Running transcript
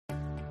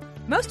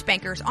Most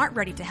bankers aren't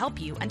ready to help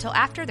you until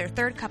after their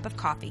third cup of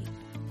coffee.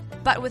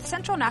 But with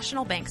Central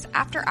National Bank's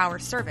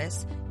after-hours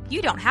service,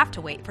 you don't have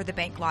to wait for the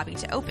bank lobby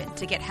to open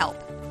to get help.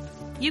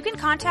 You can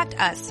contact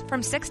us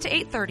from 6 to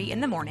 8:30 in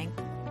the morning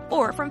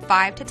or from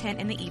 5 to 10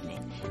 in the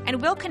evening,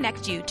 and we'll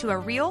connect you to a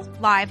real,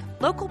 live,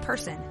 local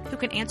person who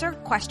can answer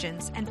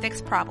questions and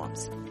fix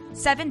problems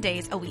 7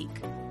 days a week.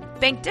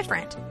 Bank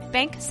different.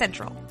 Bank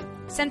Central.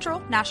 Central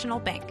National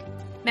Bank.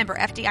 Member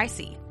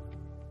FDIC.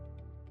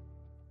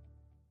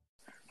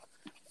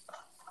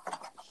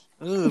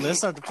 Ooh, let's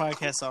start the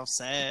podcast off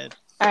sad.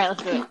 All right,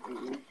 let's do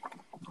it.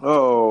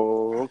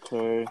 Oh,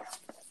 okay.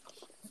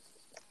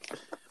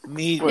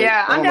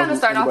 Yeah, I'm down to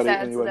start off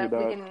sad so that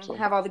we can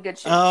have all the good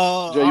shit.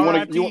 Oh, Jay,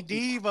 R.I.P.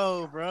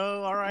 Devo,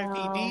 bro.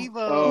 R.I.P. Devo.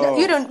 Oh.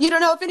 You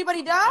don't know if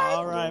anybody died?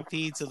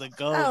 R.I.P. to the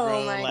GOAT, Oh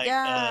bro. my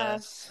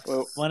gosh.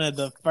 One of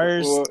the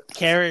first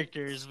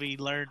characters we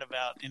learned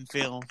about in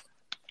film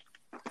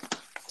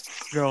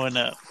growing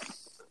up.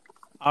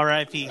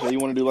 R.I.P. So you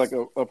want to do like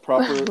a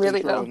proper Really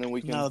intro, though. and then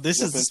we can. No,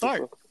 this is the into start.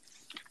 stuff?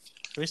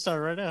 We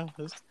start right now.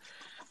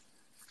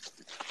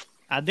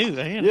 I do.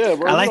 Yeah,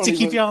 bro. I like to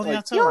keep y'all on your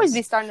toes. You always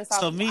be starting us off.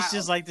 So Mish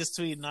just liked this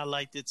tweet, and I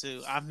liked it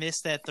too. I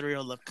miss that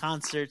thrill of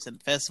concerts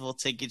and festival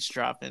tickets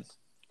dropping.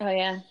 Oh,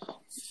 yeah.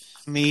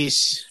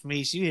 Mish,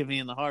 you hit me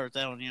in the heart with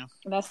that one, yo.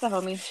 That's the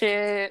homie.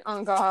 Shit,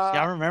 oh God.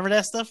 Y'all remember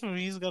that stuff when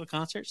we used to go to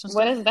concerts and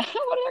stuff? What is that?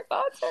 What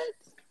are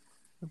concerts?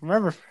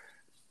 Remember?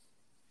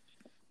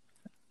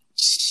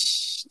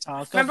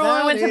 Remember when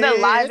we went to the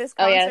livest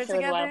Oh, yeah, concert so it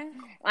was together? wild.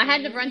 I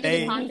had to run through Hey.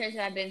 the concerts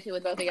that I've been to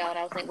with both of y'all, and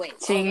I was like, wait.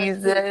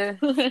 Jesus.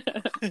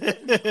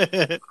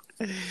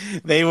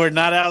 They were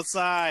not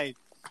outside.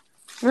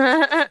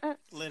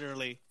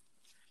 Literally.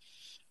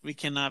 We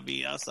cannot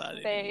be outside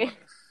anymore.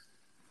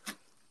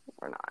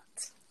 We're not.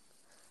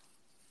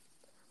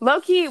 Low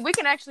key, we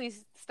can actually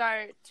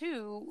start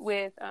too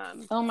with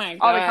Oh my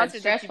god, all the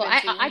concerts that stressful.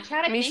 you've been to. I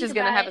try to Misha's think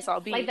gonna about have it. us all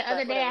beat. Like the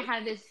other but day, I whatever.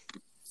 had this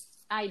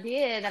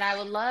idea that I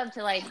would love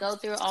to like go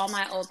through all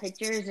my old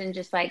pictures and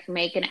just like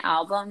make an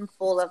album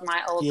full of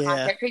my old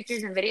concert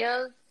pictures and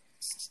videos.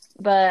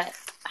 But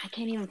I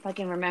can't even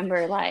fucking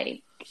remember,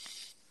 like,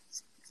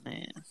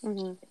 Man.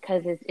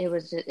 because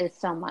it's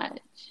so much.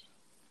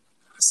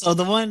 So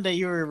the one that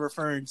you were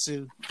referring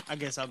to, I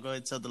guess I'll go ahead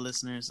and tell the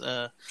listeners,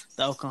 the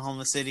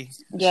Oklahoma City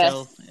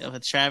show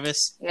with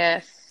Travis.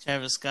 Yes.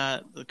 Travis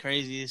Scott, the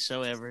craziest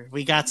show ever.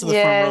 We got to the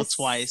front row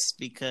twice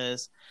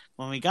because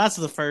when we got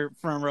to the front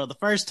row the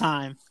first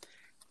time,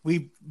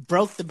 we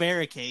broke the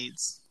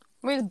barricades.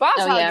 We was boss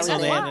Oh, yeah, hogging, So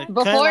that's they why. had to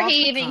Before cut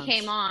he off even the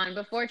came on,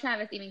 before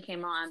Travis even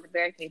came on, the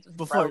barricades was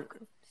Before broke.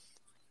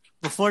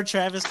 before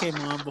Travis came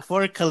on,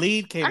 before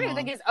Khalid came I on. don't even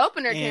think his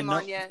opener and came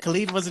on yet.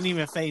 Khalid wasn't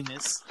even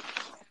famous.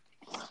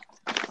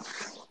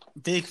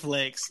 Big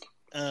flex.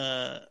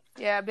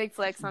 Yeah, big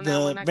flex on that one.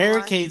 The not gonna lie.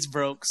 barricades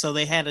broke, so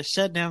they had to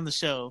shut down the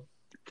show.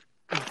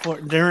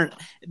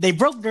 They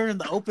broke during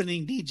the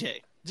opening DJ.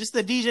 Just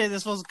the DJ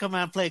that's supposed to come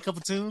out and play a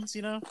couple tunes,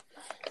 you know,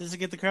 just to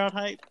get the crowd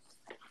hyped.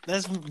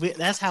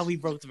 That's how we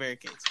broke the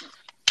barricades.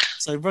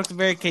 So we broke the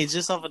barricades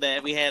just off of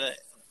that. We had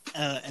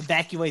to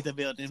evacuate the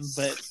building,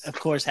 but of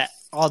course,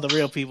 all the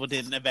real people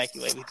didn't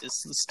evacuate. We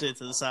just stood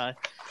to the side.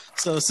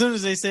 So as soon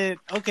as they said,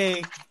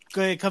 "Okay,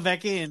 go ahead, come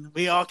back in,"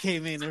 we all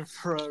came in and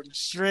rode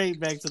straight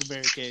back to the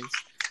barricades.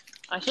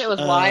 That shit was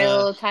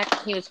wild.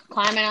 He was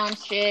climbing on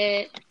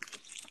shit.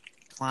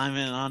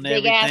 Climbing on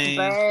Big everything.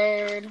 ass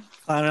bird.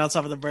 Climbing on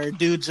top of the bird.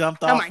 Dude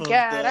jumped off. Oh my of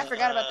God, the, I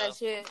forgot about that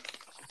shit.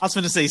 I was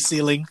going to say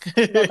ceiling.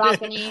 The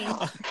balcony.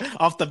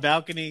 Off the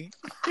balcony.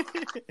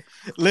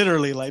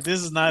 Literally, like,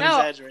 this is not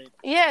exaggerating.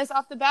 Yes,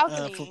 off the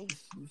balcony. Oh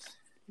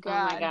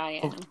God. my god,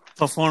 yeah.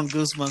 Performed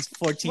Goosebumps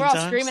 14 We're all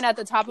times. screaming at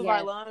the top of our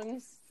Yes.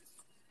 lungs.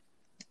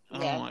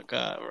 Oh Yeah. my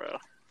God, bro.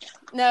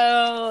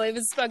 No, it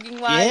was fucking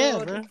wild.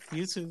 Yeah, bro.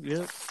 YouTube,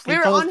 yeah. We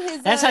were on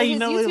his That's how you his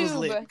know YouTube. it was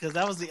lit, because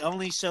that was the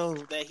only show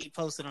that he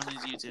posted on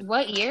his YouTube.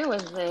 What year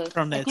was this?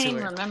 From that I can't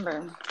even tour.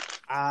 remember.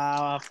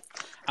 I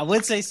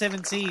would say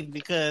 17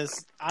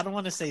 because I don't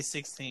want to say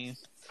 16.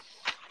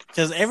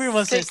 Because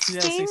everyone says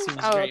 2016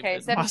 was Oh, great, okay,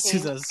 but my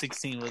 17.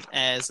 2016 was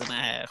ass and a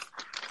half.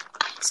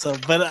 So,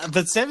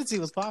 but 17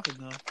 was popping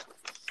though.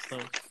 So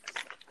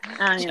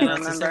I don't even shout out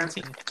to remember.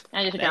 17.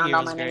 I just That drowned year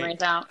all was my great.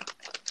 memories out.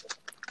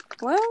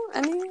 Well,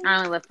 I mean, I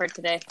only live for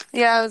today.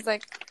 yeah, I was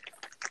like,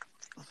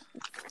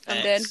 I'm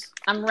Facts. dead.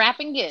 I'm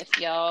wrapping gifts,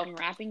 y'all. I'm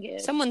wrapping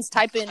gifts. Someone's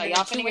typing. Oh, in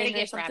y'all the finna get a chat or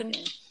gift something.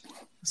 wrapping.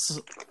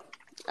 So,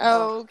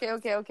 Oh, okay.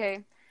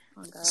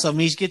 Oh, God. so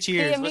Mish, get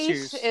yours. What's Mish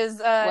yours? is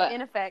What?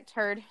 in effect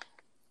heard.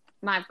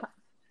 My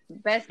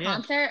best Yeah.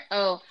 concert?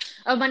 Oh,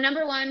 my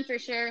number one for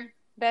sure.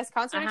 Best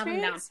concert I have them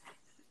experience?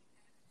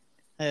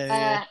 Hell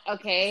yeah.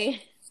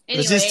 Okay.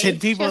 Was just 10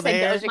 people Should've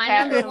said there? Doja My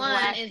Cat number and one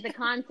Black. is the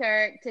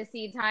concert to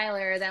see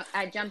Tyler that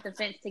I jumped the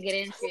fence to get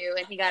into,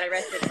 and he got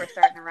arrested for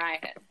starting a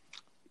riot.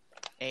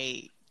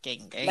 Hey,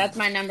 gang. That's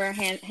my number,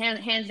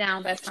 hands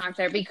down, best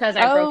concert because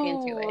I broke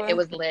into it. It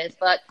was lit.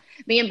 But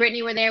me and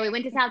Brittany were there. We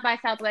went to South by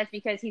Southwest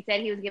because he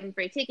said he was giving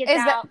free tickets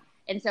out.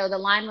 And so the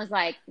line was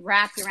like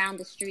wrapped around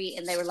the street,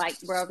 and they were like,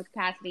 we're over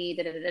capacity,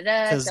 da da da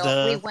da da.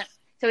 So we went.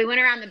 So we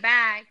went around the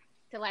back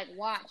to like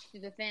watch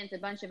through the fence, a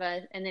bunch of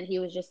us, and then he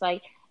was just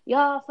like,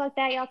 y'all, fuck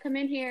that, y'all come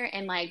in here.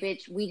 And like,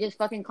 bitch, we just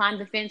fucking climbed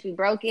the fence, we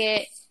broke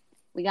it,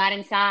 we got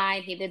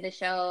inside, he did the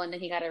show, and then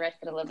he got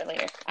arrested a little bit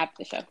later after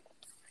the show.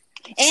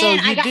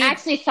 And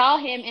actually saw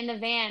him in the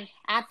van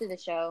after the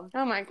show.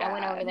 Oh my God. I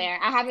went over there.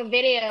 I have a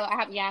video.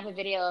 I have a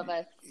video of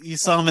us. You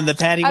saw him in the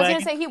paddy wagon? I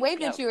was going to say, he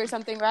waved at you or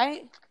something,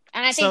 right?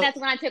 And I think that's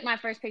when I took my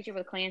first picture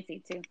with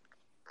Clancy, too.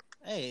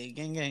 Hey,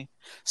 gang.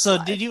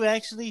 So did you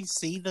actually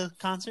see the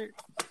concert?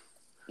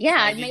 Yeah,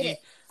 I made it.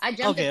 I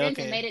jumped the fence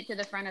and made it to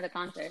the front of the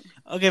concert.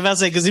 Okay, about to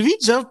say, because if you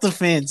jumped the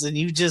fence and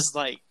you just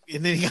like,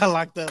 and then he got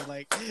locked up,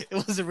 like, it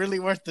wasn't really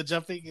worth the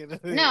jumping.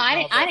 No,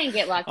 I didn't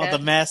get locked up. On the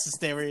mass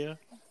hysteria.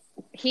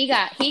 He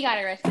got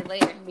arrested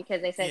later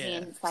because they said he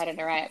incited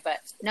a riot. But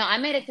no, I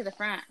made it to the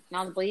front and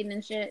all the bleeding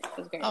and shit. It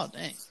was great. Oh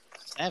dang,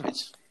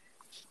 savage,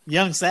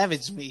 young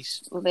savage,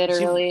 Mish.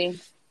 Literally.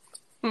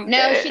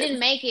 No, she didn't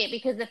make it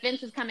because the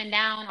fence was coming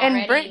down already.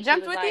 And Brent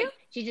jumped with you?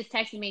 She just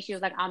texted me. She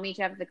was like, "I'll meet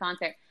you after the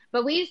concert."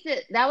 But we used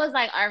to. That was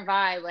like our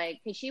vibe,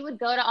 like, because she would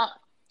go to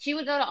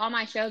all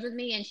my shows with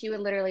me, and she would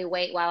literally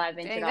wait while I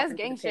ventured off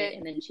into the pit,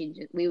 and then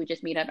we would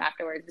just meet up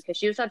afterwards because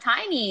she was so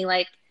tiny.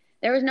 Like,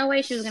 there was no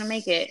way she was gonna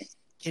make it.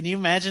 Can you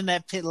imagine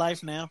that pit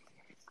life now?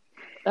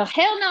 Oh,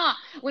 hell no!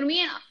 When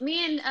me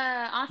and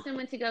Austin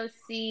went to go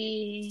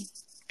see,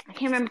 I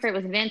can't remember if it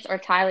was Vince or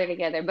Tyler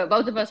together, but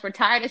both of us were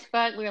tired as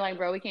fuck. We were like,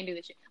 bro, we can't do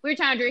this shit. We were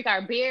trying to drink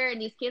our beer,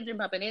 and these kids were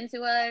bumping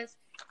into us.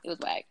 It was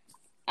whack.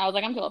 I was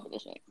like, I'm too old for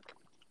this shit.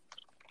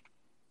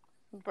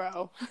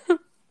 Bro.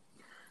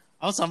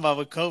 I was talking about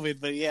with COVID,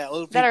 but yeah.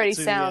 That already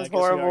sounds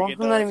horrible. I'm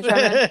not even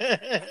trying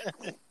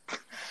to...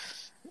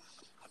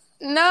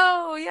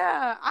 No,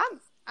 yeah.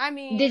 I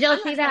mean, did y'all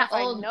see that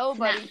old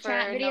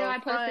Snapchat video I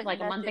posted like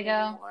a month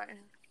ago?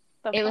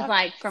 It was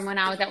like from when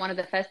I was at one of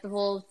the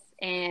festivals,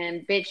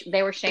 and bitch,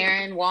 they were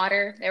sharing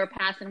water. They were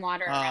passing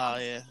water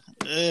around. Oh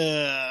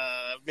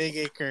yeah, big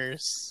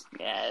acres.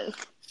 Yes.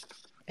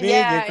 Big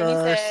acres.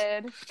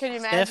 And he said, "Can you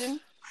imagine?"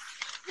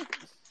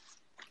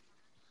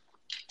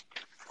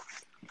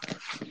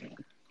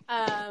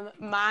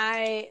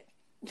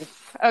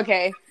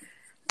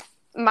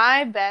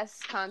 My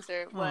best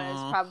concert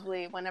was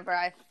probably whenever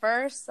I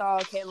first saw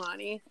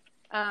Kehlani.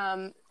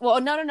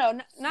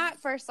 Not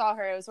first saw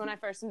her. It was when I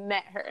first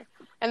met her.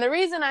 And the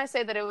reason I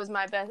say that it was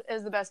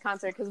the best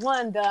concert, because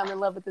one, duh, I'm in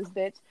love with this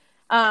bitch.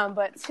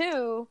 But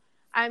two,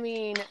 I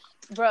mean,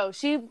 bro,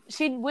 she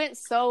went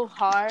so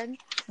hard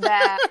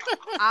that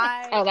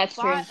I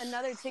bought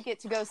another ticket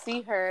to go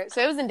see her.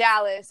 So it was in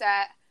Dallas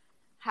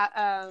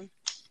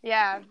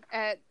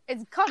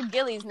it's called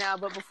Gillies now,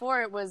 but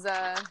before it was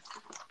I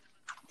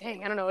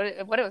don't know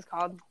what it was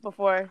called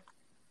before.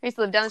 I used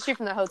to live down the street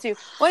from the ho too.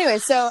 Well, anyway,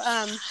 so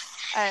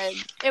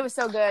it was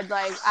so good.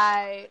 Like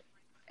I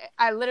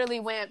literally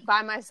went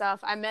by myself.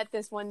 I met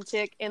this one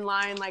chick in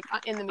line, like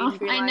in the meet and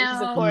greet line.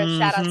 Because of course,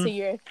 shout out to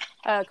your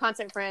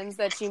concert friends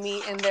that you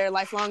meet in their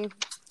lifelong.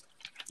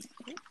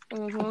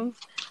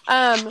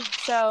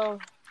 So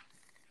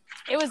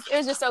it was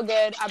just so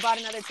good. I bought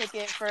another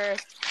ticket for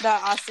the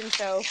Austin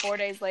show 4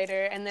 days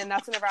later, and then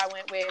that's whenever I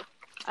went with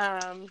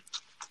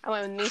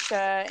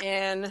Nisha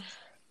and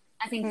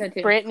I think so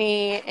too.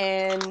 Brittany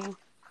and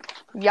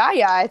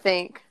Yaya, I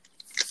think.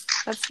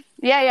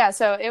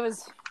 So it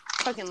was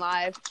fucking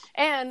live.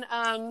 And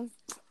I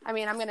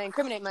mean, I'm gonna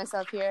incriminate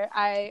myself here.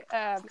 I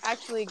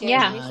actually gave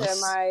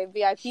Nisha my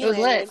VIP. It was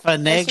lit.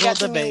 And she got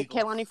to meet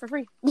Kehlani for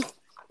free.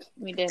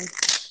 We did.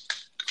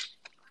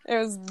 It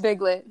was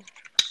big lit.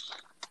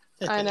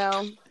 I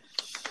know.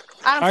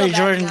 All right,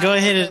 Jordan, go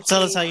ahead and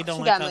tell us how you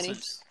don't like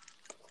concerts.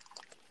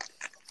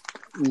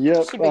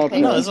 Yep. No,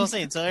 that's what I'm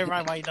saying. Tell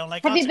everybody why you don't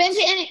like concerts.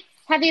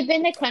 Have you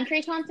been to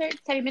country concerts?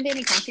 Have you been to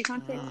any country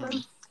concerts, bro?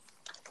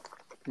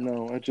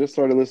 No, I just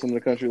started listening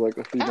to country like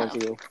a few months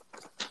ago.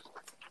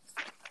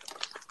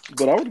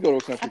 But I would go to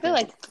a country. I feel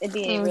like it'd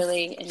be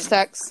really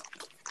sucks.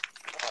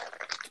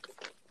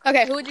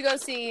 Okay, who would you go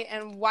see,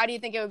 and why do you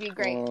think it would be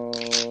great?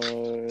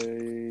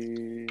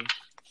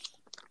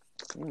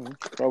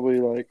 Probably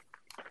like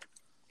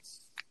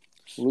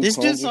Luke this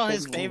dude Combs saw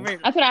his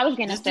favorite. That's what I was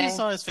gonna say. This dude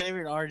saw his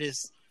favorite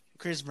artist,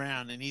 Chris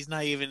Brown, and he's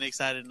not even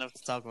excited enough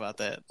to talk about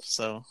that.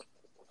 So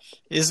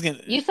it's gonna.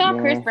 You saw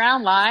Chris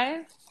Brown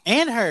live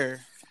and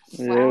her.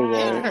 Yeah,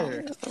 and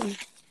her.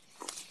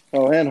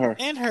 Oh, and her.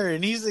 And her,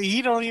 and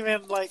he don't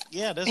even like.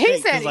 Yeah, that's he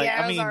great. said, like,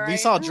 yeah, I mean, right. we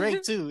saw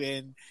Drake too,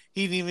 and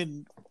he didn't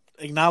even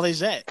acknowledge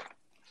that.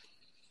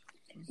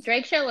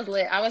 Drake's show was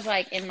lit. I was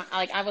like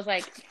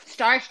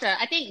starstruck.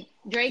 I think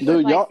Drake.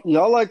 Dude, was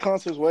y'all like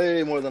concerts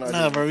way more than I do.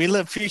 No, but we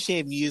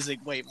appreciate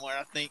music way more.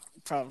 I think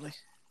probably.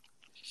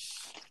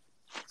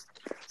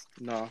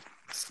 No.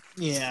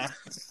 Yeah.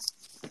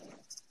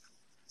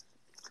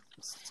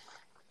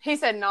 He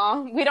said,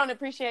 "No, we don't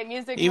appreciate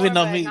music." Even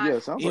more, though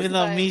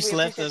Mish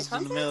left us the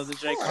in the middle of the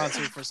Drake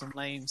concert for some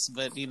lames,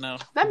 but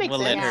that makes we'll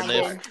sense. let her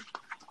live.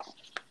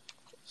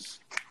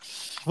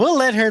 We'll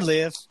let her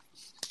live.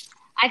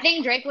 I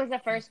think Drake was the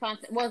first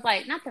concert. Was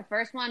like not the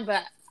first one,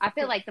 but I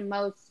feel like the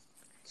most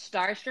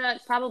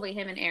starstruck. Probably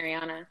him and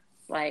Ariana.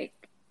 Like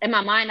in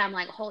my mind, I'm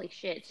like, holy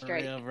shit,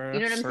 straight. real, bro. You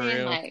know what I'm For saying?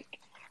 real. Like,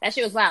 that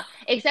shit was wild.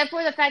 Except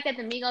for the fact that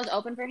the Migos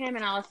opened for him,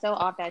 and I was so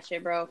off that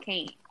shit, bro.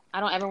 Can't. I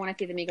don't ever want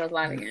to see the Migos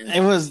live again.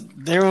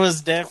 There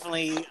was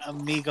definitely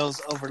Amigos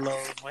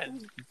overload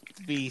when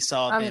we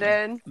saw I'm them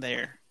dead.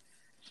 there.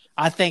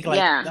 I think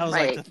Yeah, that was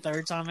right. like the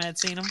third time I had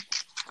seen him.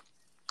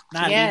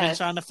 Not Yes. even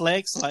trying to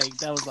flex. Like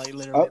that was like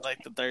literally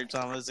like the third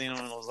time I seen him,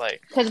 and it was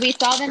like Because we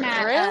saw them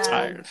at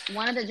Tired.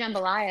 one of the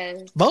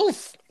jambalayas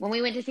both. when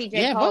we went to see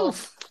J. Yeah, Cole.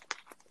 both.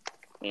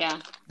 Yeah.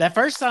 That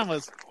first time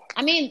was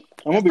I mean,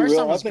 I'm gonna the be first real.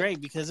 time I was think,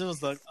 great because it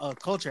was a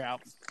culture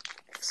album.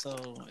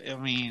 So I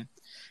mean,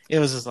 it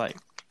was just like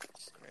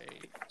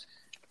great.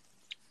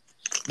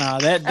 Nah,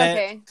 that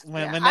Okay.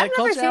 when Yeah. that I've never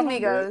culture seen album,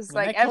 Migos,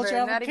 when like, that culture ever,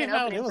 album not even came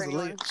out, opening it was for a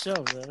anyone. lit show,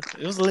 bro.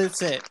 It was a lit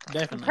set, I'm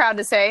definitely. proud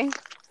to say.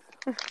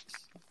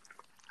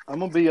 I'm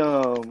gonna be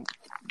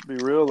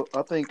real.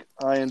 I think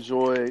I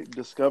enjoy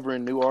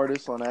discovering new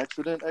artists on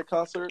accident at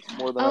concerts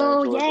more than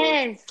I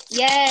enjoy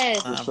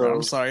yes. Nah, the bro, I'm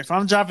shows. sorry. If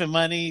I'm dropping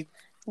money,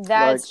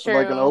 That's true.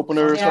 like an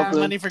opener or if I'm dropping something.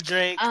 money for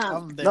Drake,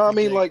 I'm there No, I for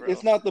mean Drake, like bro.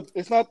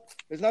 it's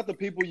not the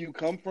people you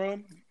come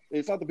from.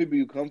 It's not the people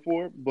you come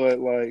for, but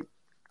like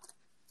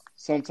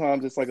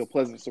sometimes it's like a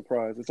pleasant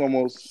surprise. It's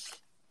almost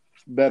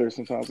better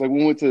sometimes. Like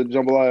we went to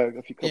Jambalaya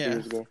a couple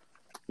years ago.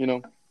 You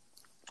know.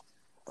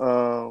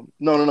 No,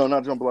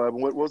 not Jambalaya. But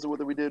what was it?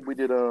 What we did? We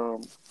did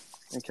in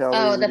Cali.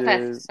 Oh, we the did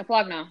fest. A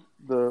plug now.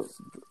 Camp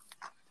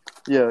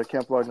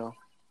Flagno.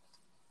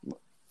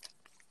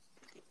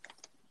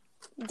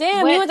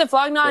 Damn, What? you went to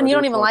Flogna and you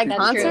don't even like That's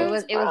concerts? true. It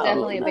was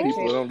definitely a big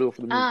people. I trip. don't do it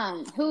for the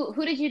music.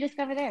 Who did you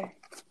discover there?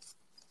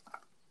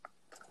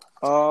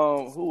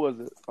 Who was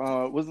it?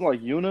 Was it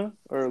like Yuna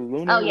or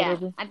Luna or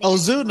whatever? I think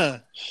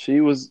Ozuna. She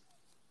was.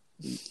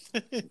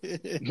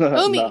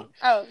 Umi. Nah.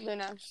 Oh,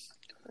 Luna.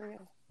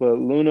 But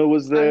Luna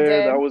was there.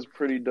 dead. That was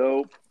pretty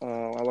dope.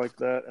 I like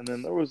that. And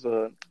then there was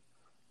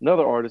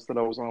another artist that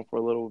I was on for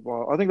a little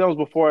while. I think that was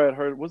before I had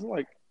heard. Wasn't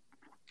like.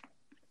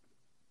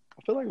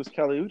 I feel like it was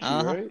Caliucci,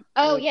 right?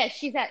 Oh yeah,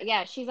 she's at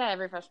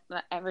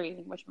every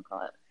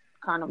whatchamacallit,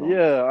 carnival.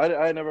 Yeah,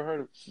 I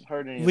never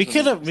heard any. We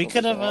could have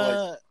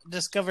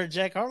discovered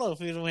Jack Harlow if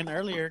we went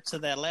earlier to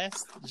that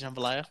last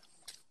Jambalaya.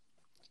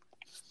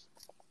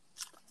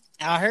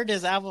 I heard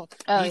his album.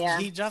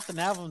 He dropped an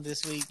album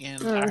this week,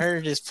 and I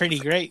heard it's pretty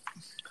great.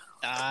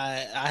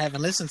 I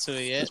haven't listened to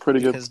it yet. It's pretty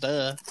good. Because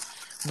but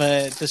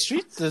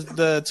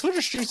the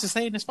Twitter streets is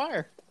saying it's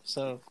fire.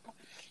 So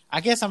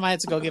I guess I might have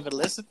to go give it a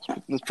listen.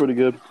 It's pretty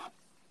good.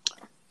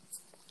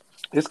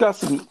 It's got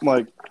some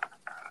like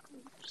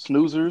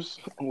snoozers,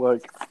 but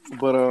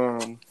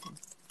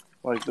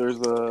there's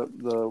the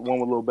one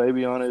with Lil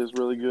Baby on it is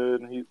really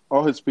good. And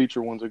all his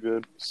feature ones are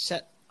good.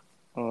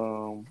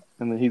 And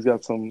then he's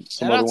got some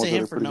Shout other out ones to that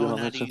him are for pretty good knowing on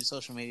how that to too. use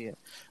social media.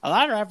 A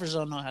lot of rappers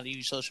don't know how to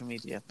use social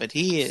media, but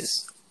he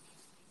is,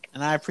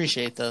 and I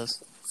appreciate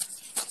those.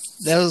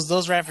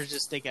 Those rappers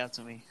just stick out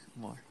to me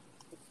more.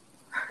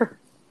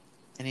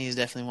 And he's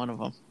definitely one of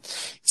them.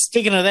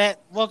 Speaking of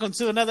that, welcome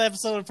to another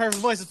episode of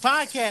Perfect Voices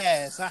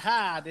Podcast.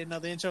 Aha, I didn't know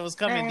the intro was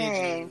coming,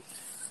 did you?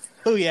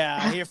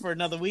 Booyah, here for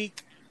another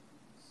week.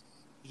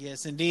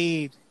 Yes,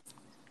 indeed.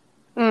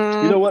 You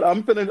know what?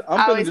 I'm gonna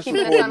just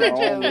keeping us record on my our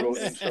own toes. little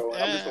intro.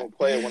 I'm just gonna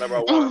play it whenever I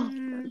want.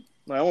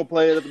 Like, I'm gonna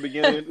play it at the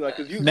beginning, like,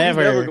 cause you're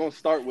Never never gonna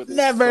start with it.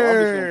 Never. So I'm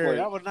just gonna play it.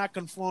 I would not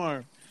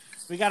conform.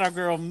 We got our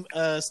girl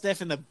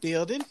Steph in the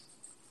building.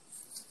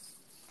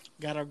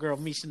 Got our girl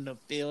Misha in the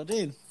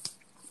building.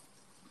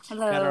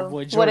 Hello. Got our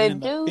boy Jordan in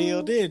the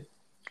building.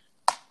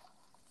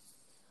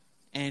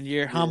 And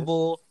your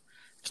humble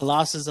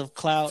Colossus of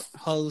Clout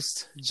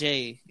host,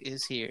 Jay,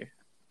 is here.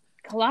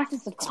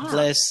 Colossus of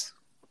Clout.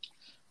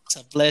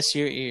 To bless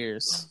your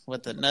ears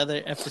with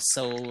another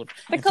episode The of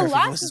Perfect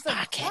Colossus Voices of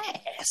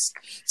Podcast.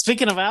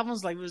 Speaking of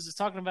albums, like we was just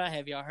talking about,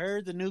 have y'all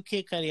heard the new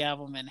Kid Cudi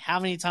album, and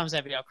how many times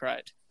have y'all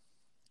cried?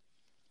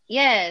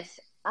 Yes,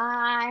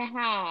 I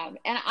have,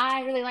 and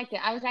I really liked it.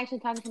 I was actually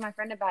talking to my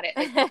friend about it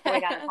before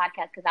we got on the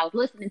podcast because I was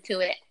listening to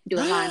it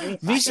doing laundry.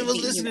 Misha was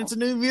listening to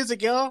new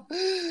music, y'all.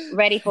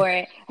 Ready for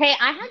it. Hey,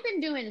 I have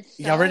been doing so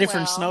y'all ready for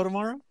well. the snow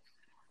tomorrow?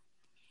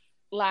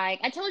 Like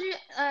I told you,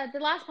 the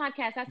last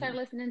podcast, I started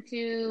listening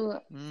to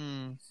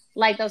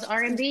like those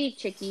R&B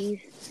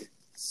chickies.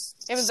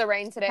 It was the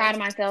rain today. Proud of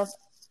myself.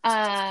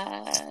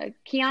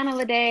 Kiana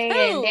Lede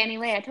and Danny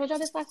Lay. I told y'all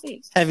this last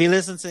week. Have you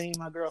listened to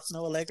my girl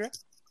Snow Allegra?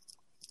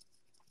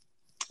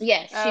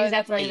 Yes, she's that's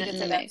definitely right. in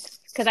the mix.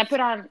 Because I put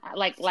on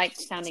like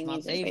sounding My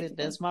music. baby,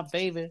 basically. that's my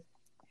baby.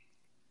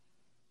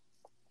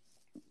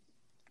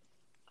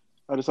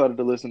 I decided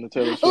to listen to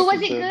Taylor Swift. Oh, was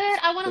it instead. good?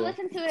 I want to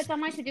listen to it. It's on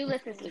my to-do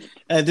list this week.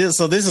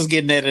 So this is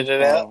getting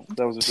edited out.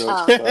 That was a joke.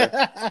 Oh. Sorry.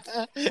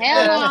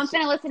 Hell no, I'm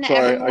gonna listen to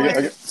Sorry. Evermore. I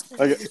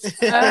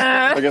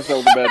guess that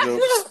was a bad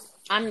joke.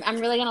 I'm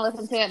really gonna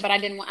listen to it, but I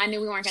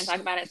knew we weren't gonna talk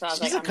about it, so I was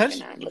She's like, a I'm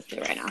not gonna listen to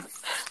it right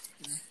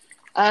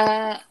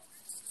now.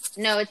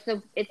 No, it's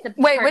the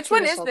Wait, which one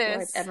cartoon is folklore.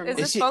 this? It's Evermore. Is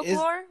this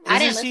folklore? I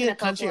didn't Isn't she listen a to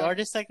country folklore.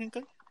 artist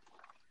technically?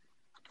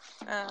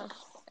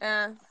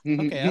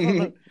 Okay, I don't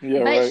know. Yeah,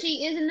 But right.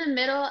 she is in the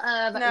middle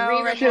of No,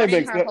 She ain't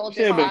re-recording been her whole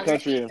she ain't been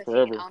country discography in so she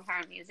forever. can own her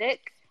own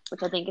music,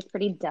 which I think is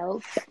pretty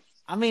dope.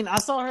 I mean, I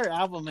saw her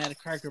album at a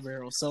Cracker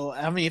Barrel. So,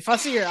 I mean, if I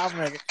see your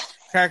album at a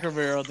Cracker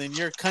Barrel, then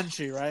you're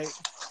country, right?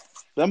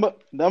 That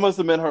must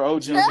have been her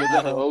OG. Jungle Was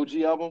that her Ghetto.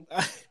 OG album?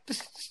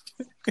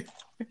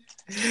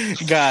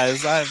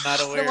 Guys, I am not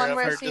the aware one of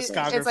where her it's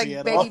discography like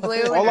at baby all.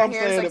 blue All and her I'm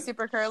hair is saying like is-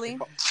 super curly.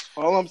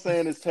 All I'm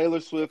saying is Taylor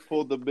Swift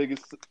pulled the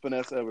biggest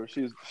finesse ever.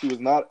 She was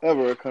not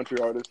ever a country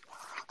artist,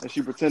 and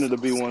she pretended to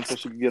be one so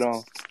she could get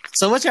on.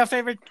 So, what's your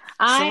favorite?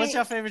 I- what's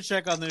your favorite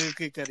track on the new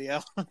Kid Cudi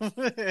album?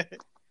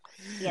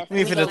 Yes,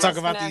 We finna talk Finesse,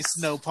 about finesse. these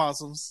snow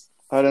possums.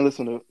 I didn't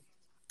listen to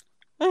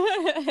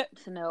it.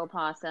 Snow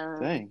Possum.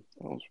 Dang.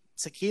 That was-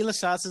 Tequila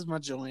Shots is my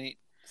joint.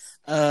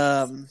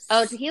 Oh,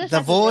 Tequila The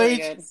Shots is really Void.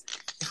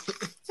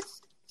 good.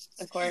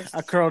 Of course.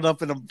 I curled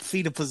up in a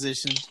fetal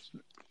position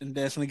and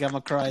definitely got my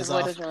The cries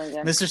Void off. is really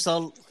good. Mr.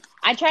 Soul.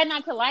 I tried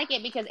not to like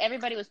it because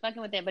everybody was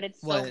fucking with it, but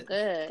it's so What?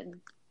 good.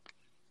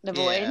 The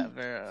Yeah,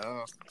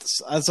 Void.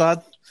 so I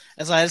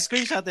had a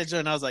screenshot that joint.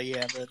 And I was like,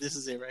 "Yeah, bro, this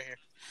is it right here."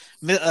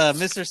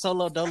 Mr.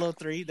 Solo Dolo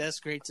 3. That's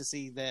great to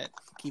see that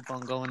keep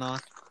on going on.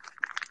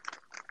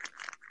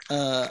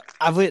 I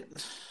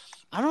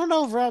don't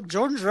know, bro.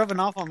 Jordan's rubbing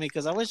off on me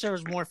because I wish there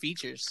was more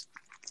features.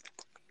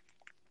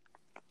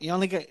 You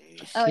only got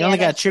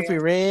that's Trippie true.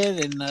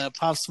 Redd and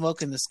Pop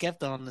Smoke and the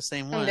Skepta on the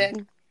same I'm one.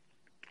 dead.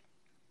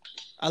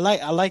 I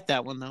like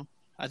that one though.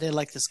 I did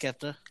like the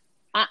Skepta.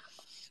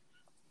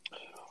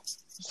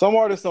 Some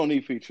artists don't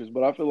need features,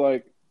 but I feel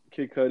like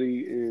Kid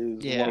Cudi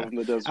is one of them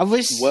that does I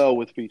wish- well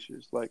with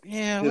features. Like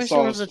Yeah, I his wish there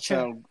was songs a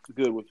sound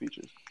good with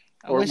features.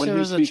 I Or wish when there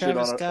he's was a featured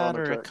Travis on a Scott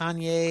or a track.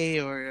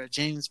 Kanye or a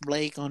James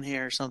Blake on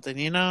here or something.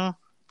 You know,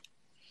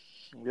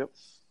 Yep.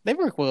 they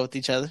work well with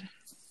each other.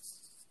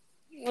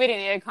 We didn't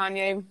need a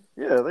Kanye.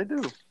 Yeah, they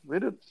do.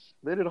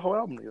 They did a whole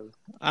album together.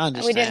 I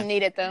understand. We didn't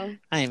need it though.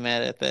 I ain't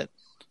mad at that.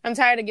 I'm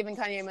tired of giving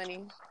Kanye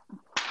money.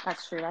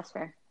 That's true. That's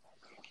fair.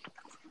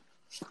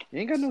 You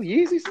ain't got no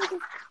Yeezys, nigga?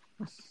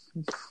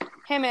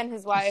 Him and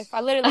his wife.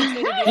 I literally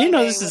tweeted the other You know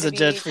day, this is would a it be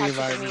judge-free toxic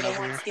for me environment to over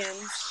want here.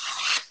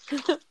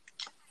 skins?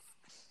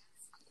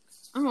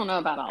 I don't know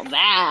about all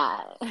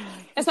that.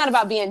 It's not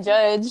about being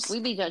judged. We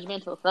be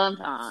judgmental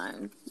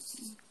sometimes.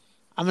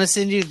 I'm gonna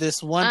send you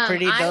this one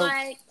pretty I dope.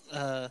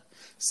 like.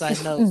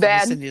 Side note, I'm Bad.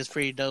 gonna send you this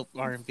pretty dope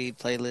R&B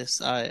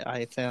playlist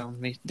I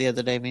found the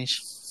other day, Mish.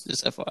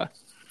 Just FYI.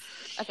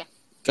 Okay.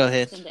 Go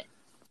ahead. Send it.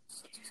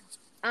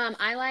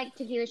 I like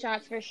Tequila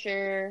Shots for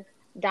sure.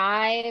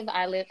 Dive.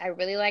 I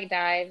really like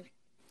Dive.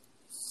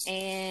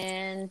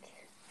 And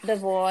The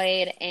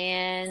Void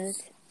and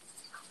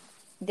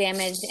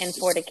Damaged and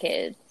For the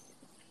Kids.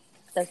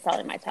 That's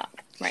probably my top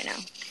right now.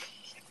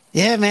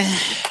 Yeah, man.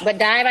 But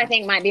Dive, I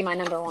think, might be my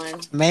number one.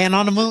 Man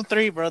on the Moon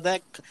 3, bro.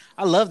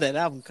 I love that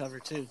album cover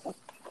too.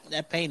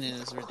 That painting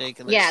is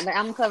ridiculous. Yeah, the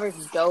album cover is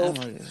that dope.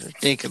 one is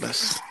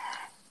ridiculous.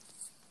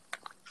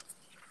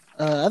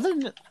 Other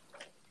than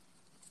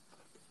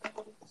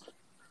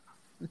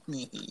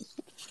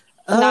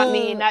Not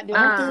me, not doing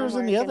I don't my think there was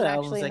any homework other and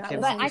albums actually that not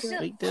came But out I this feel-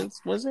 week.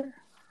 Was there?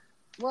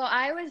 Well,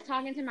 I was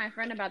talking to my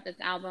friend about this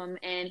album,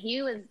 and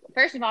he was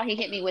first of all he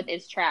hit me with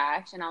 "It's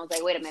trash," and I was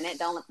like, "Wait a minute,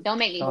 don't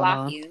make me Hold block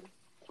on. you."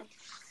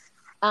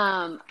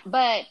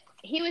 But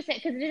he was saying,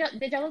 because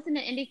did y'all listen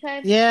to Indie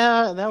Cud?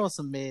 Yeah, that was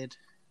some mid.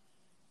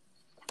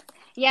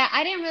 Yeah,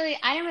 I didn't really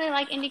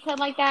like Indie Cud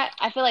like that.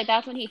 I feel like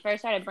that's when he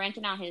first started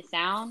branching out his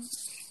sound,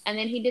 and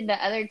then he did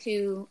the other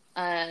two,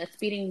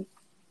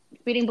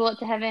 Speeding Bullet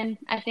to Heaven,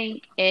 I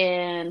think,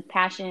 and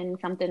Passion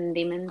something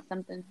Demon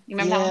something. You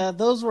remember that one? Yeah,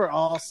 those were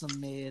all some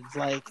mids.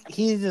 Like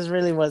he just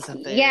really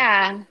wasn't there.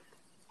 Yeah.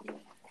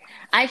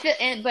 I feel,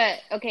 but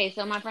okay.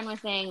 So my friend was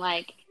saying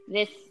like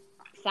this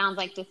sounds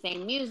like the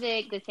same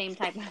music, the same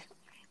type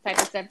of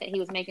stuff that he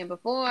was making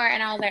before,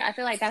 and I was like, I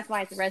feel like that's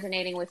why it's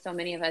resonating with so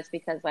many of us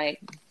because like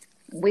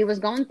we was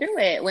going through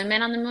it when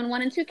Man on the Moon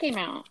 1 and 2 came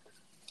out.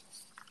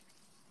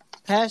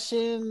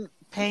 Passion,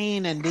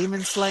 Pain, and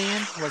Demon Slaying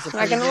was a Not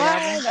pretty gonna good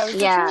lie, album. that was the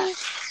Yeah.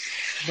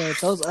 truth. But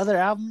those other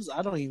albums,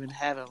 I don't even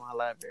have in my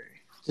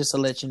library. Just to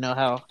let you know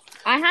how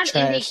I have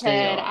trash Indie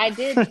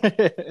they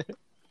Cud. are.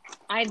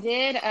 I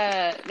did.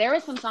 There were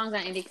some songs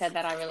on Indie Cud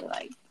that I really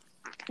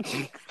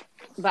liked.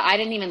 But I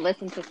didn't even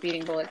listen to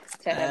Speeding Bullets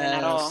to Heaven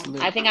at all.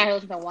 Absolutely. I think I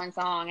listened to one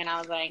song and I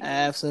was like,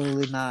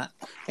 Absolutely not.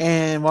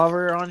 And while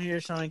we're on here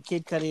showing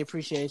Kid Cudi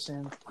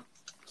appreciation,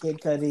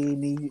 Kid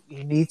Cudi,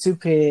 you need to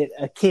put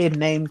A Kid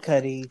Named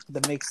Cudi,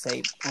 the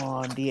mixtape,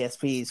 on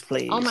DSPs,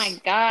 please. oh my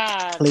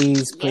God.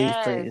 Please.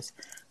 Yes.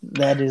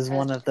 That is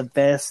one of the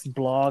best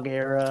blog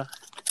era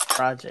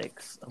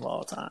projects of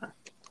all time.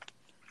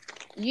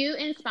 You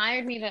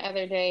inspired me the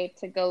other day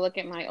to go look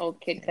at my old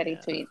Kid Cudi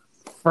tweets.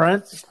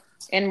 Front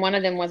And one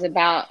of them was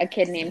about a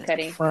kid named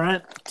Cudi.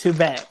 front to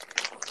back.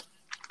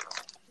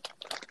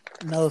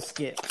 No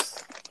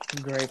skips.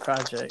 Great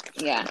project.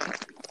 Yeah.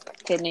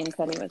 kid named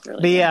Cudi was really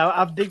But good. yeah,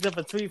 I digged up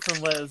a tweet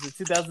from, what was it,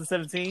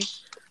 2017?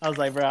 I was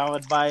like, bro, I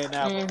would buy an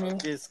album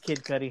of just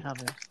Kid Cudi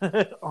humming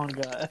on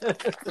God.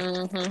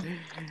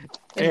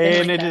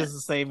 And it is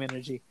the same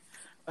energy.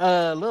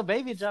 Lil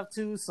Baby dropped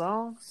 2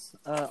 songs,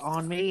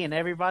 On Me and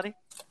Everybody.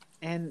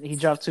 And he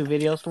dropped 2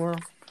 videos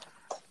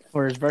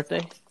for his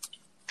birthday.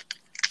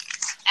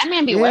 That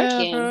man be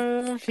working.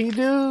 Bro, he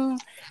do.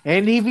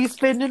 And he be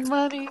spending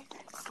money.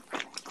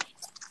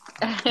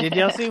 Did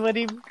y'all see what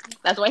he...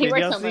 That's why he Did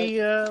works y'all so much.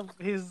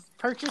 see his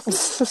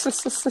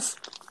purchases?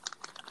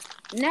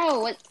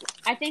 No,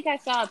 I think I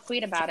saw a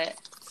tweet about it.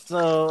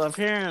 So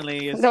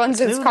apparently, the one's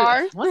his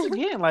car. Once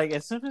again, like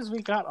as soon as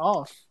we got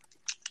off,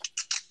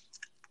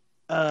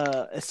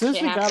 got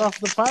off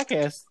the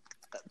podcast,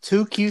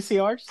 2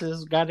 QC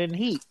artists got in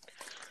heat.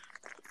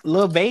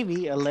 Lil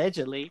Baby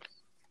allegedly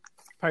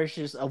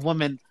purchased a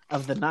Woman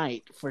of the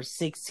Night for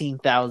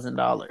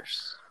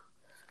 $16,000,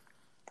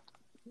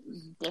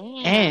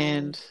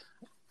 and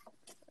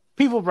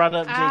people brought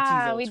up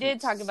JT's. We did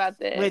talk about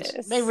this, which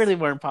they really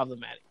weren't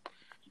problematic.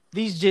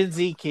 These Gen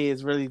Z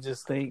kids really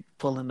just think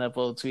pulling up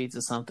old tweets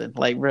or something.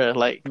 Like, bro,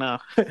 like, no.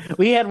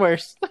 We had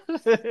worse.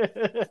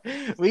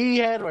 We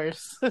had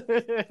worse.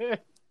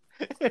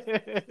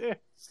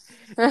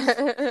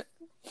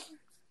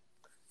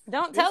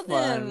 Don't tell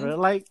them. Bro.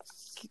 Like,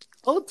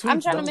 old tweets I'm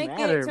trying to don't make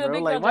matter, it to a bro.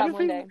 big Like, girl job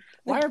one day.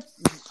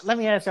 Let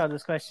me ask y'all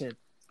this question.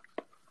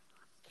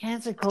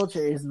 Cancel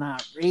culture is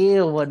not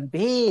real one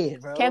bit,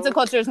 bro. Cancel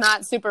culture is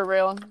not super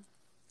real.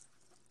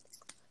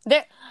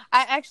 I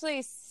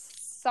actually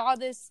saw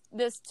this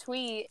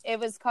tweet.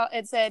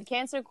 It said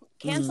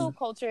cancel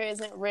culture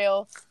isn't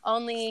real.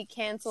 Only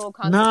cancel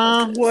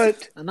consequences. No,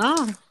 what?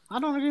 No, I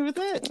don't agree with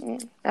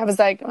that. I was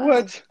like, wow.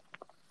 What?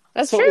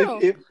 That's so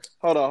true.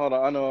 Hold on.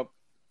 I know.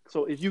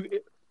 So if you...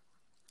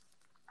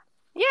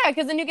 Yeah,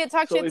 because then you get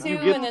talked shit too,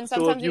 and then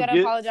sometimes you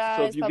gotta apologize.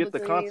 So if you publicly.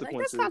 get the consequences, like,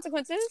 there's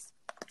consequences.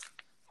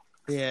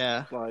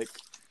 Yeah. Like,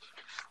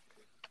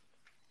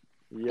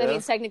 That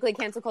means technically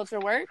cancel culture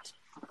worked.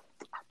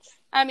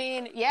 I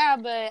mean, yeah,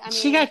 but I mean,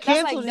 she got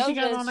canceled. Like, she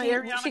got on the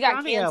Ariana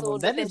Grande album.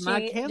 That is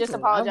not canceled. Just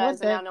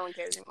apologized, and now no one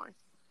cares anymore.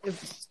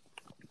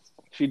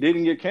 She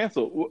didn't get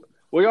canceled.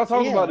 What y'all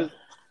talking about?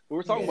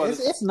 We're talking about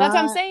it's That's what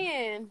I'm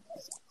saying.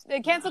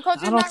 The cancel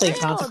culture is not real.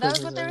 That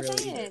was what they were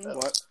saying.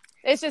 What?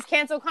 It's just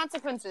cancel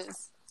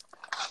consequences.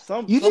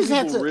 Some people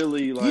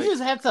really like. You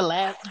just have to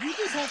laugh. You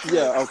just have to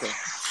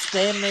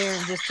stand there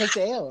and just take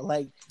the L.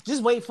 Like,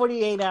 just wait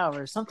 48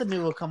 hours. Something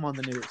new will come on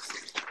the news,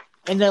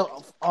 and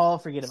they'll all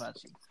forget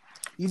about you.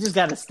 You just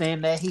got to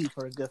stand that heat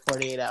for a good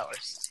 48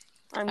 hours.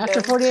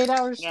 After 48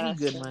 hours, you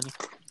good money.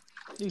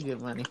 You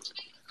good money.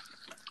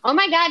 Oh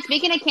my God!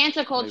 Speaking of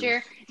cancel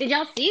culture, did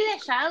y'all see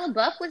that Shia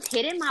LaBeouf was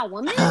hitting my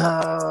woman?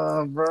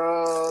 Oh,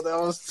 bro, that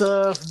was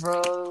tough,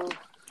 bro.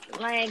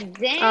 Like,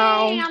 dang,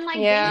 I'm like,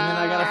 yeah. And then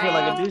I gotta feel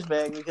like a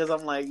douchebag because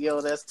I'm like, yo,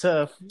 that's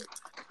tough.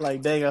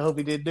 Like, dang, I hope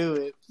he didn't do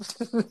it.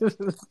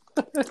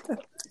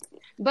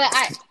 But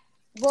I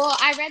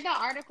read the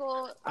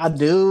article. I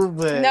do,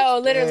 but no,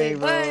 literally, hey,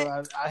 bro,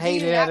 but I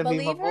hate it had to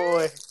be my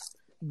boy.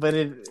 But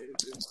it,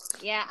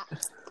 yeah.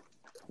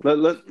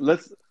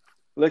 Let's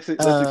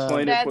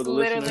explain it for the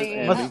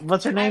listeners.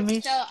 What's her name,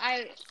 Mish? So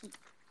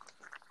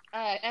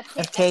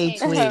FK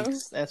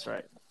Twigs. That's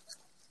right.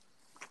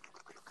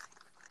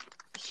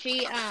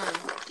 She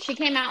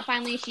came out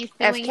finally. She's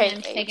suing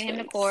him, taking him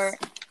to court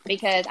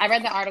because I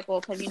read the article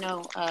because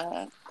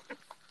I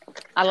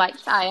like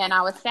Shia and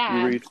I was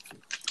sad.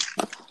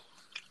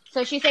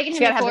 So she's taking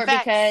him to court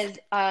because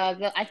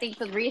I think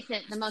the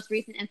most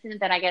recent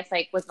incident that I guess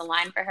like was the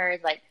line for her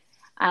is like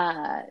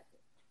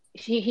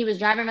he was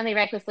driving really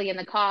recklessly in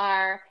the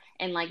car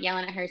and like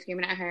yelling at her,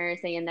 screaming at her,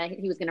 saying that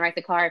he was going to wreck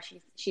the car if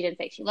she didn't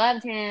say she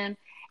loved him.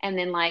 And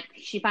then like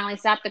she finally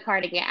stopped the car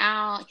to get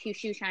out.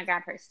 She was trying to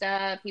grab her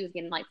stuff. He was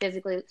getting like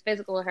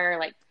physical with her,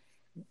 like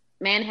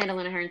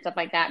manhandling her and stuff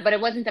like that. But it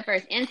wasn't the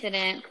first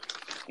incident.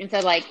 And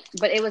so like,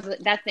 but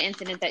that's the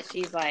incident that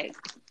she's like,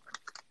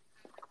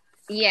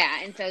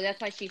 yeah. And so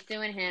that's why she's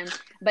suing him.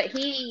 But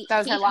he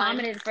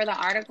commented for the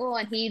article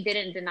and he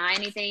didn't deny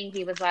anything.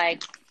 He was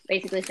like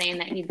basically saying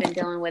that he's been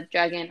dealing with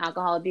drug and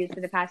alcohol abuse for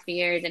the past few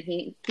years. And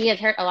he has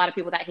hurt a lot of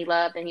people that he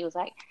loved. And he was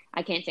like,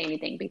 I can't say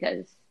anything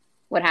because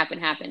what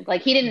happened.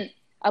 Like he didn't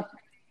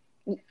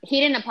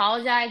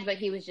apologize, but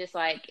he was just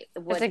like,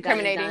 what's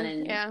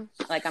incriminating done and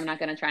like, I'm not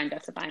going to try and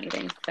justify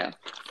anything. So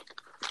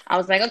I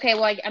was like, okay,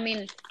 well, I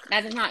mean,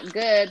 that is not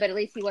good, but at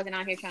least he wasn't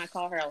out here trying to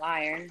call her a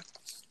liar.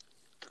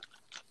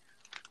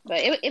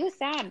 But it was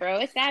sad, bro.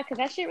 It's sad because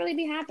that shit really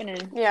be happening.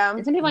 Yeah.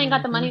 And some people ain't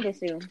got the money to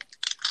sue.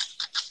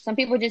 Some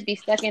people just be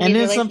stuck in and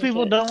these then some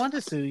people don't want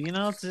to sue,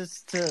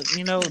 just to,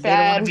 they don't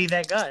want to be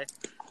that guy.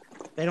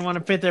 They don't want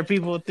to put their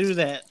people through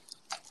that.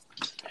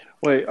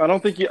 Wait, I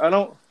don't think you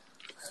have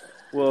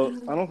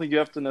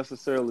to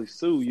necessarily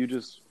sue. You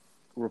just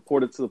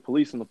report it to the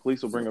police, and the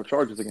police will bring up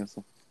charges against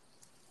them.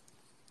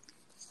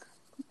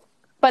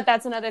 But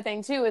that's another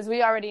thing too, is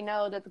we already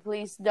know that the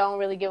police don't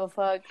really give a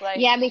fuck. Like,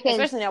 Yeah, because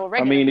especially now with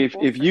regular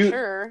people,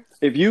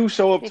 if you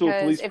show up to a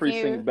Because police if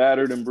precinct you-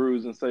 battered and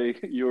bruised and say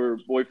your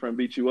boyfriend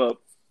beat you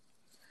up,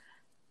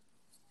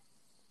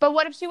 But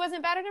what if she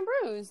wasn't battered and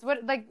bruised?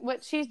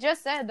 What she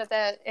just said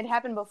that it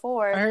happened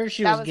before. I heard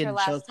she that was her getting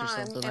last choked or time.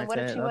 something And like what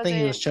if that. she I wasn't? think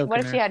he was choking What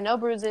if her. she had no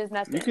bruises?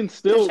 Nothing. you can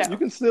To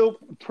show. still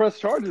press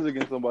charges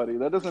against somebody.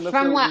 That doesn't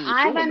necessarily from what mean you're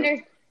I've killing them.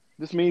 under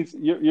This means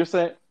you're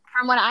saying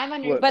from what I've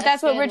understood, But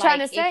that's what we're trying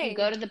to If say. you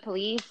go to the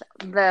police,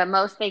 the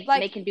most they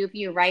can do for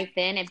you right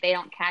then, if they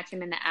don't catch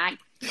him in the act,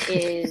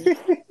 is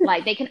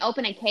like they can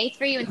open a case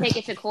for you and take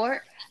it to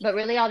court. But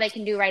really, all they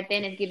can do right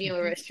then is give you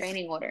a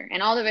restraining order,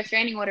 and all the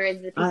restraining order is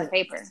a piece of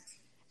paper.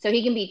 So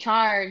he can be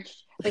charged,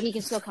 but he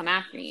can still come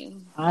after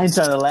you. I ain't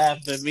trying to laugh,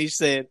 but Mish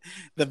said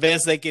the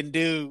best they can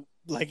do,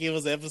 like it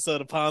was an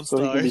episode of Pawn So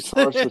he can be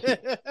Stars. charged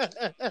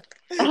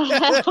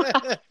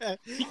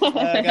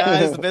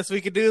Guys, the best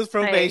we can do is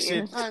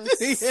probation. I'm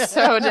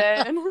so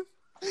dead.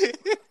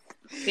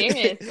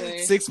 Seriously.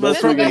 6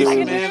 months Best we can do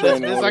probation, is man. That's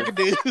the best I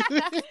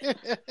restraining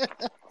can do.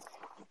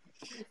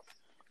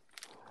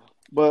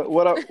 But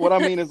what I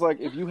mean is, like,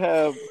 if you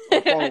have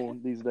a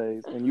phone these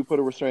days and you put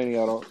a restraining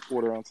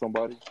order on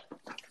somebody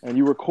and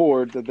you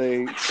record that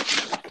they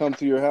come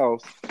to your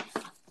house,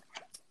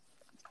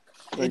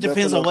 like, It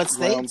depends that's on what enough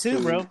state grounds too,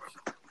 to, bro.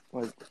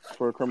 like,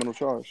 for a criminal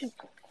charge.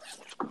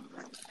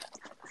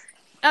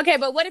 Okay,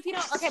 but what if you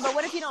don't? Okay, but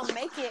what if you don't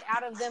make it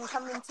out of them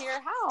coming to your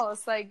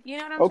house? Like, you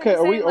know what I'm Okay,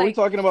 trying to say? are we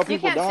talking about you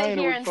people can't sit dying,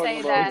 or here are we and talking say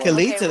about that It could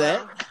lead okay, to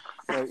well,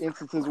 that. like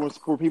instances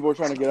where people are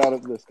trying to get out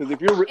of this? Because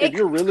if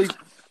you're really,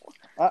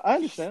 I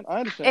understand.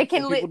 It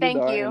can and people do thank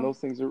die, you. and those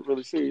things are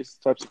really serious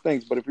types of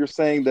things. But if you're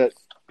saying that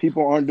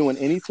people aren't doing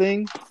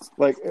anything,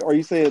 like, are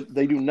you saying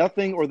they do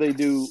nothing or they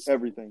do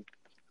everything?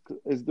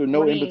 Is there no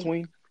What do in you-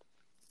 between?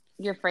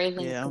 Your phrasing.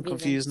 Yeah, is I'm confusing.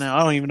 confused now.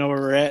 I don't even know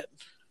where we're at.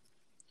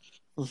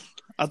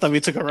 I thought we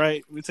took a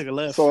right. We took a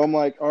left. So I'm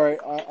like, all right,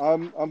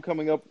 I'm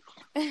coming up.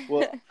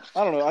 Well,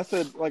 I don't know. I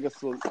said like a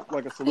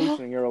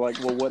solution. You're like,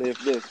 well, what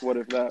if this? What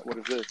if that? What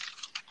if this?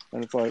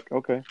 And it's like,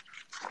 okay,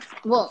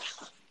 Well,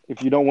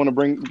 if you don't want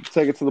to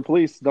take it to the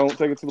police, don't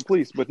take it to the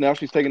police. But now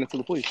she's taking it to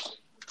the police.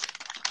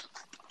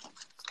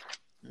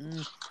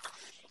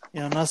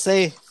 Yeah, I'm not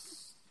saying.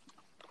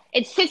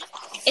 it's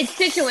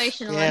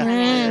situational. Yeah. like my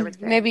manager would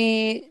say.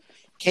 maybe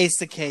Case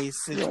to case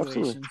absolutely.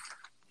 situation.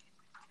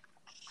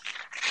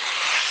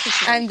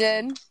 I'm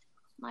dead.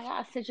 My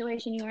God,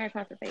 situation you right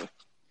across the face.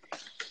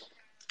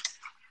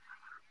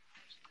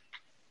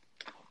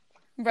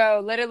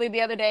 Bro, literally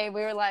the other day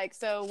we were like,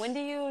 so when do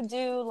you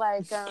do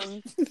like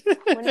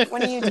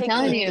when do you take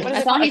telling you. what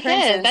is That's it called? all he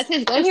Apprentice? says. That's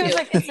his And he was go-to.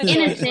 like, it's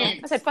Innocent.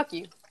 situational. I said, fuck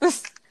you.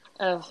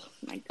 Oh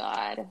my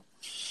God.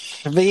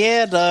 But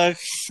yeah, dog.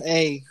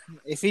 Hey,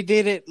 if he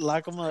did it,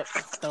 lock him up.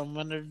 Throw him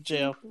under the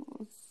jail.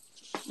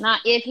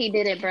 Not if he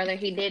did it, brother.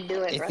 He did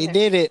do it, If brother. he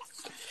did it,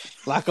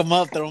 lock him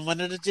up. Throw him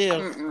under the jail.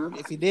 Mm-mm.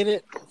 If he did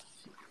it,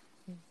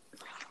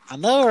 I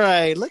know,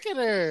 right? Look at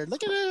her.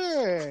 Look at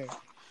her.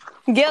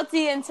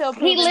 Guilty until He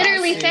proven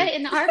literally innocent. said it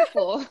in the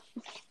article.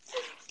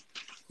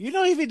 You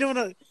know he be doing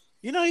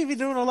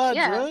a lot of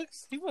Yeah.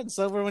 drugs. He wasn't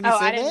sober when he Oh,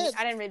 I said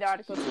didn't read the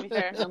article, to be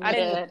fair. Oh my I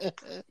didn't.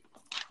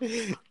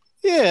 that.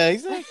 Yeah,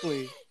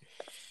 exactly.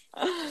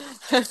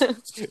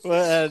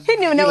 Well, He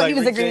didn't even know what he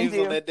was Rick agreeing James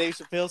to. on that Dave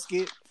Chappelle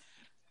skit.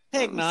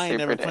 Heck no, I ain't Super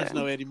never punched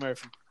dead. no Eddie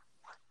Murphy.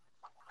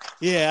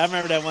 Yeah, I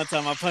remember that one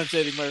time I punched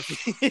Eddie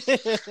Murphy.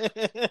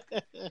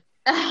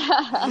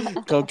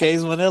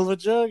 Cocaine's one hell of a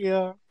drug,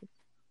 y'all.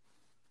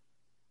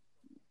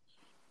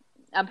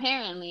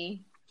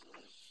 Apparently.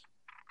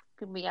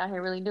 Could be out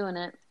here really doing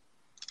it.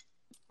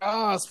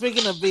 Oh,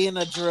 speaking of being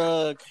a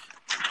drug,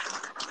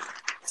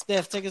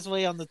 Steph, take us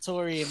away on the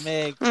Tory and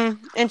Meg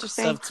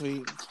Interesting.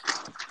 subtweet.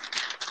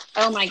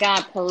 Oh my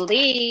God,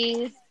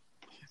 please.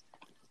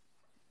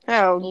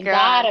 Oh, You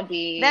God. gotta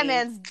be. That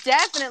man's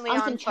definitely On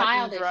on some fucking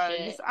childish drugs.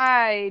 shit.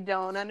 I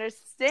don't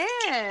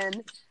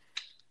understand.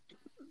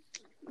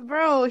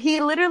 Bro, he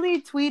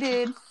literally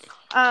tweeted doing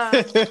all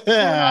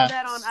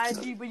that on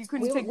IG, but you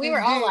couldn't take we this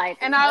were all dick. like,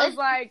 and I what? was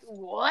like,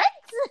 what?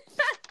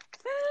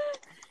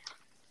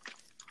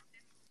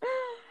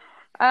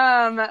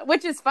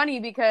 Which is funny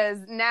because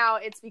now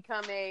it's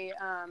become a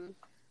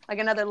like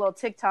another little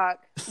TikTok,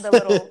 the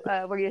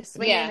little where you're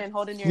swinging Yeah. and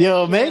holding your Yo,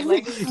 your Meg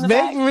legs in the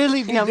back.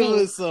 really be You know me.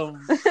 doing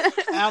some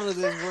out of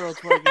this world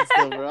twerking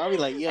stuff, bro. I'll be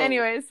like, yo,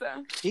 Anyway,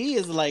 so she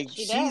is like,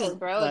 She she's does,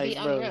 bro. It'd like, be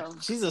bro, unreal.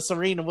 she's a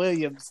Serena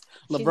Williams,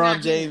 She's LeBron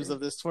not James human. of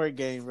this twerk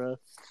game, bro.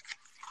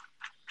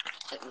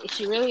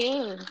 She really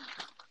is.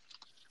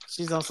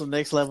 She's on some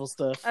next level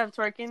stuff. of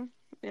twerking,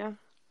 yeah.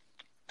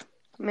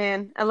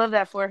 Man, I love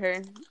that for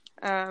her.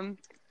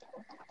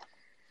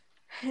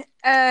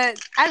 I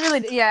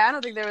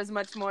don't think there was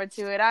much more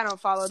to it. I don't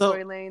follow So-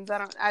 Tory Lanez.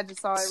 I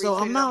just saw it So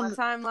I'm retweeted not on my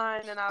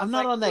timeline, and I was I'm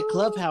not like, on that "Who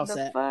Clubhouse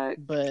the app, fuck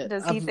but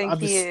does he think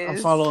he I'm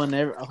is?" following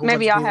a whole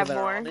Maybe bunch I'll of have people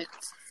that are more. on it.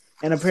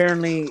 And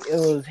apparently it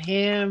was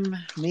him,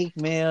 Meek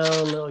Mill,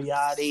 Lil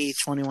Yachty,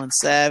 21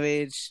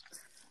 Savage,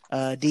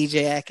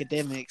 DJ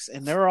Academics,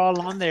 and they were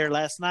all on there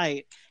last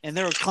night, and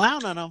they were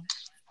clowning him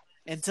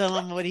and tell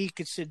him what he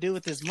should do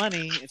with his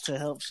money to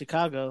help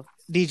Chicago.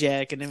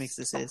 DJ Academics,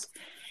 this is.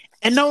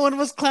 And no one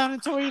was clowning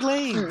Tory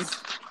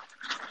Lanez.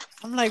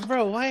 I'm like,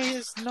 bro, why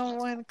is no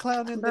one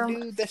clowning the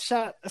dude that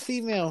shot a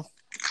female?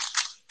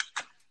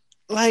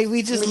 Like,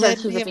 we just let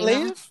him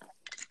live?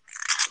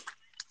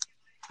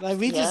 Like,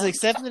 we just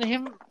accepted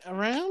him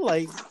around?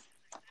 Like,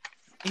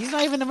 he's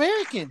not even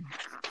American.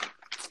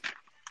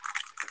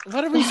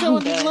 What are we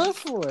showing his love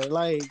for?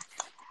 Like,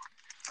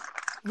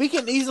 we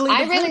can easily.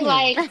 I really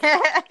like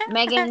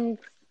Megan.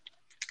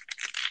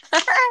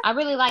 I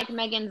really like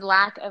Megan's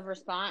lack of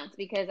response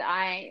because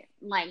I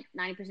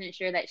 90%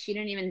 sure that she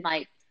didn't even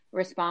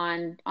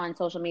respond on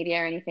social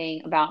media or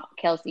anything about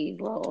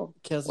Kelsey's little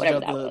whatever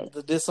that was.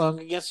 The diss song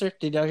against her.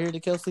 Did y'all hear the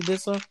Kelsey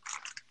diss song?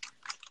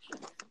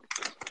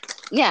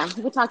 Yeah,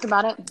 we talked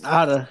about it.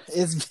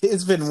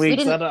 It's been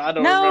weeks. I don't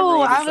remember.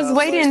 No, I was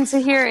waiting to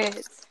hear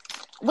it.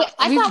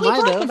 I thought we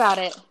talked about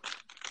it.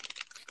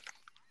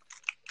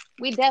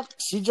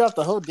 She dropped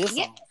the whole diss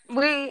song.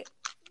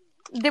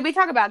 Did we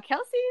talk about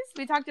Kelsey's?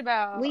 We talked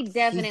about. We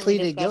definitely he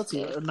pleaded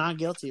guilty or not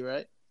guilty,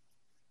 right?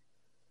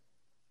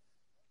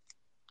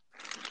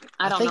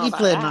 I think he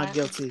pled not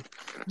guilty.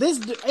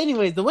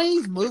 Anyways, the way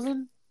he's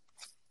moving,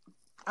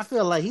 I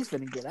feel like he's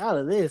gonna get out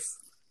of this.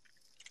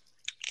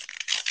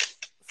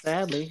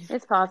 Sadly,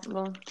 it's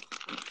possible.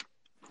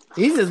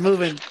 He's just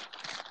moving.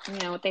 You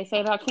know what they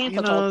say about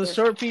cancel culture.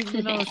 Short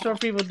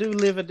people do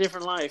live a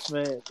different life,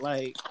 but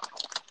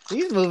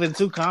he's moving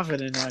too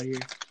confident out here.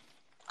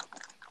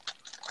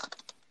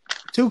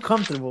 Too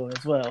comfortable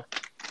as well.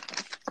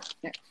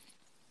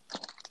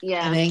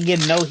 Yeah. And they ain't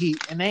getting no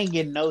heat. Heat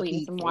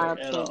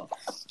at all.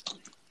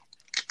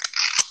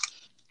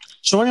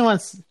 21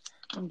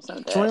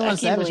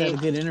 Savage had a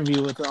good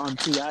interview on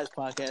T.I.'s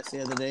podcast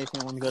the other day. If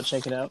you want to go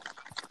check it out.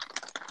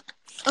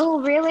 Oh,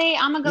 really?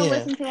 I'm gonna go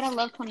listen to it. I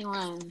love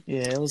 21.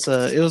 Yeah, it was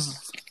like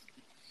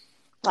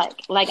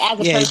as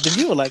a person. But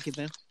you would like it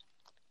then.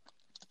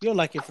 You'll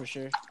like it for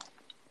sure.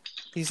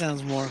 He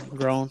sounds more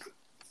grown.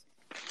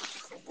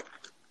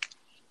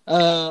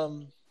 I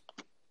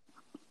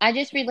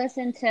just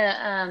re-listened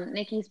to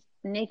Nikki's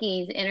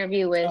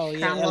interview with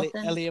Crown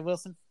Wilson. Elliot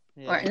Wilson.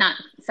 Yeah. Or not,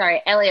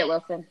 sorry, Elliot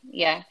Wilson.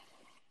 Yeah.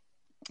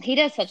 He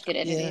does such good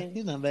interviews. Yeah,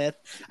 he's not bad.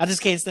 I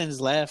just can't stand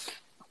his laugh.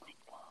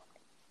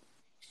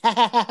 Oh my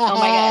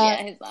god,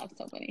 yeah, his laugh's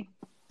so funny.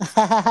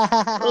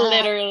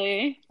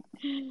 Literally.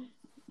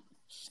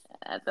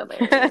 That's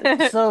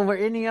hilarious. So were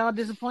any of y'all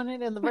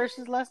disappointed in the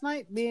verses last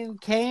night? Being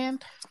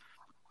canned?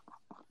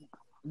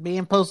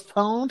 Being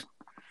postponed?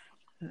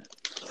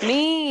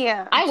 Me.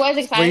 I was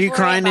excited. Were you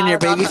crying in your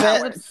baby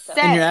fat?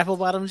 In your apple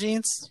bottom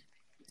jeans?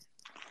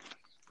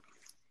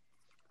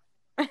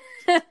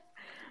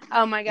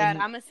 Oh my god,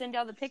 I'm gonna send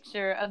y'all the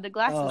picture of the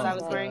glasses I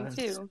was wearing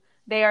too.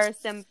 They are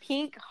some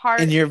pink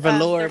heart. In your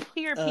velour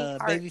clear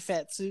pink baby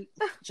fat suit,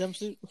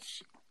 jumpsuit.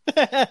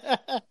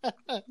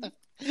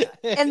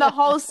 In the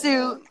whole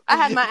suit, I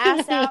had my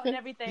ass out and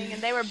everything,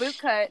 and they were boot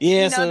cut.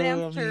 Yeah,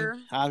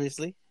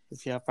 obviously,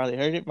 if y'all probably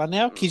heard it by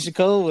now, Keisha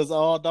Cole was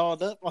all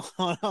dolled up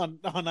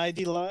on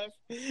IG Live.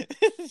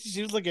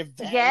 She was looking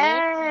bad.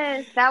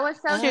 Yes, that was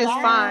so. She was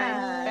fine.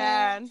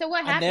 Bad. So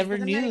what happened? I never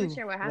knew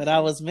what I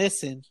was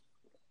missing.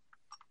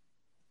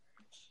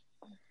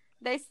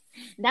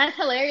 That's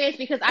hilarious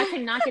because I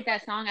could not get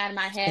that song out of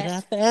my head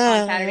on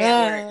Saturday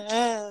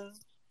at work.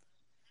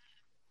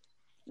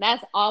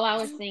 That's all I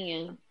was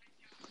singing.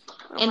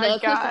 And the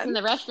acoustics in the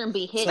restroom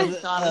be hitting.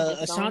 So I was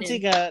just Ashanti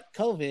got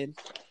COVID,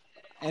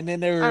 and then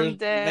they were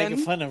making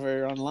fun of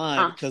her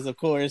online because, of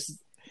course,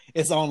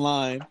 it's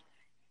online.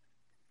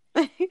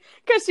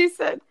 Because she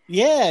said,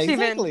 "Yeah,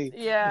 exactly."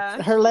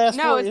 Her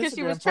last four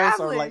Instagram posts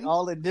are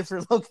all in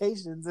different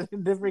locations and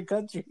in different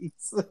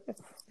countries,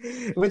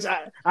 which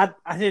I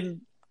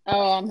didn't.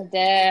 Oh, I'm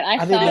dead. I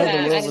didn't know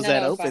the world was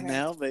that open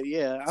now, but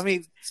yeah, I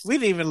mean, we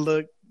didn't even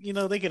look.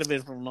 They could have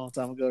been from a long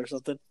time ago or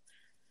something.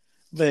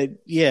 But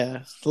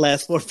yeah, the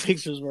last 4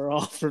 pictures were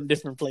all from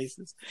different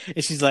places,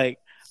 and she's like,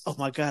 "Oh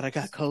my god, I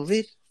got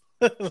COVID."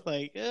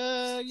 Like,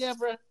 yeah,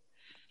 bro.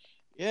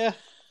 Yeah,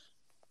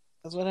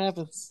 that's what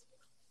happens.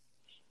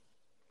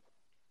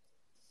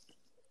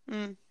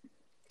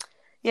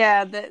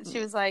 Yeah, she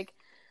was like,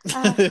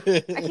 I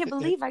can't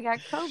believe I got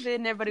COVID,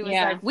 and everybody was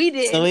like, "We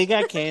did." So it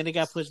got canned. It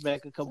got pushed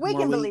back a couple more weeks.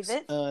 We can believe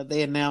it.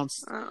 They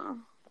announced.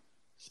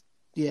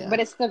 Yeah, but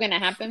it's still gonna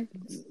happen.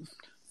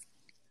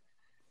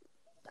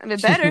 I mean,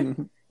 better,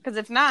 because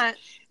if not,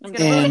 it's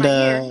gonna ruin my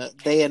year.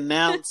 They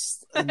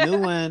announced a new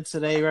one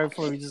today, right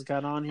before we just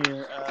got on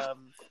here.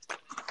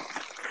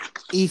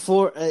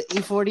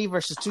 E40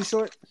 versus Too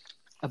Short,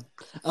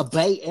 a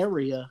Bay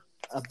Area.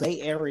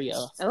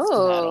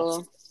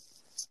 Oh.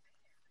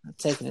 I'm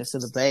taking it to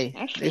the Bay.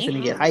 They're gonna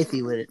get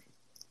hyphy with it.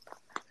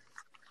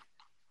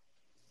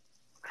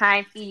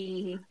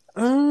 Hyphy.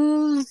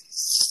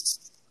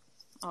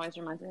 Always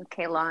reminds me of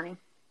Kehlani.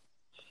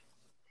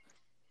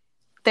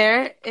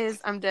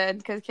 I'm dead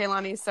because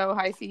Kehlani is so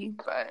hyphy,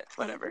 but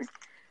whatever.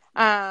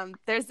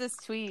 There's this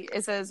tweet.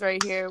 It says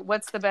right here,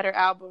 "What's the better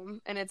album?"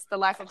 And it's The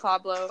Life of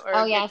Pablo. Or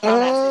I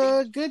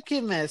saw that. Good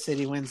Kid, Mad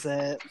City wins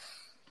that.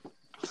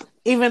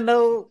 Even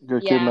though,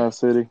 Good Kid, Mad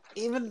City.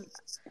 even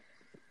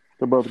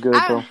They're both good,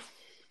 though.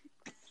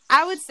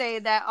 I would say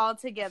that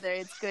altogether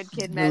it's Good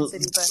Kid, Mad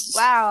City, but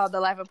wow, The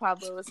Life of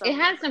Pablo was so It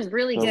has some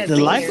really good. The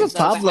Life of bangers, though,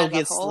 Pablo as a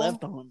gets whole.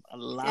 slept on a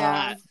lot.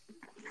 Yeah.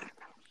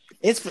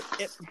 It's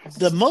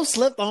the most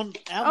slept on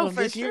album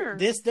for this year, sure.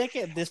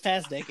 this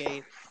past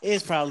decade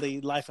is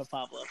probably Life of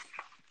Pablo.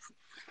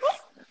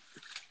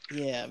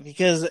 Yeah,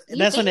 because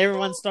that's when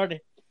everyone started.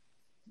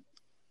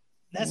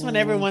 That's when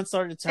everyone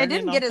started turning. It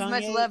didn't get as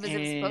much Kanye, love as it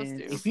was supposed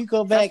to. If you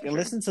go back for and sure.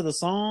 listen to the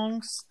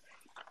songs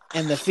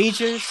and the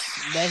features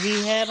that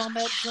he had on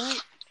that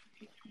joint,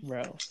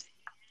 bro,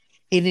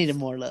 he needed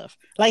more love.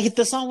 Like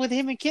the song with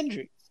him and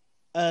Kendrick,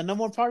 "No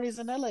More Parties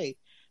in L.A."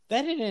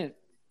 That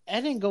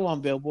didn't go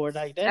on Billboard.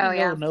 Like that didn't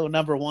go no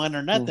number one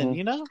or nothing.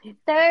 You know,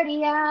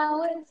 30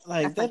 hours.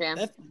 like That's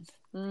that.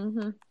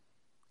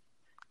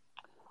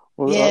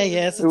 Well, Yeah,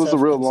 it's it was a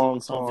real tough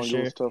long song song. for sure.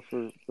 It was tough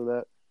for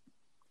that.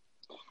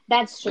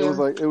 That's true.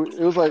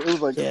 It was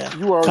like Yeah.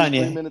 you were already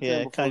Kanye, 3 minutes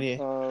in before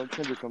Kanye.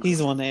 Kendrick comes. He's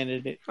the in. one that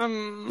ended it.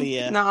 But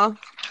yeah. No.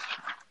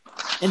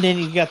 And then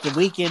you got the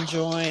Weekend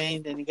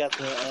joint, and you got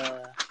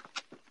the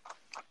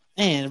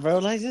man, bro.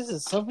 Like this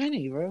is so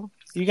many, bro.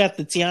 You got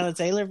the Tiana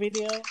Taylor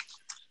video.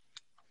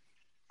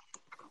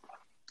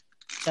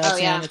 Shout out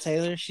Tiana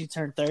Taylor. She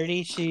turned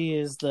 30. She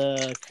is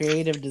the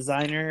creative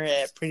designer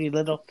at Pretty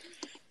Little.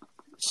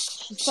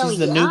 She's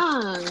the new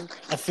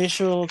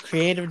official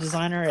creative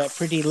designer at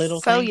Pretty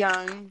Little. So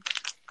young.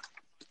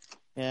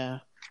 Yeah.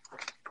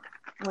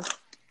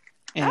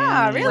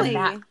 Really?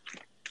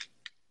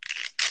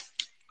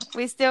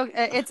 We still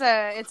it's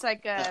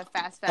like a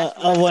fast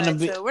fashion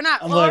website, so we're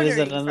not ordering what is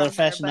it, another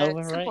Fashion her,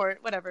 Nova, but support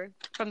right? whatever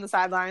from the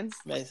sidelines.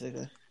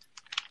 Basically.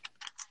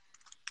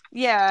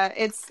 Yeah,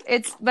 it's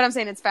but I'm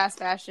saying it's fast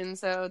fashion,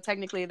 so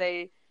technically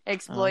they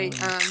exploit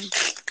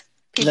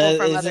people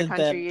from other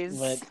countries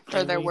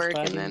for their work,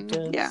 and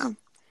then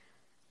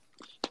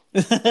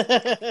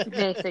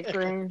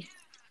basically.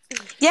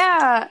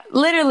 Yeah,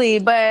 literally.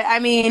 But I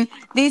mean,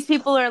 these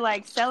people are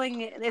like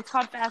selling it. It's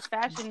called fast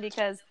fashion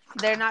because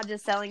they're not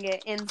just selling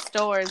it in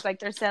stores. Like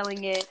they're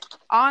selling it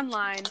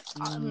online.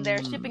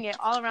 They're shipping it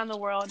all around the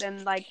world,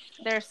 and like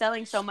they're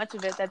selling so much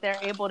of it that they're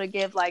able to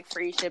give like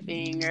free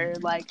shipping or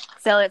like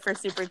sell it for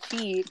super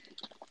cheap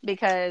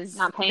because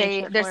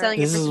they're selling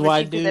it for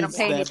super cheap because they don't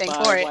pay anything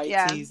for it.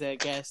 White teas at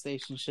gas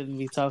stations shouldn't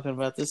be talking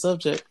about this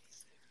subject.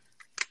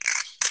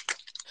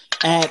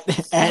 At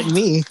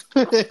me.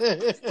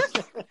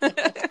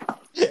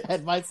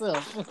 At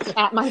myself.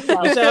 At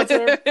myself.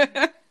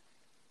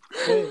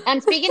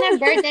 And speaking of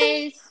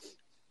birthdays,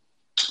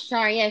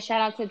 shout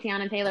out to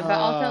Tiana Taylor, but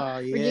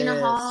also Regina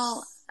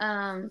Hall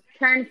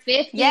turned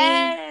 50.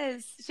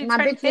 Yes, my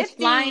bitch was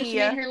flying. She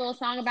made her little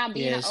song about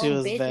being an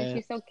old bitch, and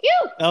she's so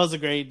cute. That was a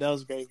great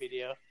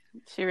video.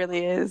 She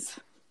really is.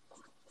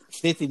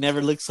 50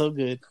 never looked so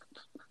good.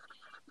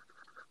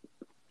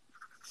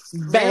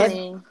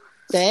 Really?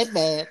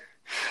 Bad.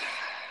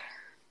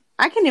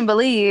 I can't even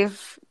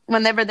believe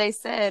whenever they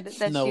said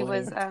that she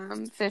was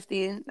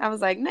 50. I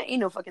was like, no, ain't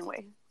no fucking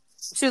way.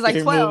 She was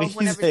like 12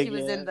 whenever she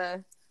was in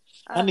the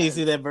I need to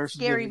see that birth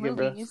scary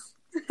certificate, movies.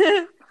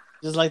 bro.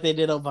 Just like they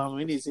did Obama.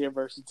 We need to see her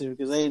birth certificate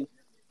because they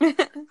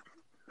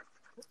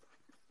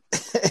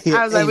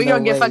I was like, we're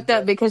going to get fucked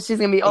up because she's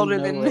going to be older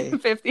than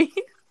 50.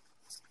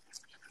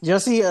 Y'all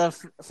see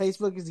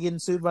Facebook is getting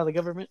sued by the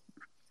government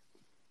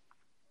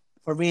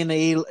for being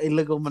an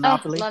illegal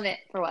monopoly? Oh, love it.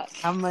 For what?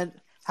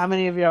 How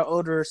many of your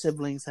older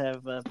siblings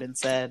have been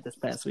sad this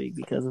past week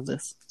because of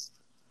this?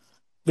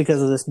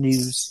 Because of this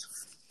news?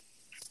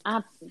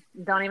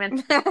 Don't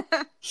even. I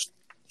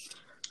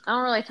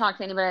don't really talk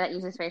to anybody that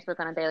uses Facebook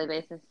on a daily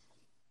basis.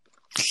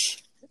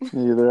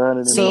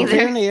 Neither. So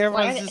apparently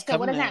everyone's just coming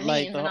what does that at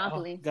mean,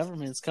 the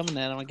government's coming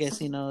at them. I guess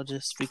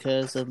just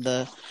because of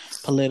the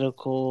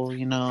political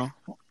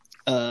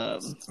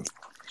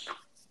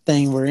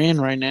thing we're in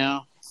right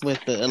now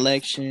with the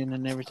election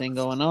and everything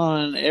going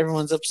on.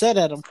 Everyone's upset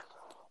at them,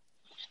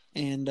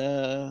 and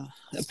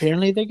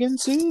apparently they're getting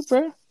sued,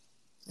 bro.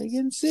 They're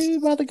getting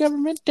sued by the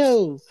government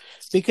too,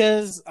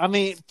 because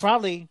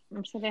probably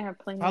I'm sure they have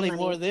plenty. Probably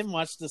more of them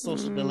watched The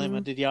Social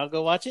Dilemma. Did y'all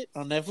go watch it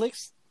on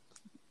Netflix?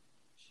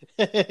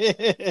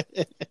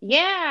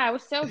 Yeah, it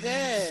was so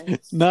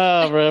good.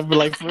 Nah, bro, but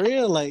like for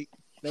real, like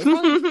they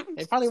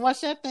probably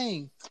watched that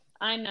thing.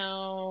 I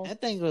know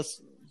that thing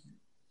was.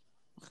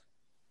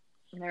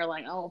 They're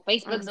like, "Oh,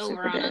 Facebook's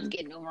over on us,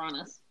 getting over on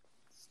us."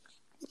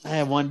 I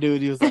had one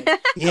dude. He was like,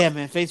 "Yeah,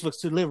 man,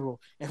 Facebook's too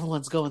liberal.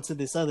 Everyone's going to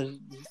this other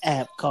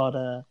app called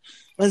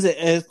what is it?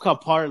 It's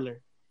called Parler.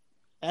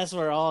 That's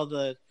where all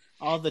the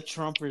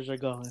Trumpers are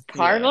going.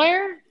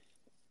 Parler."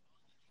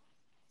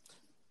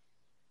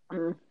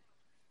 Yeah.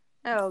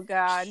 Oh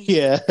God.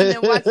 Yeah. And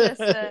then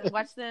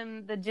watch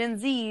them, the Gen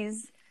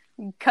Zs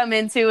come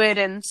into it,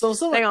 and so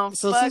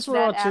since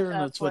we're all cheering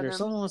on Twitter,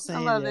 someone was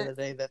saying the other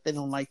day that they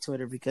don't like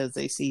Twitter because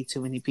they see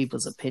too many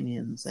people's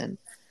opinions, and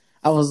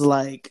I was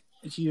like,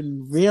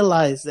 you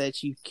realize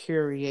that you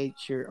curate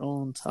your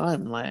own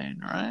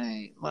timeline,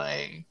 right?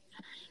 Like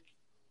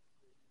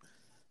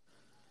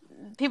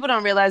People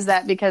don't realize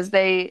that because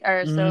they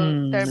are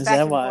they're is back that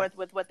and why? forth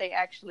with what they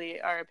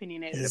actually are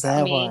opinionated Is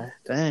about. that why?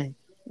 Dang.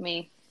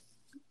 Me.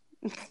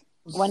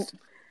 One,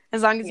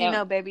 As long as you yeah.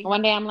 know, baby.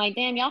 One day I'm like,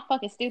 damn, y'all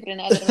fucking stupid, and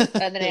the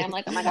other day I'm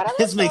like, oh my god, I love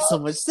This makes so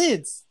y'all. much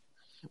sense.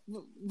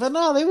 But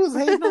no, they was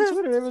hating on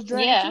Twitter. It was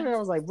dragging Yeah. Twitter. I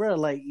was like, bro,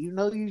 like, you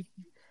know, you.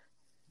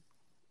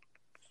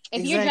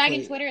 If you're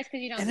dragging Twitter, it's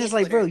because you don't. And get it's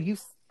like, Twitter. bro, you.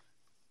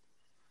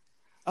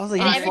 I was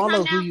like, And you every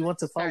follow time who now- you want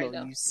to follow. Sorry,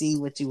 go. You see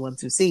what you want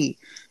to see.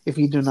 If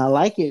you do not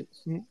like it,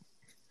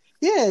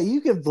 yeah,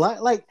 you can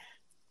block. Like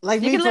You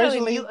me can literally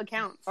personally, mute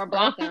accounts or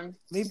block them.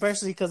 me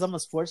personally, because I'm a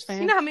sports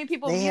fan. You know how many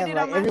people They have muted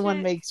like on my everyone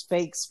shit? makes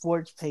fake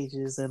sports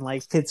pages and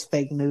like puts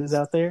fake news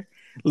out there,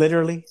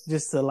 literally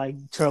just to like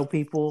troll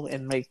people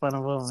and make fun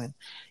of them and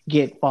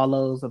get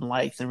follows and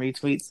likes and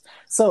retweets.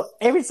 So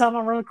every time I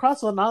run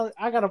across one,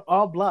 I got them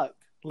all blocked.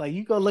 Like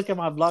you go look at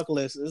my block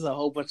list, there's a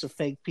whole bunch of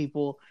fake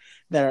people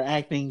that are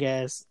acting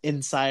as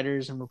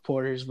insiders and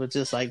reporters, but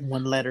just like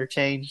one letter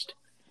changed.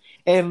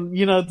 And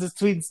you know, just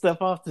tweeting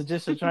stuff off to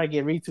try to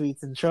get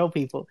retweets and troll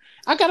people.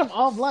 I got them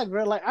all blocked,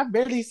 bro. Like I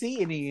barely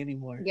see any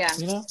anymore. Yeah.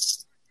 You know.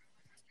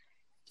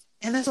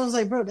 And that's what I was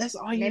like, bro. That's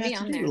all you Maybe have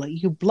to on do. there.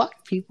 Like you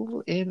block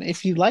people, and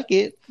if you like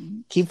it,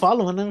 keep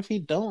following them. If you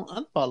don't,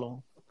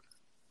 unfollow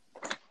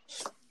them.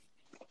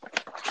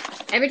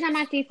 Every time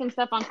I see some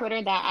stuff on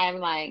Twitter that I'm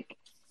like,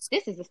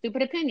 this is a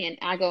stupid opinion,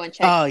 I go and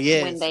check Oh,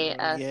 yes, when they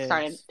bro, yes.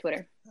 started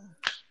Twitter.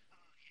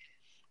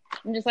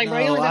 I'm just like, bro,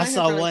 No, you only been I on here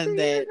saw for like one 3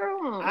 that years,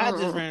 girl. I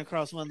just ran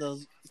across one of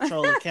those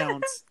troll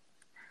accounts.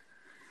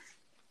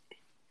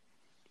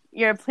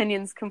 Your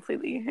opinion's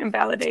completely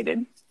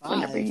invalidated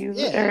whenever you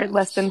Yeah. are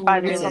less than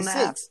 5 years It's on at the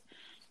app. 6.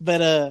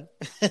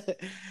 But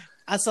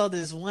I saw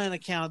this one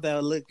account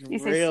that looked You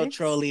say real 6?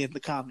 trolly in the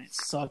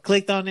comments. So I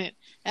clicked on it.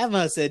 That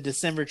must said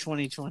December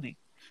 2020.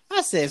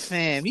 I said,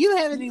 fam, you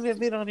haven't even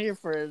been on here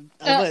for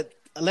what,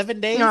 11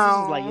 days? No. This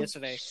was like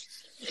yesterday.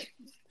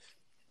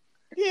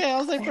 Yeah, I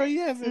was like, bro, you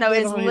haven't No,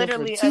 been it's on here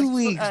literally for 2 a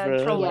weeks,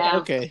 bro. troll Like,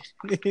 okay.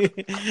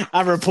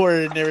 I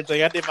reported and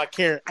everything. I did my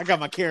Karen. I got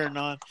my Karen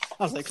on.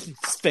 I was like,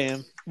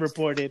 spam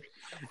reported.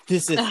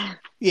 This is,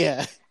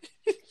 yeah.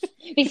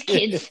 These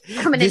kids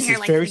coming This in here is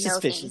like very they know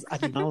suspicious. things. I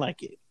do not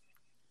like it.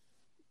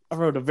 I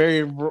wrote a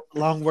very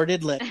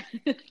long-worded letter.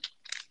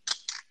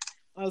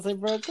 I was like,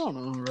 bro, what's going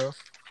on, bro?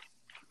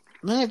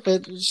 All right,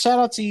 but shout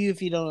out to you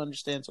if you don't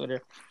understand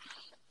Twitter.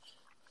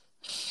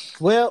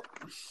 Well,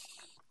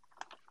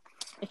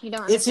 If you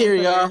don't, it's here,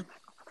 understand y'all.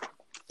 Twitter,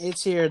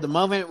 It's here. The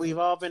moment we've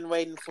all been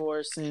waiting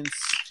for since,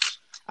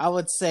 I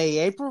would say,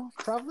 April,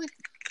 probably.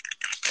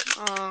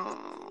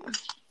 Oh.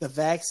 The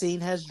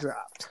vaccine has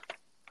dropped.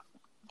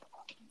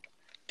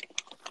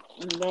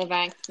 the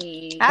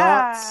vaccine.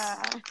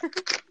 Ah.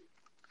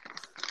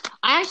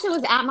 I actually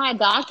was at my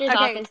doctor's Okay.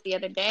 office the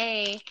other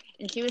day,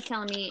 and she was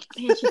telling me,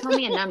 man, she told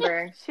me a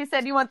number. She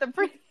said you want the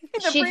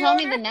She told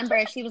me the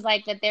number. She was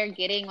like that they're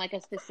getting like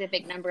a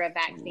specific number of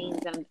vaccines,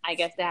 and I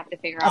guess they have to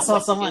figure I out saw what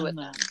to do someone with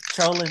them.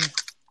 trolling.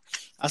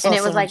 I saw And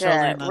it was someone like a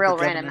trolling real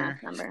the random governor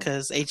ass number.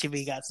 because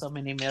HEB got so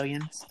many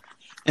millions,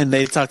 and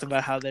they talked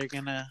about how they're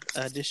gonna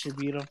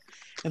distribute them,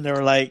 and they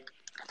were like,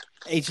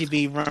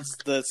 HEB runs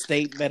the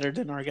state better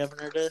than our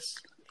governor does.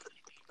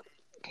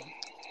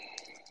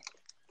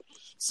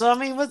 So I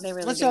mean, They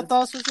really what's your do.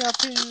 thoughts? What's your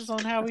opinions on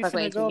how we Fuck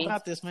with finna go HEB.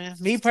 about this, man?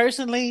 Me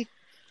personally,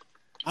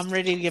 I'm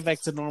ready to get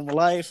back to normal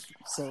life,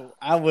 so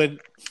I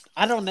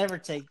don't never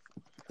take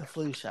the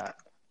flu shot,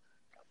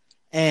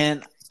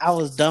 and I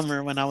was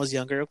dumber when I was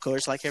younger, of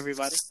course, like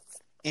everybody.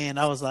 And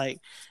I was like,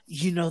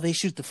 they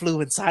shoot the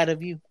flu inside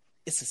of you.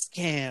 It's a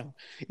scam,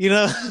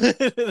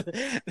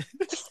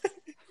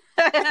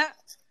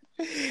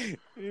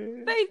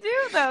 They do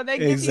though. They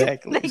give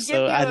Exactly. You, they So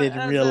give you I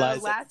didn't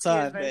realize the at last the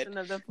time year's that, version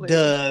of the flu.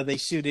 duh, they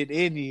shoot it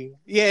in you.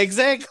 Yeah,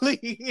 exactly.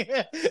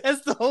 Yeah,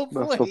 that's the whole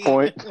point. That's the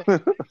point.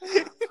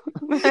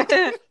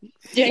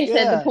 Jay said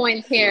Yeah. the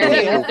points here. Hey,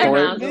 He Yeah, was their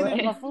point. mouths admit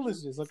away. my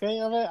foolishness, okay?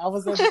 I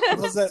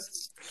was at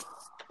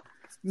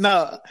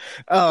no.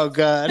 Oh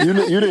God. You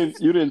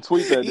didn't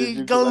tweet that, did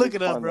you? Go 'Cause I look need it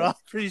to up, find bro. that.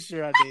 I'm pretty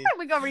sure I did.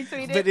 We gonna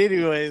retweet it. But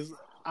anyways,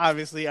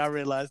 obviously I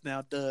realize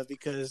now, duh,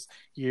 because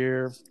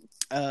your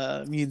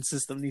immune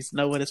system needs to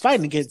know what it's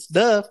fighting against,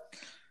 duh.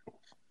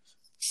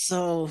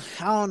 So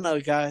I don't know,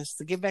 guys.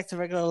 To get back to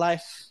regular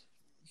life,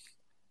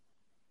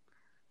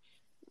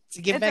 It's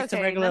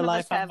okay. regular None of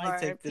life, us I have might our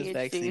take this PhDs.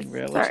 vaccine,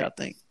 bro. It's What all y'all right.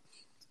 think?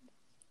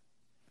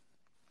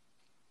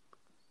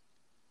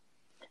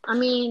 I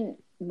mean,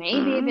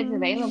 maybe if it's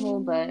available,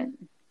 but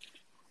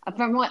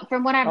from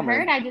what I've I mean,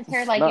 heard, I just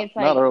heard like not- it's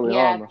like not early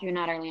on, though. you're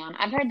not early on.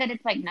 I've heard that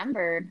it's like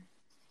numbered,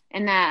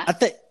 and that I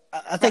think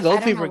I old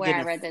don't people know are where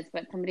getting I read this,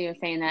 but somebody was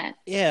saying that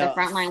Yeah. the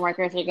frontline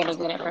workers are gonna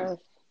get it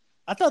first.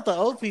 I thought the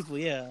old people,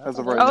 yeah. As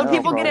of I right thought Old now,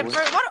 people get it probably.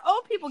 first. Why do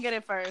old people get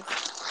it first?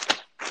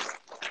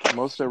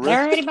 Most at They're risk.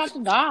 already about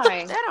to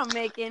die. That don't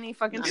make any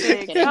fucking No, I'm just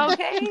sense. kidding.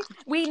 Okay,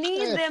 we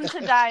need them to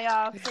die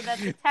off so that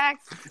the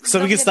tax. So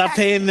we don't can get stop taxed.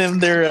 paying them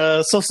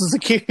their Social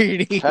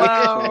Security. Tax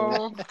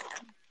Well,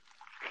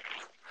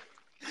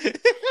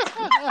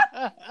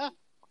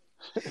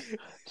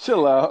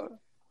 Chill out.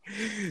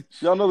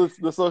 Y'all know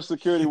the Social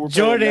Security we're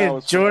paying now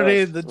is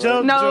Jordan, us, the right?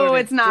 joke. No, Jordan,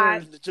 it's not.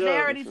 Jordan, the joke. They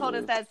already told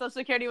us that Social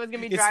Security was gonna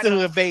be It's dried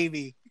still a up.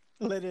 baby.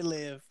 Let it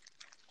live.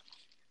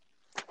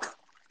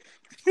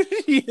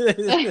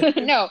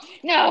 No.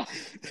 Kill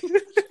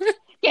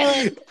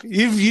it.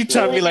 You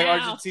try to Kill be it like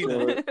now.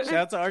 Argentina. Shout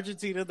out to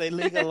Argentina. They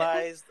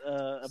legalized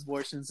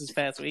abortions this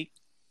past week.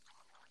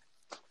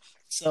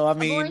 So I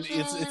mean,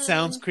 it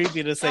sounds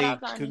creepy to say Shout out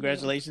to Argentina.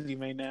 congratulations, you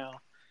may now.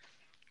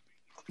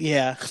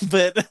 Yeah,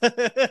 but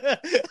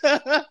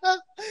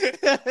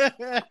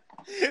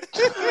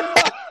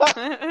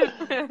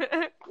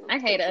I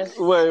hate us.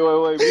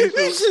 Wait.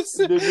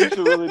 Misha, did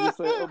Misha really just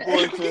say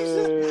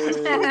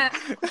abortion?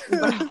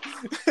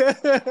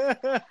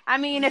 I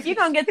mean, if you're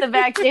gonna get the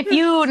if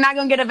you not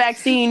gonna get a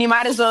vaccine, you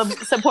might as well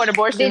support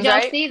abortion, Did y'all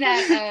right? see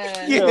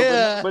that?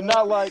 Yeah. but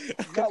not like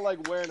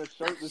wearing a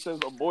shirt that says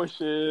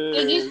abortion.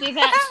 Did you see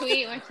that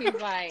tweet when she's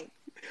like,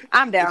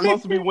 I'm It's down.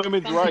 supposed to be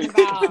women's Something rights.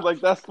 about- Like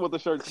that's what the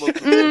shirt's supposed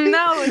to be.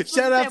 No, it's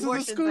shout out to the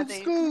abortions, I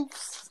think.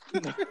 scoops.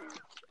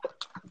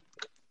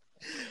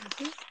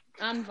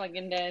 I'm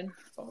fucking dead.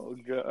 Oh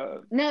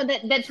god. No,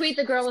 that tweet,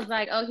 the girl was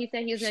like, oh, he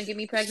said he was going to get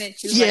me pregnant.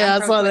 She was Yeah, like, I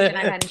I'm saw pro-choice that. and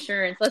I got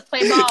insurance. Let's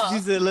play ball. She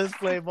said, "Let's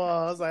play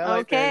ball." I was like, I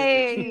like that.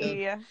 Okay.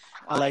 energy.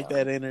 I like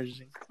that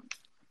energy.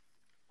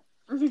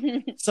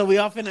 So we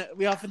often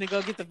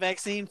go get the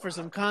vaccine for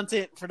some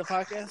content for the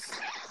podcast.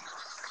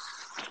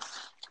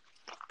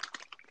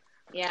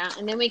 Yeah,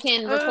 and then we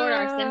can record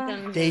our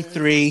symptoms. Day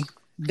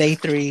and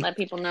three. Let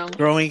people know.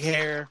 Growing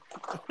hair.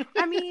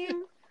 I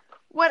mean,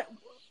 what?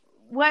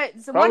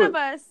 So Probably. one of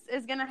us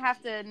is gonna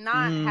have to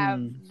not have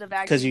the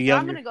vaccine. 'Cause you're so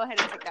I'm younger. gonna go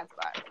ahead and take that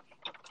spot.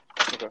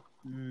 Okay.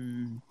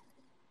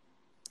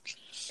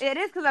 It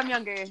is because I'm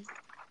younger,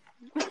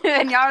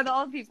 and y'all are the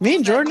old people. Me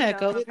and that, Jordan you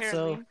had know, COVID,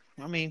 apparently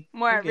so I mean,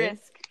 more we're at good.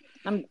 risk.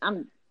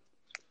 I'm.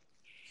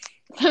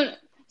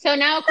 So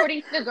now,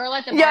 according to the girl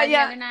at the bar Yeah, the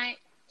yeah. other night,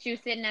 she was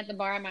sitting at the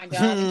bar at my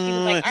job, and she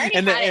was like, I already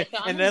and had it, so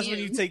I'm and that's when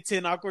you immune. take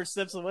 10 awkward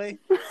steps away.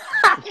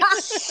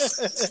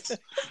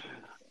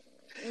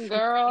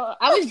 Girl,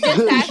 I was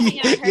just passing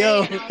out her,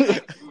 Yo. and I was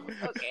like,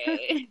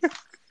 okay.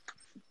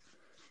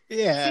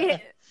 Yeah.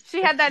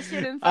 She had that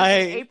shit in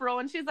April,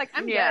 and she's like,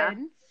 I'm Yeah.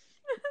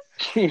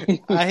 good.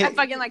 I I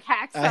fucking like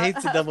hacks. I hate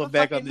to up double a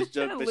back on fucking this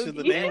joke, but should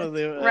the loogie name of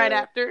the right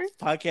after.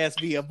 podcast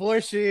be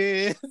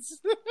abortions?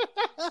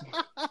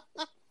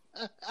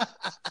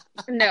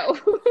 No.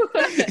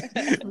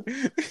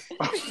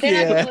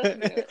 They're not gonna listen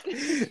to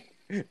it.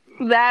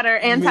 That or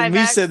anti-vax.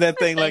 We said that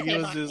thing like it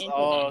was Anti-vax. just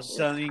all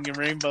shining and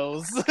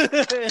rainbows.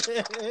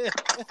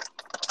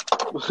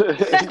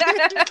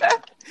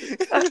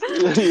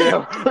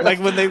 Yeah. like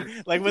when they Yeah, that was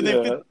the like when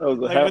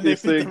they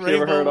happiest put the thing she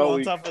ever heard rainbow all on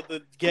week. top of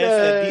the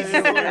guest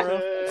at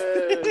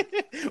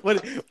DC.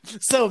 What?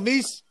 So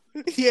Mish,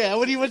 yeah.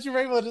 What do you want your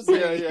rainbow to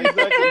say? Yeah,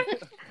 exactly.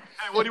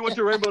 Hey, what do you want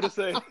your rainbow to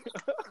say?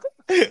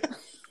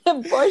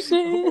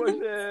 Abortion.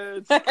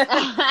 Abortions.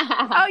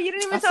 Oh, you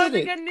didn't even I tell us said the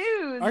it. good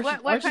news. Argentina.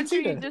 What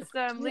country just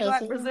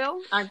legalized? Yeah,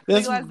 Brazil? That's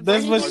Legalized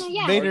that's what abortion?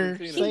 Yeah. made her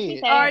Argentina. say She it.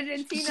 said-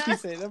 Argentina. She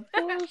said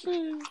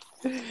abortion.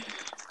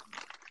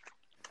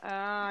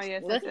 Oh,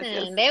 yes.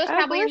 Listen, they was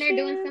probably in there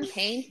doing some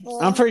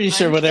painful. I'm pretty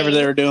sure whatever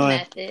they were doing.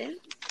 Methods.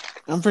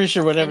 I'm pretty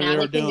sure whatever And they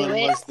now were they can do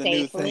doing it was the new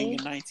safely. thing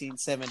in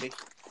 1970.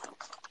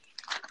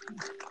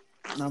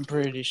 I'm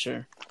pretty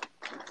sure.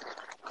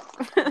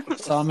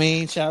 So I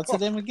mean, shout out to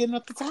them and getting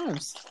up the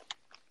times.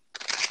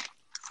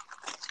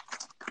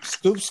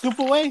 Scoop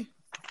away.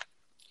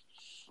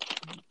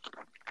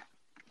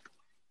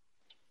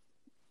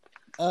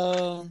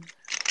 So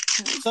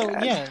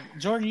yeah,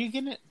 Jordan, you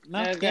getting it? No,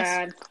 Oh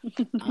yes.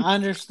 God. I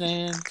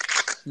understand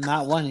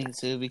not wanting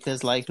to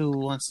because, like, who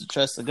wants to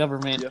trust the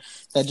government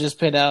that just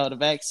put out a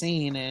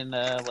vaccine in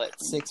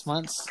 6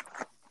 months?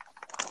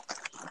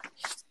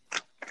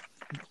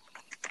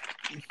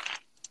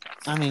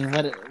 I mean,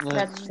 what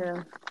That's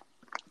true.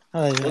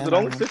 Was it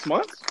only 6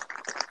 months?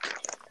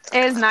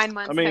 It is 9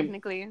 months, I mean,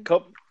 technically.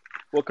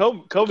 Well,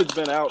 COVID's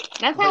been out.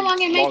 That's how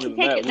long it makes you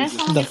take it. That's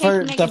how long The it takes to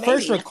first- make the a baby.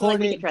 first I feel like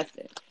we recorded- can trust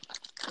it.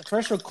 The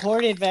first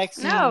recorded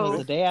vaccine No. was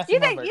the day after You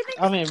my think- birthday. you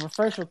think- I mean, the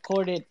first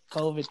recorded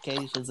COVID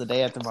case was the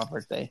day after my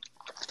birthday,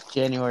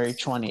 January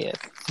 20th.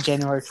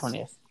 January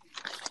 20th.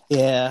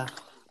 Yeah.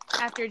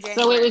 After January.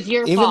 So it was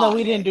your Even fault. though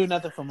we didn't do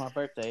nothing for my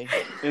birthday.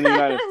 in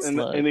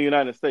the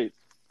United States,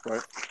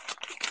 right?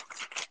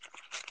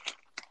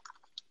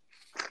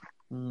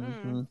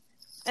 Mm-hmm.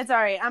 It's all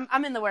right.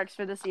 I'm in the works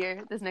for this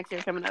next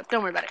year coming up.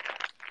 Don't worry about it.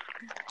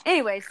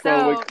 Anyway, Well,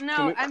 so wait, no,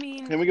 can we- I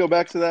mean, Can we go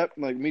back to that?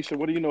 Like, Misha,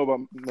 what do you know about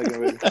making a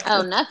baby?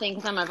 Oh, nothing,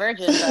 because I'm a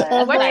virgin.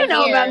 But what do you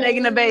know about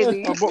making? making a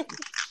baby?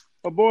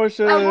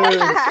 Abortion.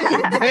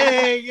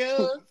 Dang,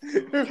 yo.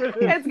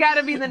 It's got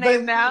to be the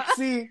name now.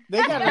 See,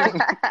 they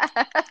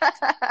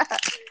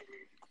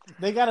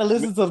gotta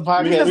listen to the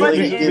podcast Misha-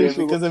 later,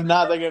 because if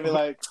not, they're gonna be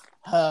like,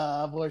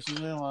 abortion.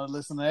 We don't want to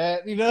listen to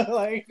that, you know,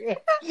 like,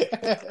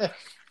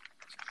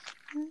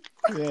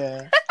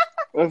 yeah,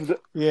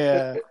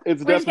 yeah.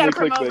 It's We just got definitely to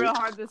promote real clickbait.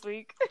 hard this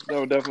week. That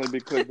would definitely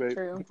be clickbait.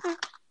 True.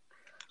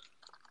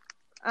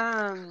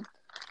 Um,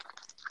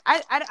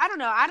 I don't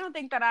know. I don't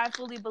think that I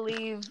fully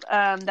believe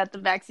that the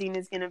vaccine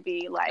is going to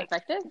be like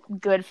effective,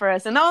 good for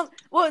us, and that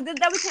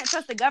we can't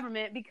trust the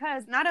government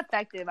because not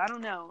effective. I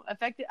don't know.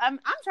 Effective. I'm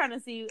trying to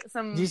see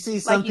some. Do you see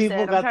some people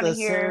said, got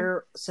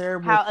the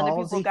cerebral how palsy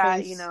other people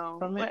got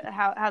from it?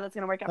 how that's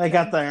going to work out. They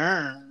got the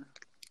urn.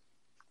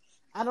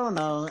 I don't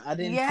know. I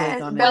didn't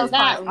click on that. Was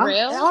that. that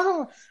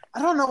real?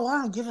 I don't know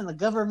why I'm giving the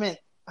government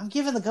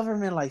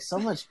like so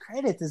much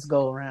credit this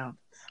go around.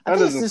 I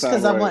think it's just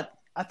because I want.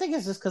 I think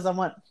it's just because I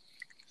want.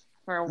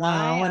 For a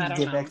while, I want to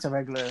get back to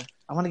regular.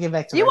 I want to get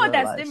back to. You want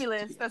that life.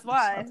 stimulus? That's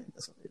why.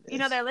 You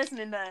know they're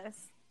listening to us.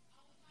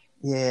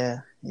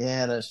 Yeah,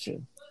 that's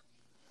true.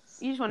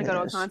 You just want to go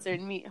to a concert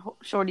and meet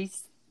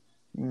shorties.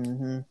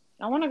 Mm-hmm.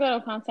 I want to go to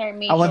a concert and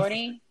meet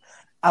shorty.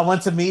 I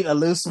want to meet a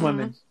loose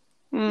woman.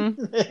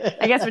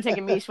 I guess we're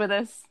taking Mish with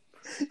us.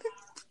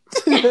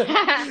 You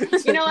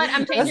know what?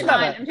 I'm changing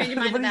mine. I'm changing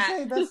mine to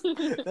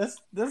that.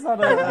 That's not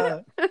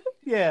a.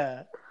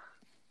 Yeah.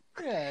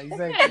 Yeah,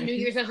 exactly. New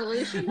Year's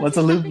resolution. What's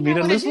a loose? Meet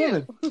a loose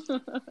woman.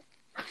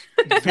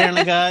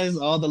 Apparently, guys,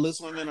 all the loose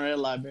women are at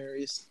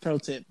libraries. Pro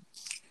tip.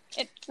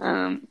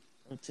 Pro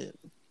tip.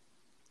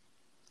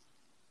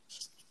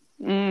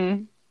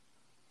 And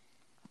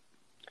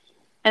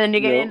then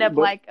you're gonna end up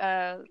like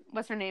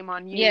what's her name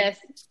on you? Yes,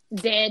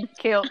 dead,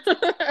 killed,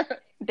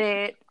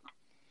 dead.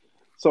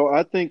 So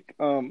I think,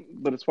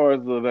 but as far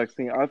as the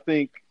vaccine, I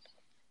think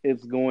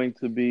it's going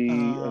to be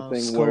a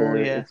thing where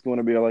it's going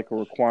to be like a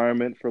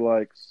requirement for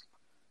like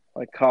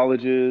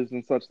colleges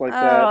and such like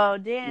that. Oh,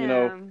 damn. You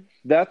know,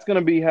 that's going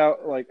to be how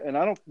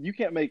and you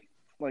can't make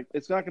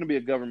it's not going to be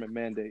a government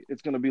mandate.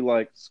 It's going to be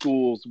like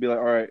schools to be like,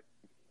 all right,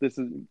 this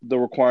is the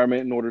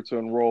requirement in order to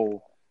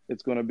enroll.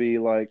 It's going to be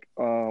like,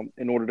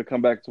 in order to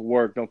come back to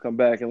work, don't come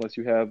back unless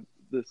you have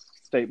this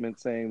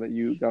statement saying that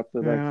you got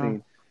the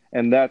vaccine.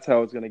 And that's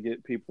how it's going to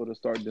get people to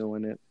start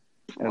doing it.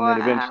 And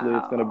then eventually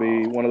it's going to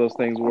be one of those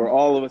things where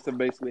all of us have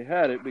basically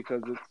had it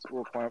because it's a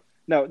requirement.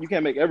 Now, you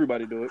can't make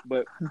everybody do it,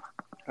 but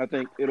I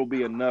think it'll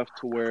be enough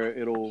to where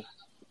it'll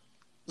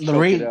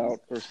choke it out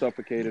or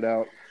suffocate it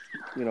out,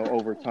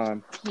 over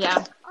time.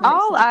 Yeah.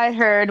 All I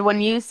heard when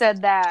you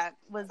said that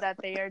was that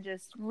they are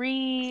just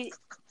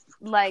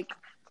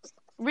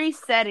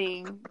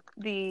resetting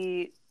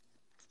the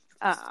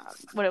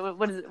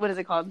what is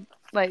it called?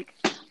 Like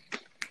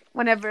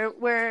whenever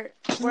we're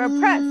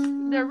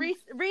oppressed, they're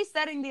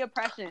resetting the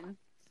oppression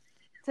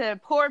to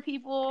poor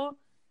people,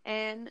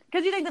 and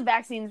because you think the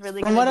vaccine's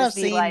really going to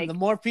be like the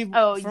more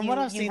people. From what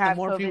I've seen, the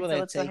more COVID, people so that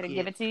let's go ahead and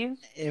give it to you.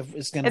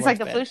 It's like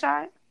the flu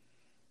shot.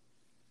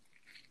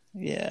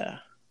 Yeah.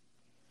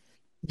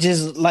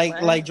 Just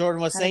like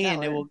Jordan was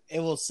saying, it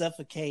will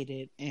suffocate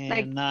it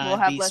and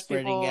not be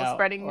spreading out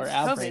or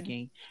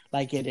outbreaking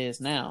like it is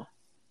now.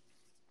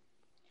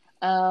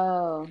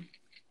 Oh.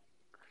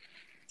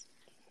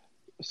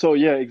 So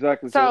yeah,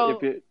 exactly. So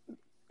if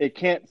it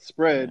can't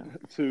spread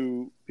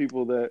to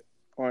people that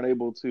aren't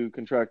able to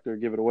contract or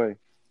give it away.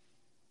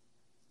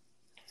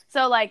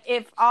 So like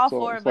if all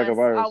four of us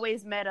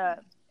always met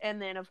up, and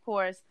then of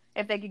course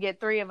if they could get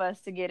 3 of us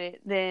to get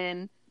it,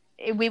 then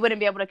we wouldn't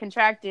be able to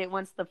contract it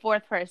once the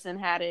 4th person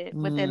had it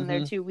within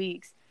their 2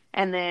 weeks,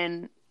 and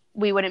then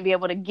we wouldn't be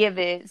able to give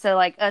it. So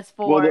like us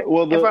 4, if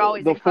we're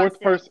always the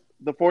 4th person,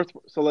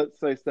 so let's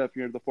say Steph,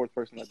 you're the 4th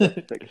person that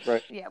doesn't take it,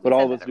 right? Yeah, but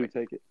all of us do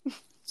take it.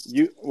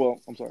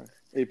 I'm sorry.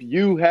 If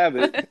you have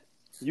it,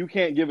 you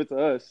can't give it to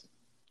us.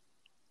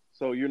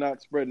 So you're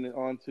not spreading it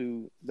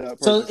onto that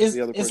person.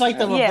 So it's like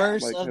the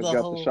reverse of the got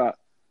whole the shot.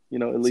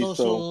 At least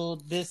social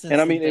distancing. And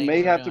I mean, it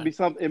may have to be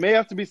something. It may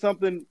have to be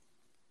something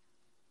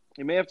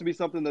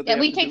that. Yeah,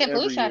 we take the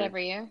flu shot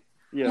every year.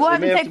 Yeah, we'll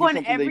have to take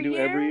one every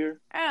year.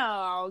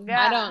 Oh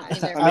God,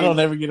 I don't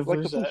ever get a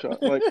flu flu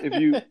shot. Like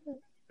if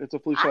it's a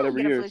flu shot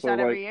every year. So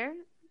every year.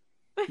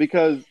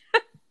 because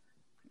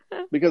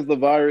the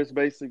virus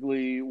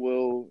basically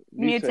will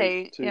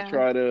mutate to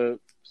try to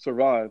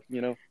survive.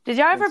 Did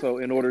y'all ever? And so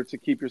in order to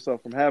keep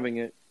yourself from having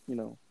it,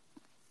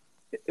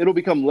 it'll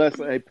become less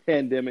a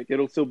pandemic.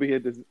 It'll still be a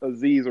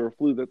disease or a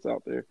flu that's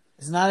out there.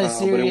 It's not as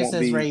serious but it won't as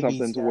be rabies.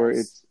 Something to where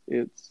it's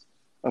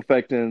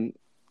affecting,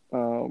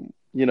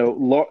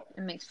 it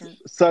makes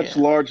sense. Such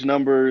large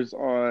numbers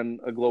on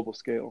a global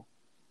scale.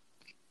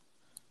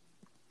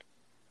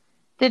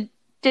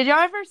 Did y'all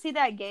ever see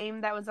that game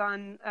that was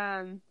on?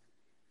 I don't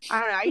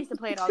know. I used to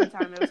play it all the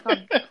time. It was called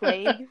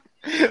Plague.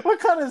 What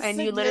kind of?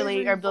 And you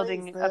literally are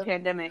building a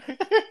pandemic.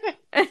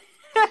 It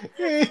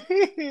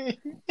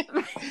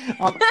was.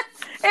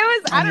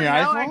 I don't know.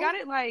 iPhone? I got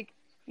it like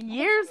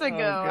years ago.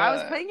 I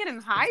was playing it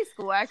in high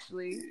school,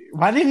 actually.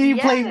 Why didn't you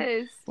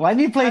play? Why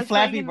didn't you play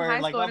Flappy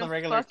Bird like all the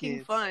regular fucking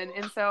kids? Fun.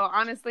 And so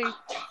honestly,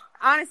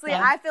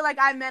 I feel like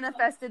I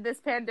manifested this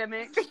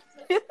pandemic.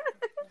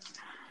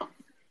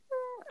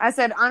 I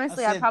said,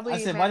 honestly, I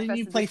said, why didn't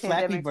you play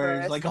Flappy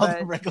Bird like all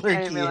the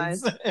regular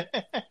kids?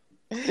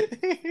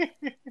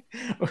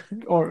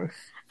 or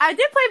I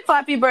did play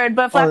Flappy Bird,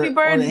 but Flappy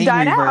Bird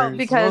died out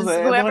because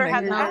whoever whoever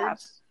had the app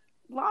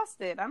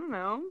lost it. I don't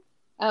know.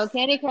 Oh,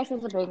 Candy Crush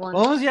was a big one.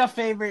 What was your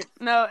favorite?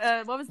 No,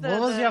 what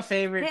was your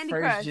favorite Candy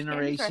first Crush?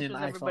 generation Candy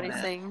Crush was iPhone everybody's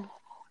app? thing.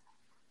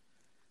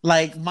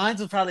 Like mine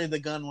was probably the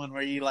gun one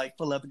where you like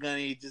pull up the gun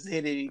and you just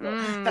hit it and you go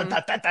and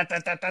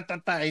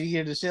you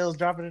hear the shells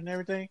dropping and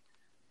everything.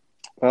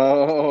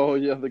 Oh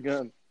yeah, the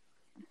gun.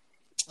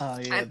 Oh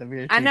yeah,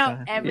 I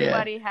know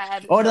everybody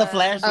had. Or the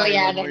flashlight Oh,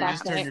 yeah, one the where you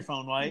just turn flashlight. your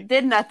phone white.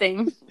 Did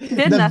nothing.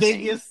 The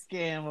biggest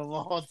scam of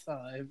all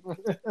time.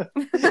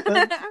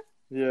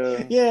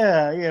 Yeah.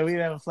 yeah, we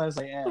didn't have a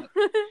flashlight app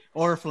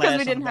or flash. Because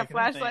we didn't have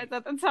flashlights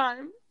at the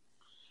time.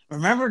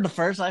 Remember the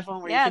first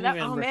iPhone where you couldn't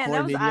even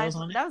record videos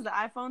on it? That was the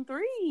iPhone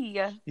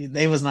 3.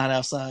 They was not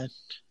outside.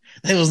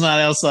 They was not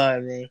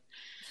outside, bro.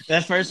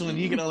 That first one,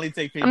 you could only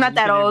take pictures. I'm not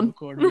that old.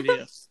 Record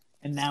videos.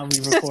 And now we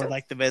record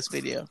like the best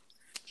video.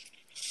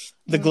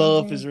 The glow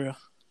up is real.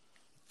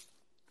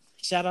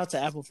 Shout out to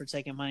Apple for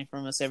taking money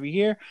from us every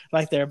year,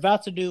 like they're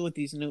about to do with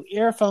these new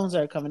earphones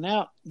that are coming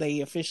out.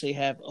 They officially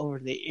have over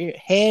the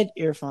head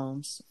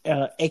earphones,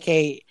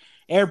 aka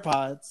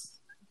AirPods.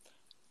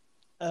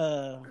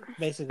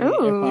 Basically,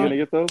 Ooh. You gonna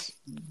get those?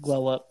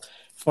 Glow up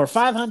for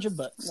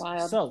 $500.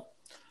 Wild. So,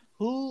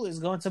 who is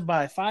going to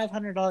buy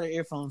 $500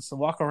 earphones to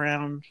walk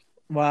around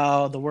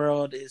while the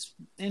world is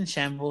in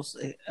shambles,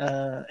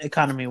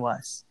 economy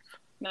wise?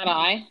 Not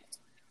I.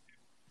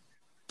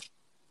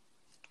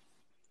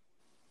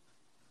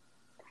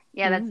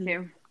 Yeah, that's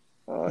true.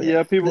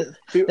 Yeah, people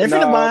They're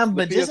finna buy them,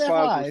 but the just PS5s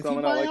FYI, was if selling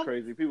you out buy like them,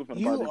 crazy. People finna buy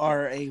you these.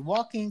 are a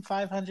walking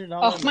 $500.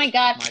 Oh my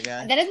god, my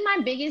guy. that is my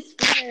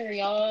biggest fear,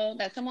 y'all.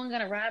 That someone's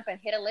gonna run up and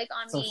hit a lick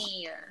on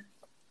me.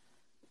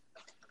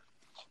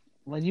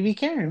 Well, you be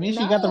carrying me.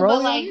 No, You got the but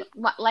roll. like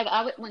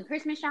when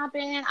Christmas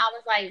shopping, I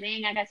was like,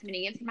 dang, I got so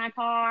many gifts in my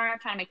car. I'm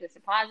trying to make this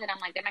deposit. I'm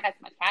like, damn, I got so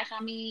much cash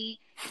on me.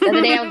 The other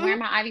day I was wearing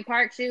my Ivy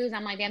Park shoes.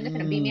 I'm like, damn, they're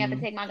gonna beat me up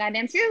and take my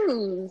goddamn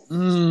shoes.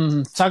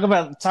 Talk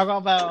about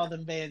all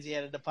them bands you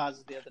had a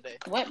deposit the other day.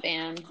 What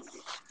bands?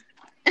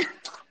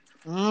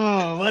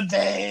 What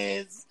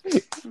bands?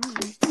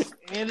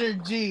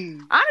 Energy.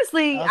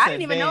 Honestly, I'll I say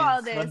didn't even know bands.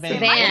 all this. What It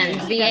bands? might have Bands,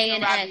 been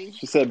B-A-N-S.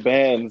 She said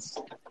bands.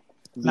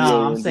 No, I'm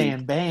B-A-N-D.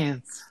 saying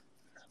bands.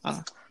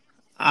 I'm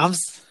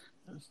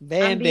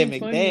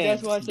bandemic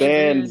bands.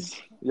 Bands.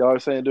 Y'all are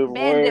saying different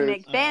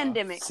words.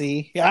 Bandemic.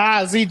 See,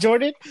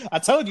 Jordan? I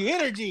told you,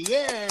 energy.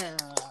 Yeah.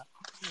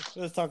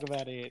 Let's talk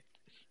about it.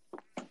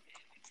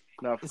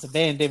 No, It's a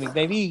bandemic,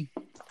 baby.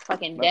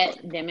 Fucking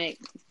debt-demic.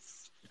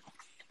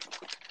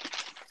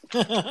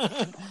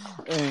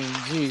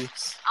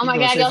 Jeez. Oh my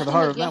god, y'all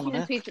y'all seen the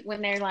tweets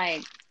when they're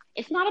like,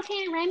 it's not a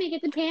pandemic,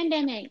 it's a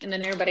pandemic. And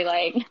then everybody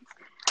like,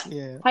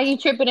 yeah. How you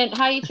tripping when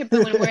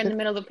we're in the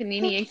middle of a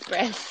Panini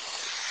Express?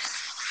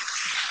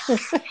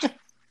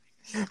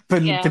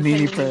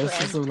 Panini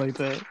press or something like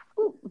that.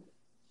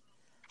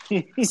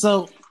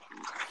 So,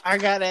 I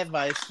got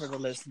advice for the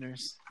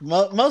listeners,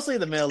 mostly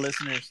the male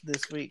listeners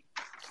this week.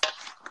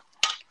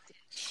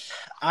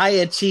 I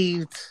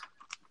achieved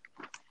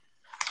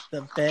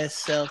the best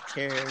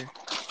self-care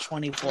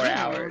 24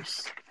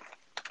 hours.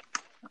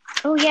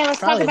 Oh yeah, let's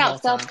Probably talk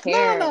about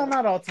self-care. No,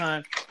 not all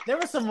time. There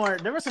was some more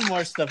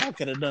stuff I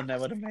could have done that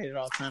would have made it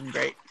all time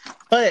great.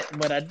 But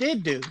what I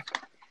did do,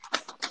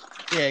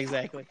 yeah,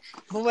 exactly.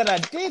 But what I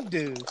did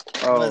do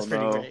was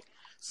pretty great.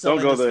 So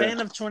in the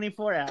span of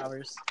 24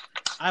 hours,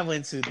 I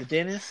went to the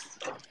dentist,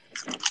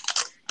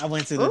 I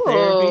went to the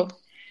therapy,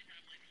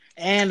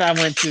 and I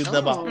went to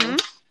the bar.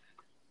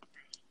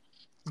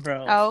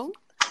 Bro. Oh.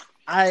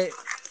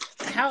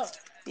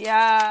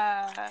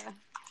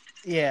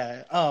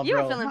 Yeah. Oh, you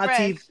bro. were feeling my fresh.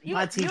 teeth. You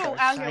My teeth were are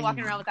out shiny. here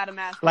walking around without a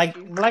mask.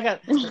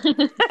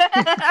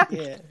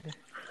 Yeah.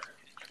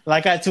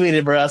 Like I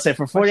tweeted, bro. I said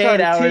for 48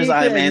 hours,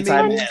 I'm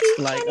anti-mask.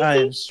 Like I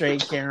am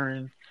straight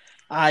Karen.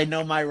 I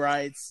know my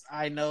rights.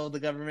 I know the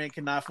government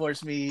cannot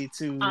force me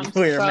to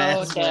wear a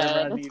mask wherever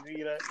I need.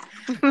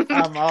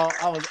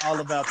 I was all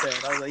about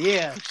that. I was like,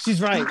 yeah,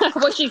 she's right.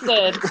 What she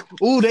said.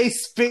 Ooh, they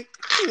spit.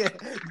 Yeah.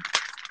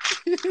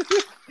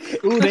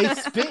 Ooh, they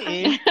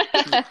spitting.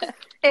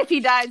 If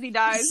he dies, he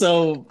dies.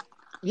 So,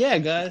 yeah,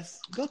 guys,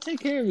 go take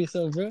care of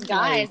yourself, bro.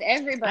 Guys,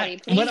 everybody,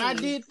 please.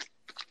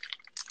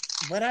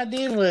 What I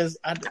did was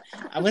I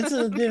went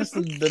to the dentist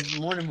the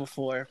morning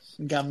before.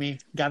 Got me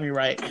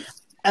right.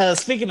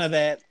 Speaking of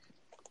that,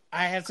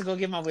 I have to go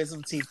get my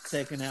wisdom teeth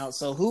taken out.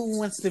 So, who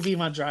wants to be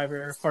my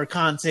driver for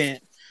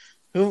content?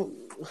 Who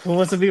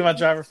wants to be my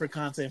driver for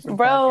content? For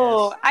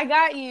bro, I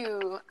got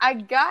you.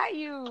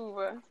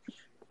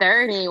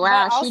 30.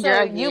 Wow, but she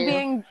drugged you you.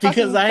 being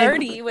Because fucking I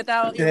 30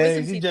 without your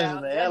wisdom teeth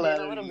out. The hell out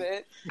A of little me.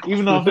 bit.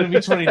 Even though I'm going to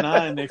be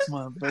 29 next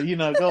month, but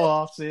go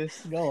off,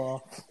 sis. Go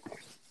off.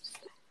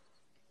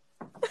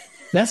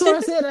 That's what I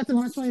said after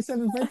my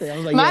 27th birthday. I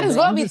was like, might as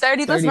well be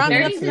 30. Let's round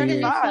it up to 30's better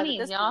than 35.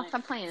 20s, y'all.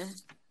 Stop playing.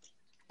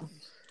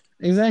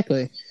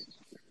 Exactly.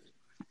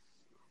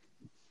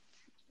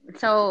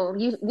 So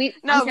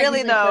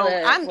really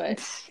though. I'm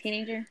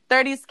teenager.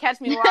 30s catch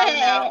me wild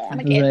now. I'm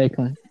a kid.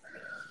 Exactly.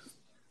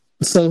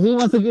 So who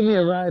wants to give me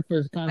a ride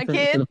for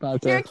content for the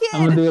podcast? You're a kid.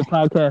 I'm gonna do a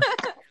podcast.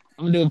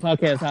 I'm gonna do a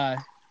podcast high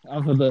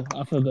off of the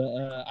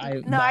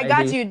I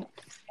got you.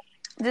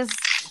 Just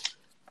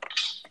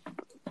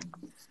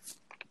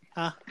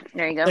Huh?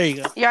 There you go. There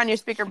you go. You're on your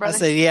speaker, I brother.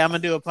 said, yeah, I'm gonna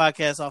do a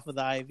podcast off of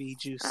the IV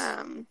juice.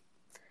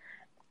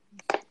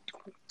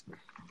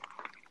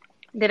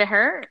 Did it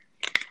hurt?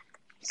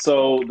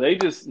 So they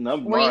just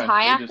numbed Were you mine.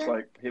 high They after? just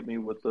like hit me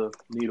with the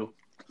needle.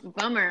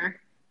 Bummer.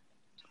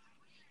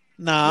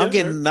 Nah, I'm Yeah,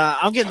 getting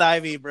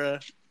the IV, bro.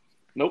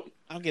 Nope.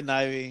 I'm getting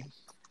the IV.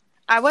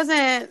 I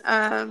wasn't.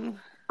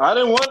 I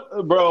didn't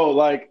want, bro.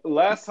 Like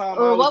last time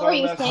I was What were on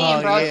you that saying,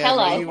 Oh, bro? yeah, Tell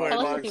bro, us. you were Tell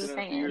us like what you were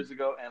accident saying. years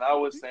ago, and I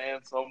was saying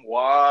some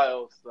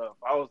wild stuff.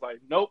 I was like,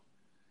 nope,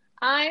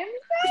 I'm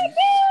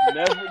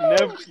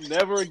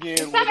never again.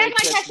 Stop will they acting like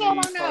catch that shit. me Oh,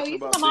 no. talking You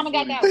about said my mama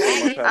big got booties that on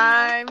my wagon.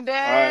 past. I'm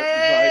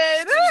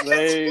dead.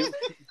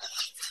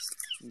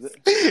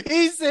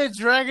 He said,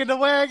 "Dragging the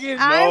wagon."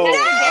 I'm No, dead.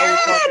 I was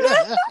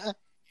talking.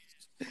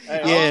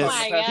 Hey, Yes, Oh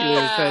my he was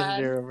God.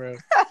 passenger, bro.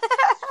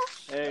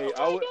 Hey, Oh I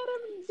my would. God,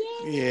 I'm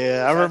dead.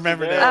 Yeah, I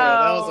remember that, Oh,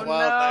 bro. That was a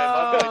wild night. My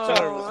boy no.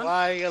 Jordan was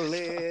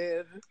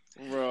wild.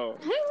 Bro,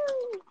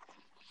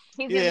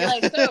 He's gonna Yeah. be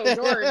like, so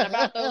Jordan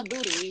about those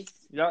booties.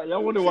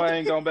 y'all wonder why I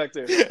ain't gone back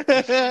there.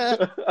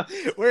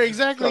 Where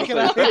exactly can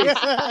Trying to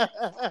I?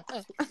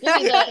 You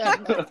need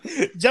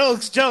that.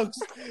 Jokes.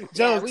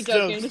 Yeah, we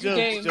joking. It's a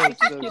game. Just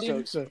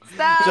kidding.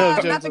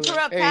 Stop. Not the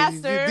corrupt Hey,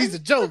 pastor. these are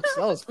jokes.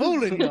 I was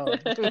fooling y'all.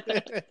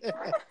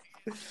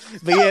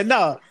 But yeah,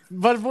 no.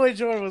 But boy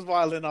Jordan was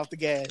wilding off the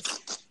gas.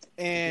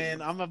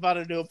 And I'm about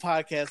to do a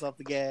podcast off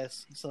the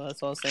gas. So that's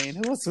what I was saying.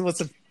 Who wants to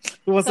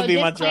be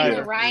my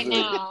disclaimer driver? right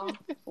now.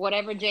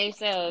 Whatever Jay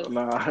says.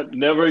 Nah,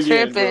 never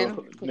again, Tripping.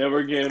 bro. Never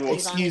again.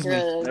 He's on Excuse me.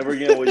 drugs. Never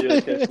again will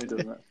you catch me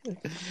doing that.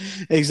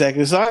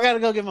 Exactly. So I gotta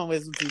go get my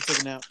wisdom teeth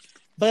taken out.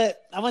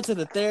 But I went to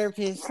the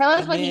therapist. Tell us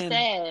and what he then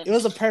said. It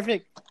was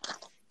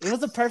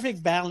a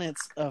perfect balance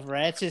of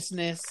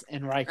righteousness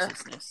and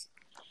righteousness.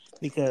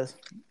 Because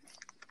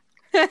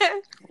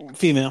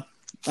female.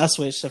 I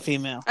switched to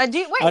female. I I do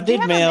you did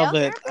have male, a but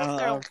therapist I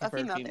or would a prefer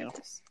female female.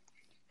 therapist?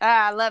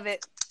 Ah, I love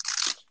it.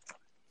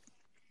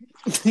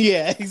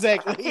 Yeah,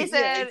 exactly. He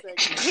said,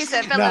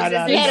 exactly. fellas, Nah, is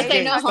nah, this You had to this say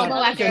is no gay. homo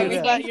Stop. after Cut it everything.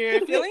 out. about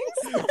your feelings?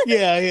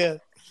 Yeah.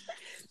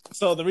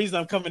 So the reason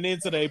I'm coming in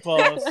today,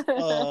 pause.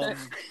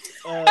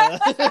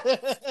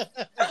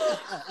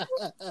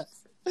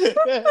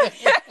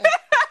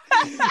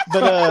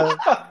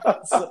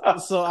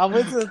 So I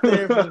went to the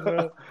therapist,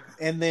 bro,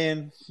 and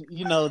then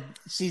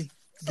she's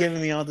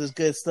giving me all this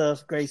good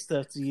stuff, great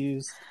stuff to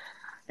use,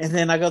 and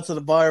then I go to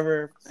the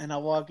barber and I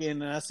walk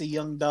in and I see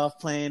Young Dolph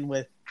playing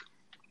with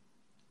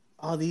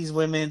all these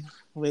women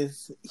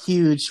with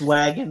huge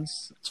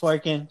wagons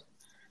twerking,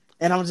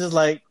 and I'm just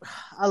like,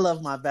 I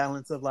love my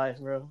balance of life,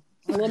 bro.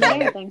 A little bit of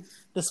everything.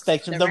 The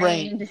spectrum, The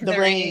the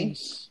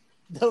range.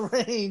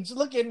 range.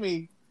 Look at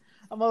me.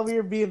 I'm over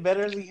here being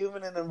better as a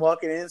human and then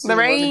walking in, The seeing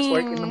women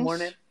twerk in the range.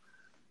 morning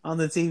on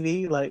the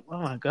TV. Like, oh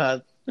my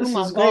God, this Oh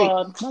my is great.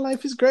 God. My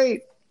life is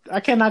great. I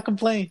cannot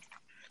complain.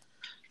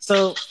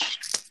 So,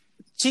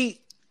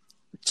 cheat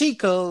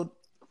code.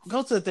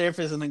 Go to the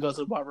therapist and then go to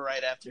the barber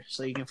right after,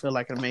 so you can feel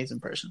like an amazing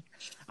person.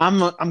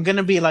 I'm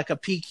gonna be like a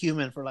peak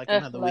human for like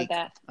another love week.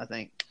 that. I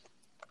think.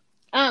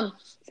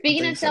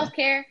 Speaking think of so.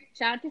 self-care,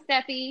 shout out to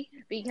Steffi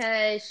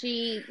because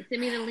she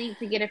sent me the link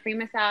to get a free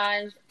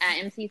massage at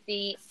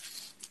MCC.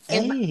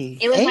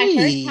 It was my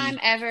first time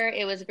ever.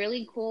 It was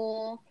really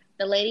cool.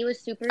 The lady was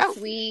super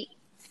sweet.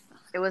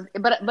 It was,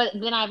 but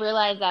then I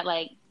realized that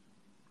like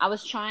I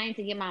was trying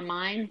to get my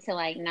mind to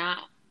like not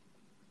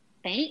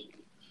think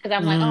because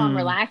I'm like, oh, I'm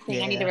relaxing.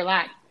 yeah. I need to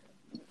relax,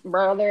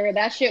 brother.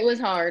 That shit was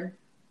hard.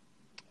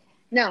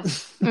 No,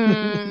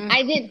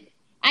 I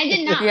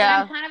did not.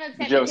 Yeah. I'm kind of upset.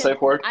 Did you have a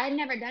safe word? I had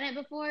never done it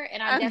before,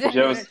 and I I'm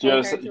definitely dead. would have Did you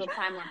told have her to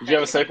apply more did you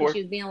have a safe pressure. word?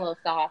 She was being a little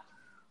soft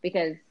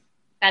because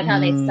that's how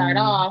they start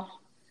off.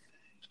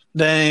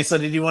 Dang. So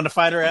did you want to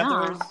fight her Nah.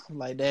 afterwards?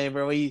 Like, dang,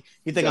 bro, you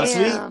think I'm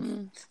sweet?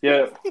 Damn.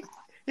 Yeah.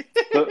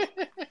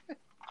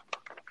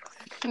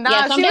 Nah,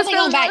 Yeah, so I'm she was definitely feeling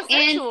going back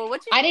in. sexual.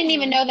 What you I didn't mean?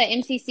 even know that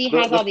MCC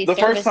The- has all these the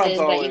first services time's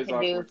that you always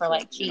can do awkward, for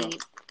like so, you know.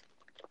 cheap.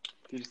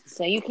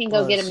 So you can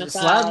go get a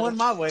massage. Slide one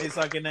my way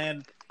so I can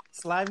then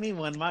slide me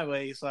one my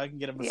way so I can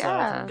get a massage.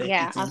 Yeah. from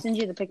Yeah, Dickie I'll too. send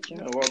you the picture.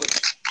 Yeah, well,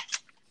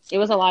 It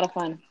was a lot of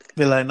fun.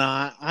 Be like,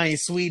 nah, I ain't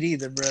sweet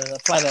either, bro.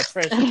 Apply that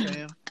pressure,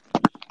 fam.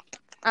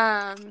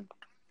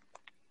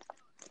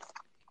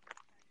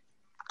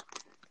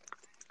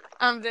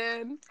 I'm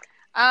dead.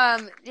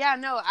 Yeah,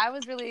 no, I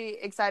was really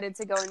excited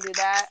to go and do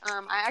that.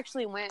 I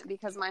actually went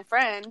because my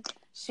friend,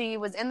 she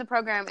was in the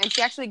program and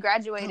she actually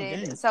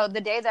graduated. Oh, dang. So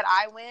the day that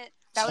I went,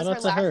 that was Shout her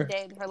out to last her.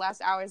 day, her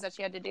last hours that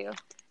she had to do.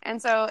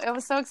 And so it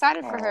was so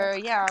excited for her.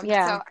 Yeah.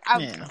 Yeah. So I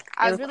Yeah. was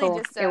It was really cool.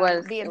 just It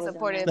was- being it was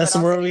supportive. That's but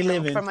the also, world we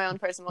live in. for my own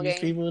personal These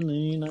gain. people,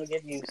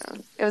 get used.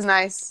 It was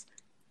nice.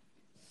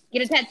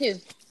 Get a tattoo.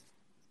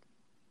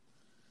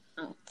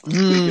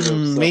 speaking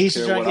of Me, she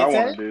self-care, trying what to I get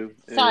want that? to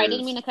do. Sorry, is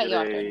didn't mean to cut you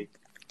off, Jordan.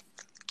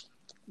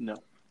 No.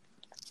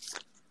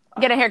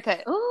 Get a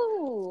haircut.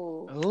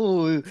 Ooh.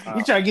 Ooh, you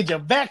trying to get your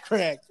back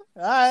cracked.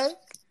 All right.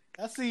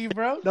 I see you,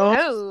 bro. No,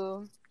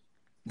 Oh.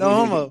 no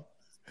homo.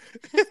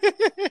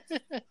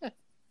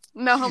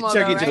 No homo, Trying to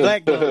though, get your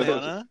right? black belt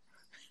down,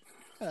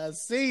 huh? I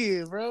see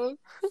you, bro.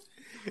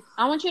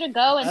 I want you to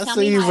go and I tell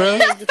see me you, how bro.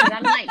 it is because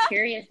I'm like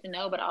curious to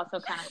know, but also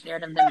kind of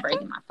scared of them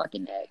breaking my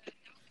fucking neck.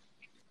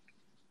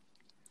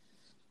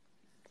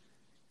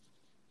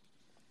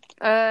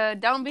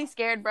 Don't be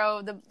scared,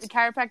 bro. The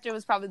chiropractor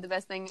was probably the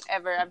best thing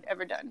I've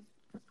ever done.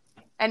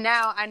 And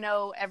now I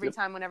know every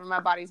time whenever my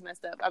body's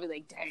messed up, I'll be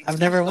like, dang. I've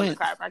never go to went.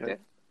 the chiropractor.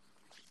 Yep.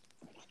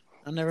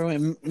 I never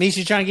went. Misha,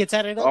 you trying to get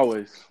tatted up?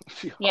 Always.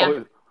 Yeah.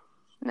 Always.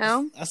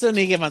 No? I still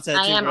need to get my tattoo.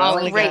 I am bro. I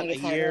only always got ready a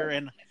to get year tatted.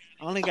 and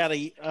I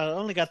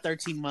only got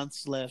 13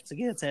 months left to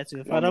get a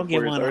tattoo. If I One don't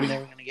get before one, you're I'm 30.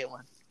 never gonna get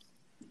one.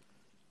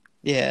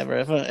 Yeah, bro.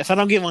 If I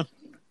don't get one,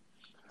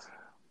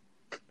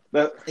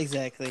 That,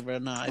 exactly, bro.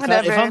 No, if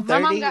Whatever. I'm My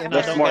mom 30 got and I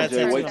that's her don't smart, got a Jay.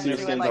 tattoo, Wait I'm till your never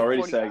tattoo at, skin's like,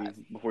 already 45.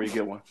 saggy before you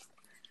get one.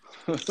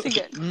 She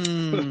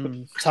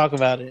good. Talk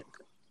about it.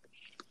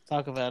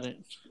 Talk about it.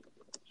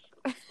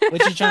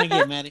 What you trying to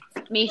get, Maddie?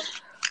 Me.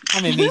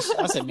 I mean, Misha.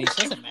 I said Misha.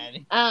 I said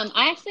Maddie.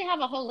 I actually have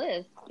a whole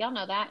list. Y'all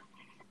know that.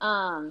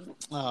 Oh,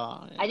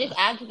 yeah. I just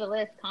add to the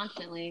list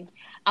constantly.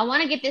 I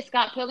want to get this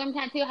Scott Pilgrim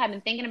tattoo. I've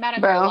been thinking about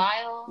it Bro. for a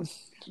while,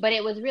 but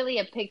it was really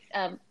a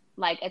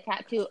like a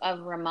tattoo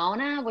of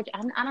Ramona, which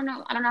I don't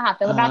know how I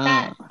feel about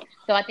that.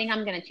 So I think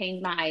I'm gonna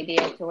change my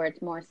idea to where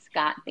it's more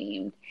Scott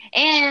themed.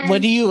 And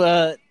What do you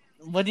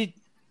what did?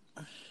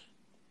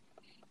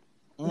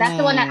 that's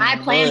the one that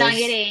I planned on Buzz.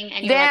 getting.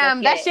 And you were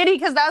Damn, like, that's let's get shitty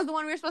because that was the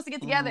one we were supposed to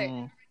get together.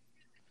 Mm. it.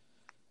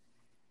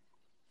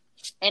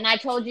 And I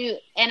told you,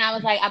 and I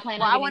was like, I plan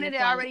Well, on I getting wanted this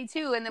it one already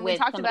too, and then we with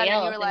talked about somebody it,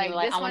 and you else, were like,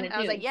 I "This one." wanted I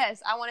was to. like,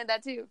 "Yes, I wanted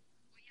that too."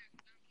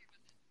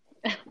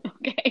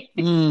 Okay.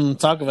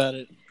 Talk about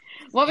it.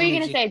 What were you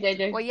gonna say,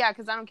 JJ? Well, yeah,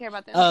 because I don't care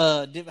about them.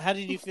 How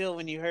did you feel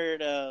when you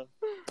heard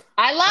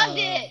I loved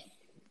it.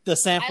 the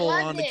sample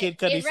I loved on the it. Kid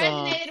Cudi It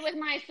song? resonated with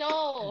my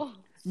soul.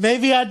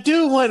 Maybe I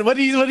do want. What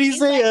do you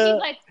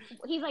say?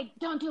 He's like,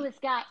 don't do it,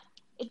 Scott.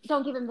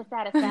 Don't give him the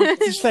satisfaction.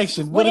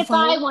 Satisfaction. What if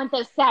I want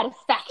the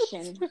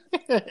satisfaction?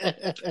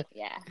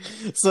 Yeah.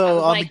 So I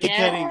was on like, the Kid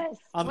Cudi, yes.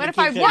 on What the if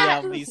Kid I Cudi want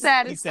album, the he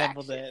satisfaction?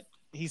 sampled that.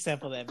 He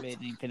sampled that bit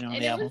and he put it on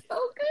And the it album. was so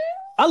good.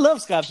 I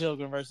love Scott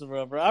Pilgrim vs. the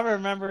World, bro. I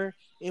remember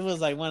it was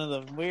like one of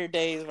the weird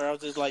days where I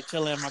was just like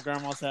chilling at my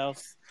grandma's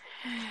house,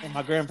 at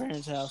my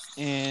grandparents' house,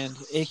 and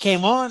it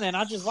came on, and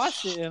I just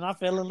watched it, and I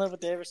fell in love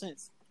with it ever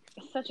since.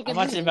 It's such a I good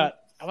watch movie.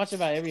 it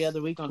about every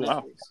other week on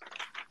Wow. Netflix.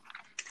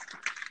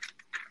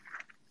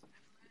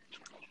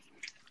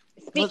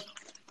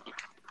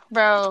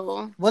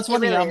 Bro, What's one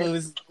of really y'all is.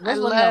 movies? I What's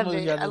one of y'all love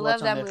movies it. y'all I just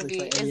love watch on that Netflix movie.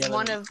 like every It's other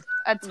one week? of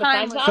a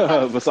time Besides when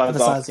Office? Besides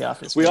The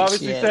Office. we please.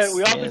 obviously Yes, said yes,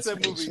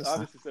 movie. please.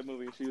 Obviously said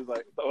movie. She was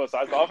like, "Oh,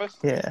 besides Office."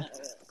 Yeah.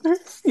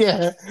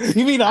 Yeah.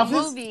 You mean a Office?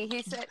 movie.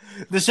 He said,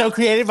 The show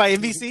created by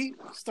NBC,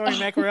 starring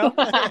Mackerel.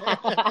 What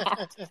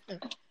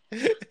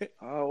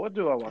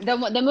do I watch?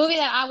 The movie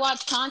that I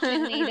watch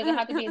constantly, does it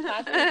have to be a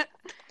sci-fi?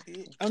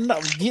 I'm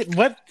not.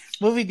 What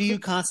movie do you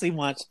constantly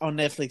watch on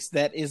Netflix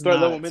that is Third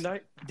not Level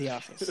Midnight. The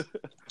Office?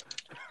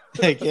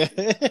 Heck yeah.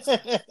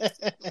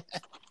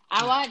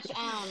 I watch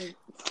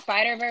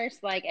Spider-Verse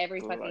like every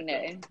Ooh, fucking like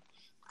day.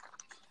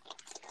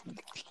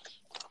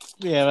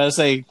 Yeah, but I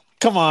say,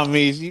 come on,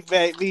 Mish.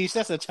 Mish,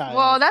 that's a child.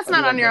 "Well, that's I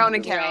not do on like your that own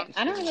movie. account." Right.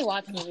 I don't really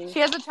watch movies. She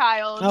has a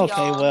child. Okay,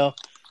 y'all. well,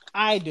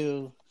 I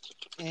do.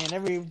 And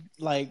every,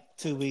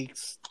 2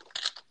 weeks,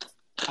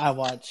 I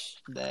watch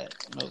that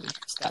movie,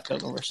 Scott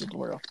Pilgrim vs. the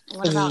World.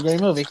 What This is a about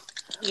great movie.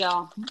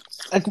 y'all?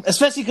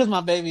 Especially because my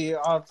baby,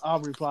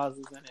 Aubrey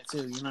Plaza's in it,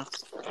 too, you know?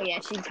 Oh, yeah,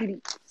 she's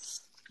cute.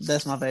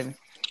 That's my baby.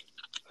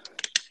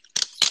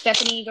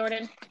 Stephanie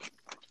Jordan.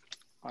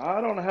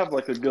 I don't have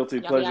like a guilty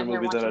Y'all be pleasure out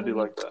here movie that I watching do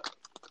movies? like that.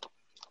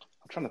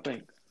 I'm trying to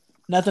think.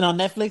 Nothing on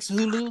Netflix,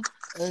 Hulu,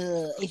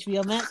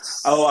 HBO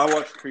Max? Oh, I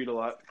watch Creed a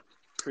lot.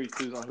 Creed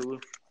 2's on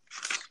Hulu.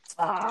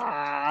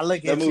 Ah,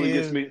 look That at movie you.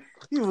 gets me.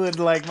 You would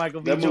like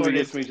Michael B. That movie Jordan.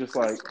 gets me just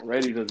like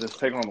ready to just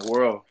take on the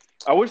world.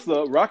 I wish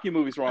the Rocky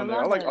movies were on there.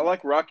 I love it.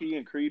 like Rocky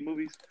and Creed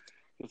movies.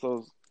 It's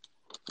those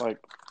like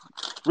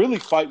really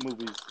fight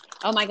movies.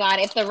 Oh my God!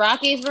 If the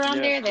Rockies were on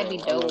Yes, there, that'd be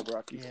bro. I dope. love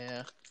Rocky.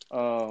 Yeah.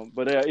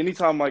 But yeah,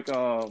 anytime like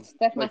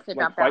Steph must have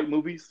dropped fight out.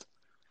 movies,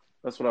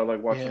 that's what I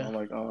like watching Yeah. on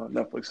like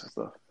Netflix and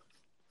stuff.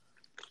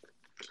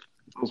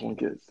 Those one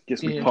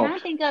gets me Yeah. I'm trying to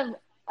pumped. think of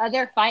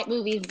other fight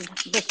movies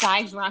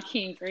besides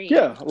Rocky and Creed.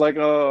 Yeah, like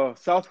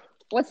South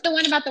What's the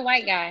one about the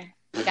white guy?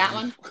 That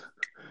one?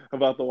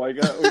 about the white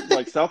guy,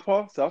 like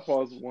Southpaw.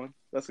 Southpaw is one.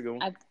 That's a good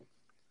one.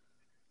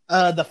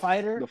 The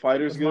Fighter. The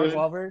Fighter's with Mark good.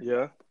 Wahlberg.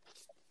 Yeah.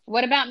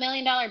 What about $1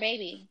 Million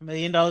Baby? $1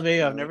 Million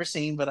Baby. I've never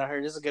seen, but I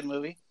heard it's a good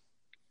movie.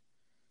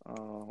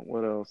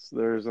 What else?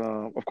 There's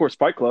of course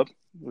Fight Club,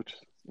 which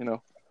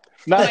Oh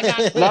my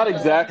God. not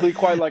exactly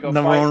quite like a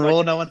Number fight. one Like,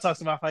 rule: no one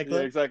talks about Fight yeah,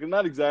 Club. exactly.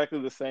 Not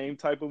exactly the same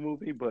type of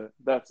movie, but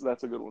that's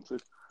a good one too.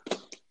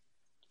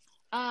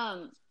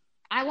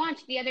 I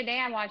watched the other day.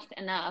 I watched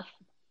Enough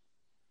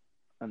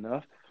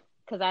Enough.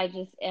 because I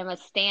just am a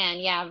stan.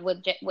 Yeah,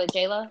 with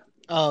J-Lo.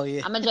 Oh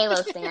yeah. I'm a J-Lo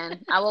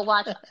stan. I will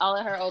watch all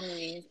of her old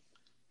movies.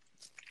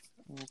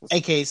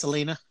 AKA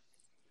Selena.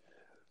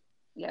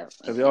 Yeah.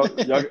 Have y'all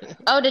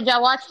Oh, did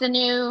y'all watch the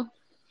new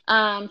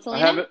I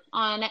Selena haven't.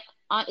 on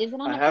Is it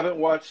on? I haven't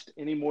watched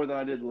any more than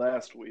I did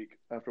last week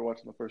after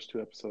watching the first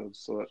 2 episodes,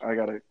 so I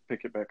gotta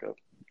pick it back up.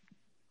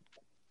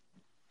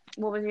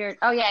 What was your?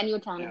 Oh yeah, and you were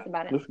telling us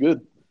about it. It's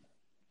good.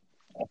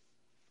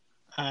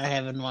 I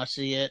haven't watched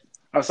it yet.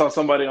 I saw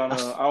somebody on.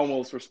 I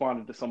almost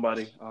responded to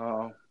somebody.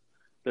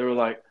 They were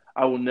like,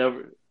 "I will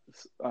never,"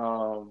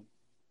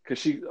 because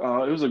she.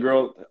 It was a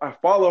girl. I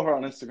follow her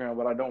on Instagram,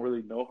 but I don't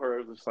really know her.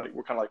 It was just like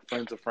we're kind of like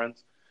friends of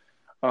friends.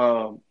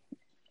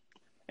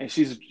 And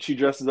she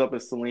dresses up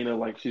as Selena.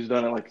 Like she's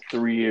done it like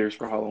 3 years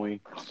for Halloween.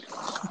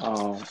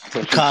 So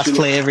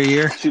Cosplay every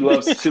year. She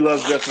loves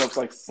dressing up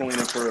like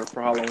Selena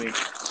for Halloween.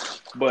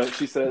 But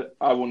she said,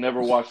 "I will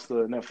never watch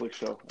the Netflix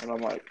show," and I'm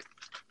like,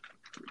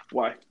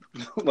 "Why?"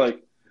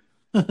 like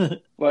I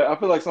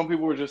feel like some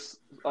people were just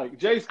like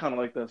Jay's kind of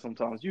like that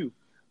sometimes. You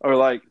are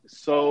like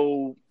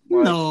so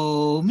like,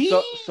 no me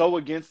so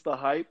against the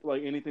hype.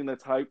 Like anything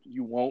that's hyped,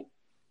 you won't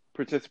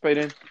participate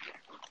in.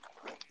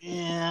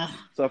 Yeah.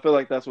 So I feel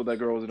like that's what that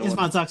girl was doing. It's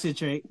my toxic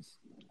trait.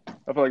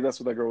 I feel like that's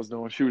what that girl was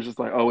doing. She was just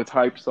like, "Oh, it's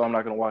hyped, so I'm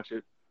not gonna watch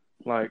it."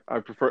 Like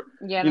I prefer,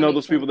 Yeah, you know,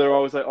 those people that are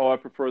always like, "Oh, I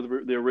prefer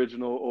the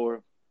original,"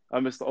 or "I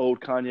miss the old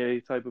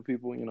Kanye" type of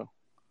people. You know.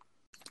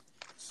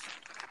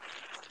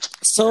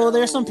 So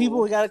there's some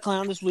people we got to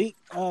clown this week.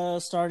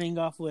 Starting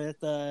off with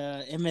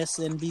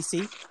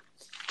MSNBC.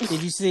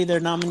 Did you see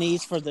their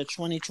nominees for the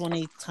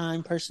 2020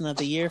 Time Person of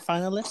the Year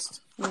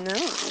finalists? No.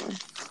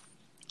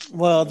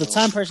 Well, the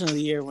Time Person of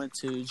the Year went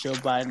to Joe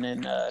Biden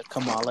and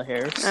Kamala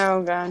Harris.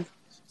 Oh God.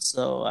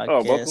 So I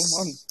both guess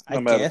of them?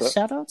 I'm mad at that.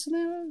 shout out to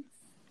them.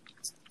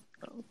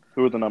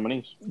 Who were the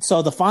nominees?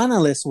 So the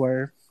finalists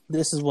were.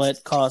 This is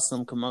what caused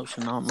some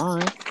commotion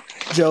online.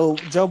 Joe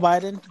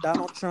Biden,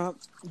 Donald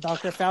Trump,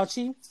 Dr.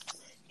 Fauci,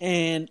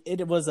 and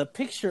it was a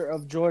picture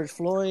of George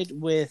Floyd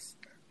with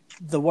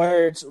the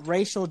words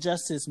 "racial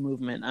justice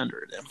movement"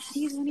 under them.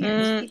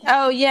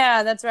 Oh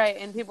yeah, that's right.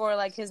 And people were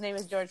like, "His name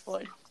is George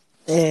Floyd."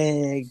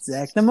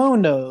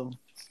 Exactamundo.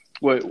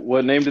 Wait,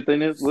 what name did they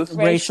list?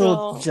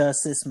 Racial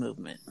Justice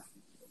Movement.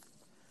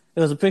 It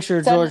was a picture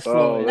of George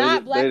Floyd.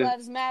 Not Black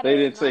Lives Matter. They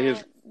didn't say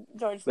his.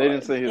 George Floyd. They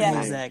didn't say his name.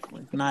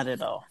 Exactly, not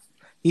at all.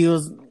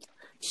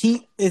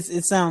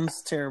 It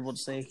sounds terrible to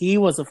say. He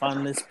was a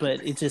finalist,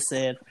 but it just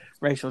said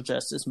racial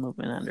justice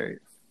movement under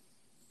it.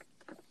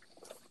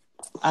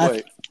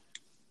 Wait.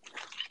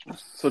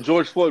 So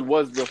George Floyd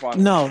was the finalist?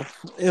 No,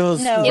 it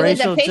was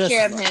racial a picture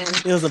justice.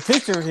 of him. It was a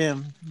picture of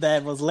him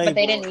that was labeled.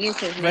 But they didn't use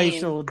his name.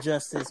 Racial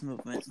justice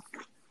movement.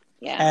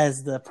 Yeah.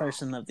 As the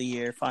person of the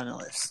year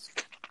finalist.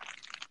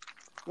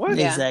 What?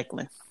 Yeah.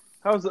 Exactly.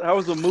 How is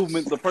the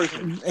movement the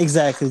person?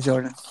 Exactly,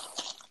 Jordan.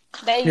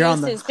 They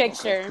used his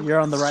picture. You're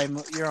on the right.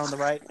 You're on the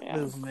right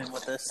movement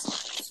with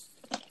this.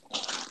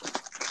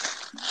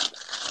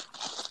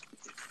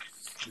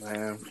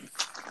 Man.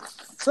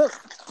 So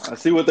I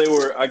see what they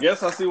were. I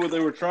guess I see what they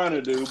were trying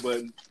to do,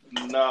 but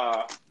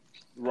nah,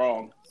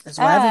 wrong. That's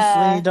what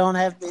happens when you don't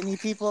have any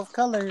people of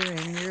color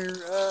in your.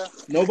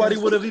 Nobody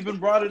would have even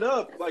brought it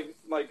up. Like,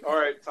 all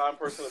right, Time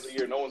Person of the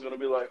Year. No one's gonna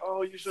be like,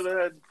 "Oh, you should have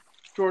had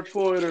George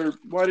Floyd," or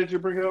 "Why did you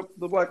bring up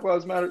the Black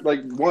Lives Matter?"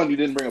 Like, one, you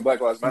didn't bring up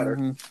Black Lives Matter.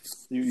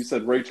 Mm-hmm. You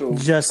said racial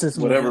justice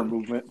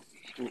movement,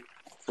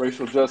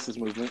 racial justice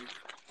movement,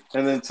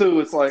 and then two,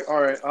 it's like,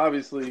 all right,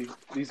 obviously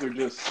these are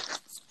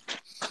just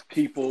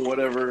people,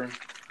 whatever.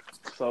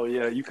 So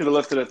yeah, you could have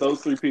left it at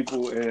those three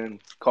people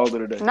and called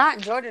it a day. Not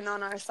Jordan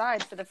on our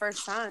side for the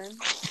first time.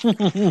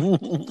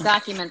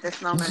 Document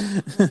this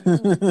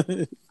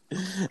moment.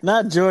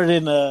 Not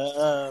Jordan,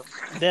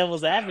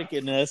 devil's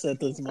advocate in us at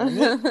this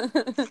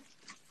moment.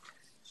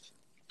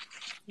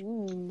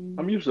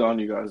 I'm usually on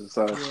you guys'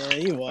 side. Yeah,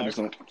 you are. I just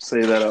don't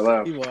say that out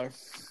loud. You are.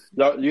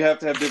 You have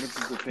to have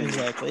differences of opinion.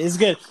 Exactly. It's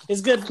good. It's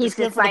good. It's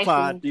good for the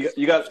pod.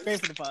 You got. It's great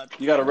for the pod.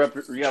 You got to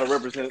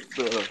represent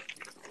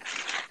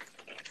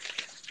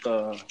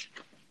the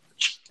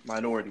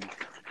minority.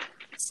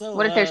 So,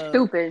 what if they're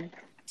stupid?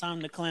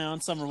 Time to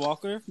clown Summer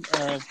Walker.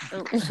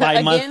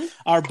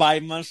 Our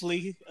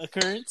bi-monthly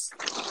occurrence.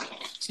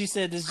 She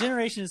said, "This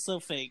generation is so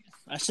fake.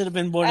 I should have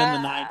been born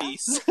in the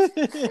 90s.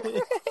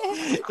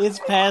 It's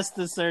past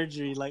the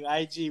surgery. Like,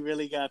 IG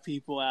really got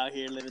people out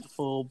here living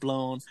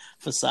full-blown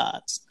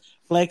facades.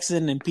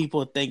 Flexing, and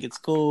people think it's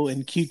cool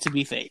and cute to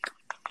be fake.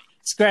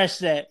 Scratch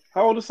that."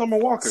 How old is Summer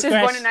Walker? She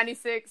was born in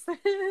 96.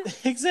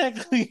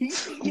 Exactly.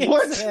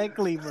 What?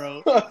 Exactly,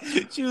 bro.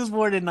 She was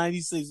born in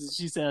 96 and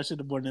she said I should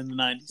have born in the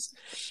 90s.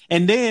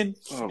 And then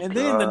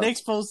the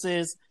next post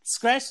says,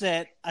 "Scratch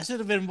that. I should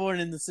have been born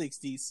in the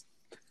 60s.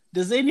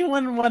 Does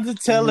anyone want to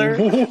tell her?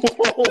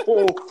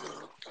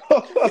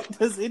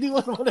 Does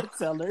anyone want to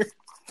tell her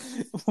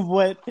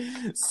what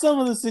some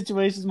of the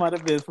situations might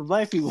have been for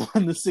black people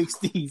in the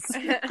 60s?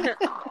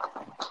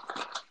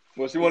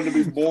 Well, she wanted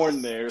to be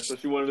born there, so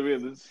she wanted to be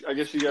in this. I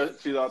guess she thought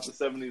the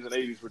 70s and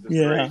 80s were just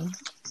great.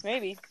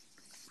 Maybe.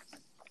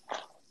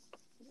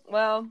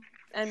 Well,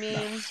 I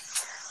mean,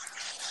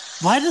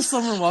 why does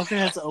Summer Walker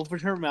have to open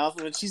her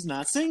mouth when she's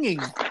not singing?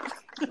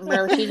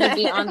 Bro, she just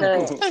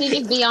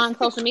be on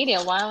social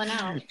media wilding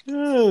out.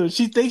 Oh,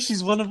 she thinks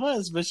she's one of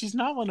us, but she's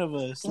not one of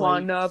us.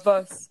 One of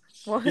us.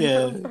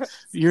 Yeah,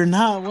 you're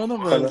not one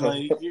of us.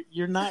 Like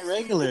you're not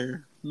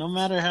regular. No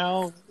matter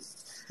how.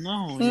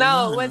 No.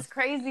 No, what's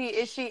crazy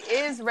is she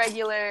is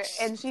regular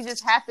and she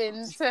just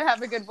happens to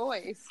have a good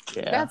voice.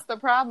 Yeah. That's the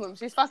problem.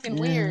 She's fucking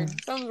weird.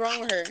 Something's wrong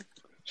with her.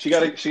 She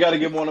gotta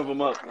give one of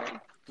them up.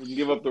 Man. You can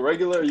give up the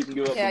regular, or you can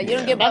give up. Yeah, the you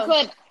don't give up.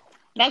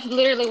 That's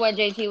literally what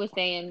JT was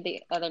saying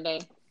the other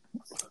day.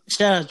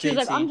 Shout out JT. She's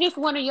like, I'm just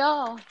one of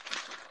y'all.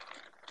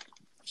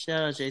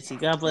 Shout out JT.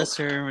 God bless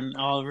her and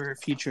all of her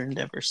future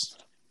endeavors.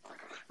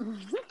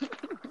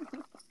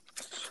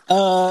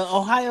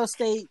 Ohio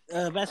State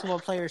basketball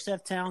player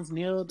Seth Towns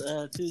kneeled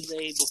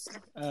Tuesday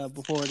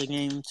before the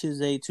game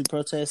Tuesday to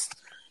protest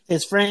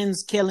his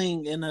friend's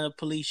killing in a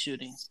police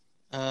shooting.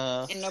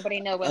 And nobody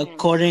knows what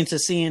according to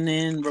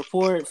CNN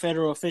report,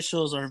 federal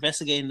officials are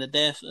investigating the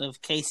death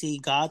of Casey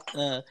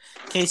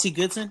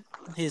Goodson,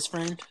 his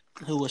friend,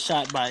 who was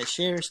shot by a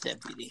sheriff's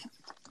deputy.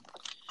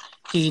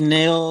 He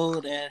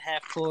knelt at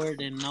half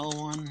court and no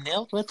one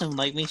knelt with him,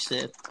 like me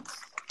said.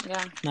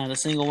 Yeah. Not a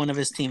single one of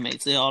his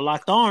teammates. They all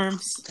locked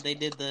arms. They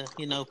did the,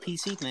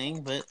 PC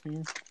thing, but...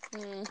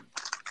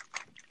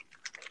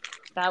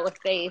 That was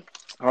safe.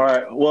 All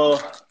right.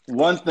 Well,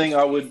 one thing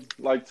I would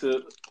like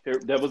to hear,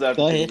 devil's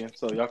advocate again,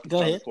 so y'all can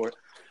go ahead for it.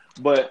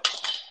 But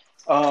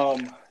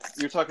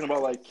you're talking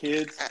about like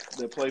kids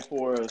that play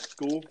for a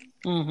school,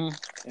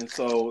 and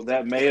so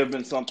that may have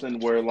been something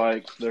where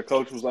like their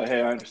coach was like,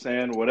 "Hey, I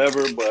understand,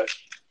 whatever, but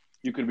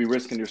you could be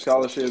risking your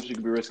scholarships, you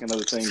could be risking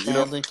other things." You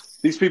know,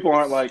 these people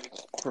aren't like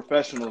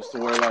professionals to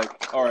where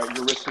like, all right,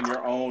 you're risking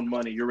your own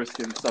money, you're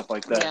risking stuff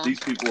like that. Yeah. These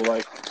people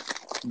like.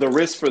 The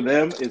risk for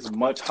them is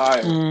much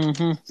higher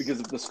because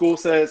if the school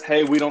says,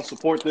 "Hey, we don't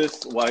support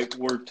this, like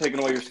we're taking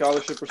away your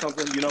scholarship or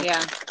something,"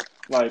 Yeah.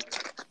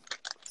 Like,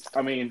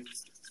 I mean,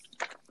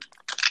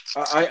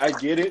 I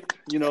get it.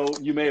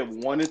 You may have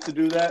wanted to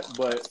do that,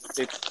 but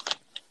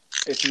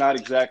it's not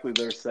exactly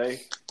their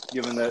say,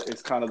 given that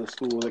it's kind of the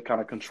school that kind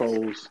of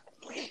controls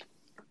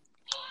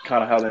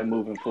kind of how they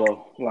move and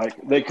flow.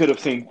 Like they could have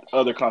seen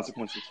other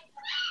consequences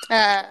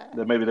that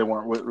maybe they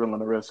weren't willing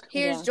to risk.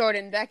 Here's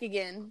Jordan back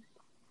again.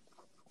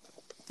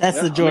 That's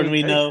the Jordan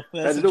we know.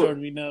 That's the Jordan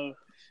we know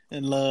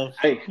and love.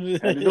 Hey,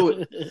 had to do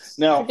it.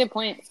 Now, that's a good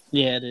point.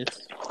 Yeah, it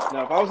is.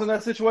 Now, if I was in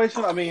that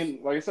situation, I mean,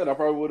 like I said, I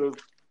probably would have,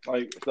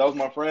 like, if that was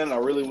my friend and I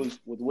really was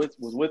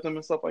with him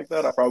and stuff like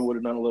that, I probably would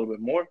have done a little bit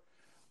more.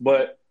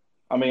 But,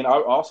 I mean, I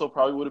also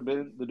probably would have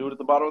been the dude at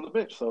the bottom of the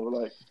bench. So,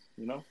 like,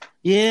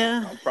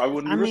 Yeah. I probably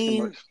wouldn't be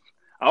risking much.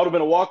 I would have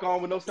been a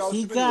walk-on with no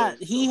scholarship.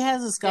 He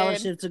has a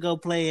scholarship to go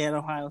play at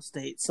Ohio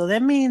State. So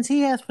that means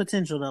he has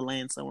potential to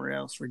land somewhere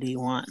else for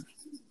D1.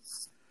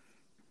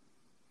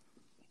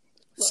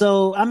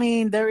 So, I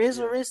mean, there is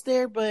a risk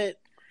there, but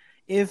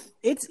if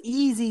it's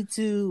easy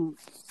to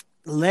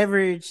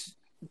leverage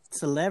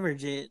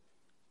it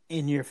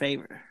in your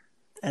favor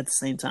at the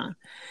same time.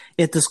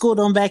 If the school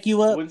don't back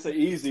you up, I wouldn't say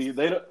easy.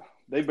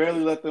 They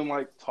barely let them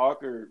like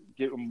talk or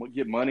get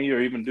money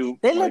or even do.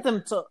 They let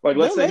them talk. Like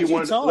let's say he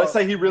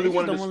really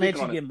wanted to speak on it. They don't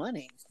let you get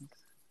money.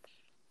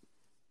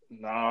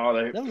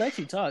 No, they'll let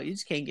you talk. You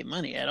just can't get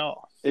money at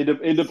all. It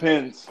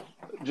depends.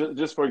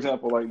 Just for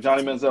example, like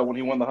Johnny Manziel, when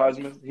he won the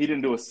Heisman, he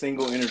didn't do a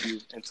single interview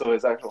until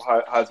his actual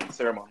Heisman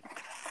ceremony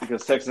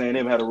because Texas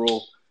A&M had a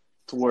rule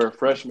to where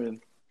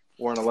freshmen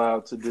weren't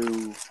allowed to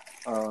do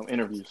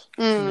interviews.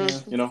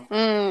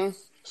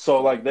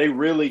 So like they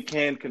really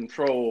can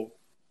control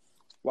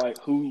like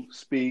who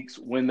speaks,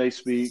 when they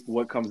speak,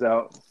 what comes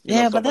out.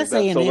 But that's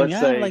A&M. So you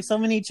have like so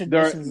many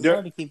traditions it's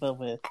hard to keep up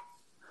with.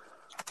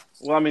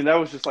 Well, I mean, that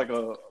was just like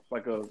a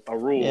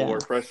rule where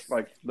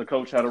the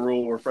coach had a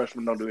rule where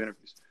freshmen don't do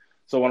interviews.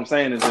 So what I'm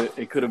saying is that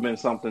it could have been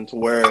something to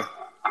where,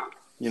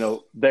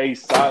 they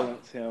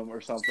silence him or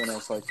something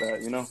else like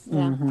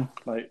that,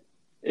 Like,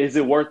 is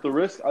it worth the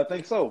risk? I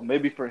think so.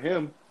 Maybe for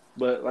him.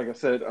 But like I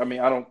said, I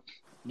mean,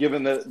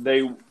 given that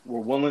they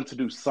were willing to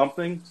do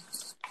something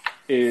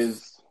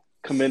is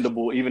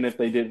commendable, even if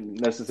they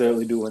didn't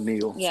necessarily do a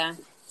kneel. Yeah.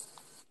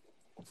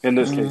 In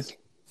this case.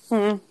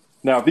 Mm-hmm.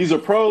 Now, if these are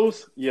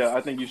pros,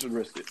 I think you should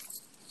risk it.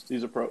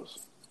 These are pros.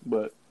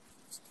 But,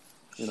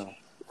 Sitting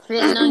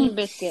on your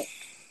biscuit.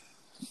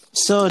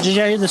 So, did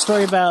you hear the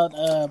story about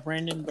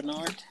Brandon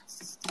Bernard?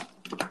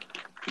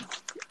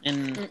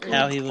 And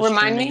how he was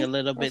trending a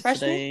little bit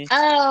today?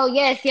 Oh,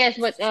 yes.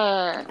 But,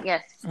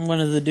 yes.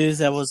 One of the dudes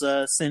that was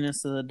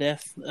sentenced to the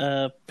death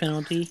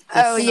penalty.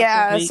 Oh,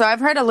 yeah. So, I've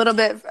heard a little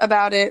bit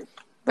about it.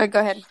 But go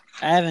ahead.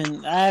 I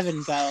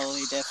haven't got all the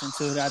way deep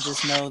into it. I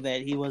just know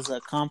that he was an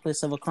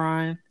accomplice of a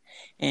crime.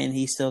 And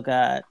he still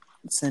got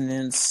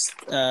sentenced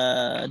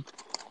death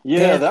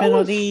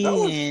penalty,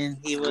 and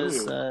he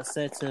was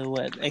set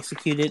to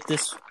executed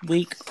this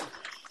week.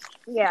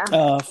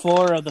 Yeah.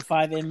 4 of the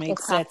 5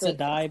 inmates set to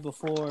die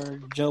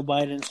before Joe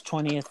Biden's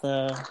 20th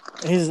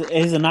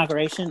his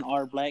inauguration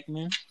are black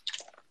men.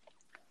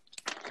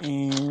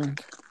 And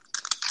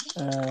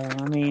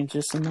I mean,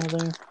 just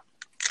another.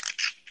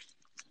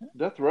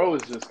 Death row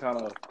is just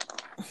kind of,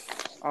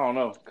 I don't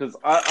know, because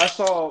I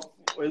saw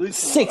at least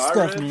sick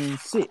stuff, man.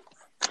 Sick.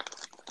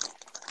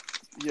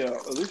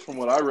 at least from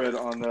what I read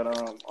on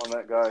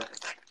that guy,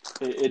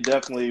 it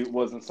definitely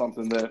wasn't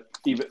something that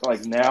even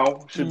like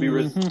now should be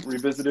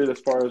revisited as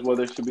far as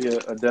whether it should be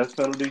a death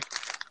penalty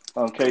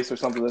case or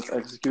something that's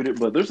executed.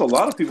 But there's a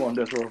lot of people on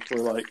death row for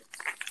like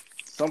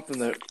something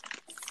that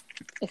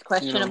it's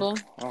questionable.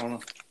 I don't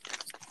know.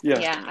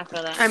 Yeah, I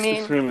feel that. I mean,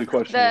 extremely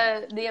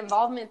questionable. The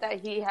involvement that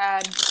he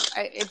had,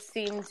 it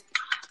seemed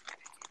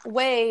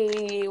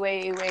way,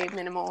 way, way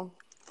minimal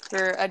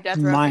for a death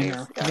row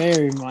minor, case.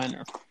 Very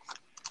minor.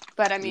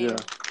 But I mean,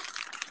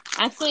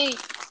 I actually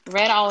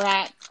read all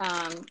that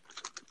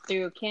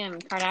through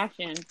Kim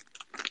Kardashian.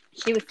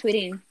 She was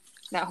tweeting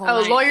that whole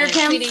night. Lawyer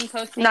Kim, tweeting,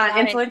 posting, not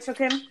influential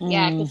Kim.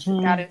 Yeah,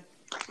 Got it.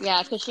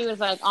 Yeah, because she was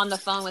like on the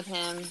phone with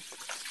him,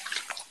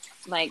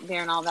 like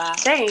during all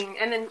that. Dang,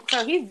 and then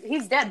so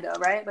he's dead though,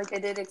 right? Like they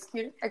did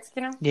execute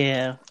him.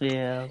 Yeah.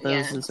 That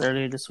was just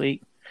earlier this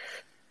week.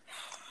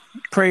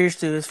 Prayers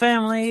to his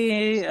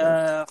family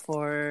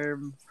for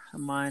a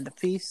mind of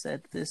peace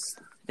at this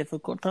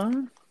difficult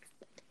time.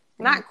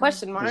 Not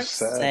question marks.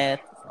 Sad.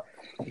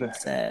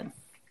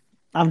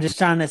 I'm just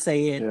trying to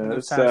say it. Yeah,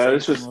 it's sad.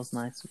 It's just most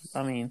nice.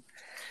 I mean,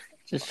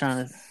 just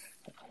trying to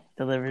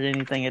deliver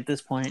anything at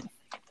this point.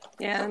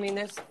 Yeah, I mean,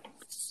 there's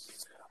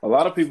a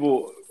lot of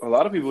people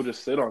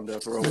just sit on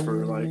death row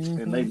for like,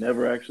 and they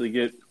never actually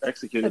get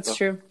executed. That's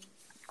true.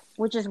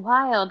 Which is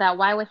wild. That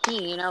why was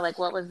he? You know, like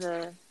what was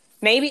the?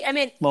 Maybe I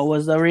mean, what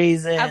was the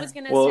reason? I was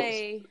gonna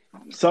say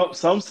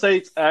some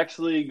states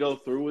actually go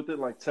through with it.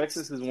 Like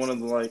Texas is one of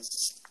the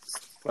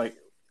like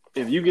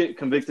if you get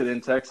convicted in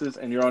Texas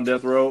and you're on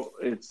death row,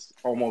 it's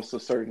almost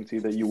a certainty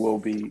that you will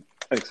be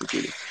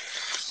executed.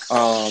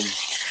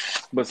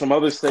 But some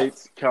other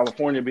states,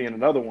 California being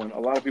another one, a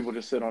lot of people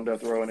just sit on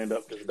death row and end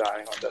up just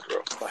dying on death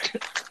row.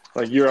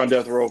 Like you're on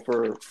death row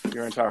for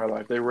your entire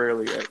life. They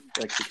rarely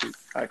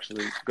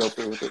actually go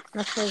through with it.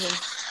 That's crazy.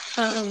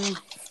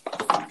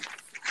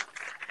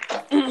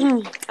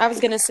 I was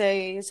gonna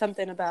say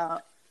something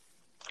about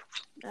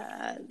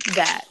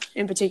that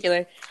in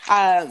particular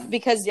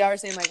because y'all were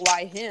saying like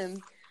why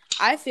him.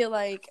 I feel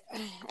like,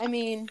 I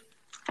mean,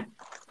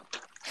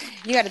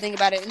 you got to think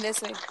about it in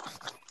this way.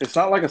 It's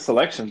not like a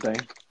selection thing.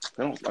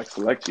 They don't like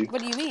select you.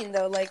 What do you mean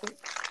though? Like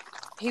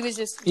he was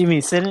just. You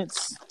mean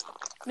sentence?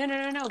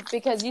 No.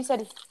 Because you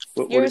said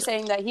you were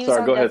saying that he was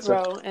on death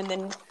row, and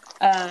then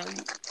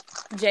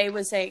Jay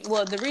was saying,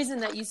 well, the reason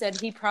that you said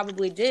he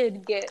probably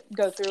did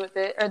go through with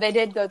it, or they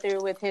did go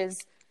through with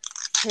his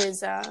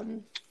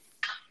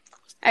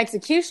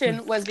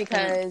execution was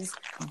because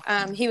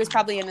he was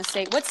probably in a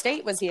state. What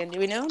state was he in? Do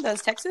we know? That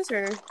was Texas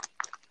or?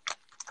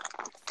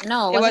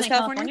 No, it was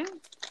California?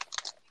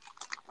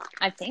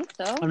 I think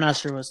so. I'm not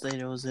sure what state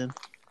it was in.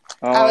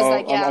 I was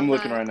like, yeah, I'm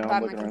looking right now.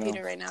 I'm on my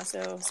computer right now,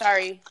 so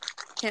sorry,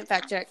 can't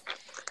fact check.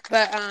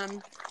 But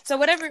so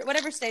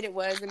whatever state it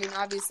was, I mean,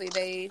 obviously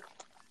they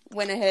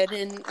went ahead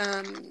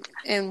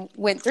and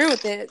went through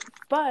with it.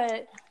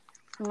 But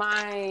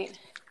my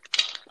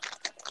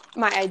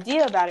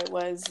idea about it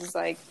is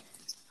like,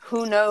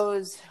 who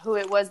knows who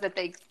it was that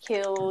they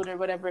killed or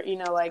whatever, you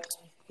know, like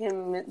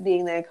him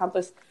being the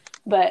accomplice,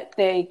 but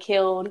they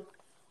killed,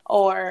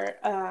 or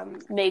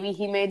maybe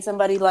he made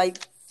somebody like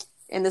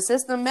in the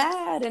system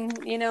mad, and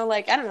you know,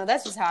 like I don't know.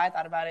 That's just how I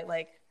thought about it.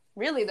 Like,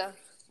 really though.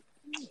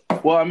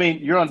 Well, I mean,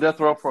 you're on death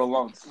row for a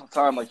long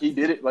time. Like he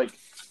did it. Like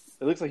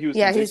it looks like he was.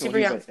 Yeah, he was super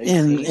young. Like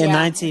in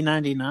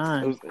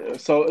 1999. It was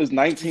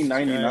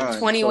 1999.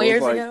 21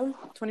 years ago.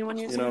 21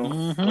 years ago.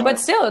 Mm-hmm. But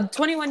still,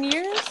 21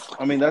 years.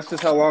 I mean, that's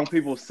just how long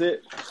people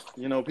sit.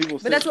 You know, people.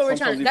 But that's what we're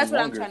trying. That's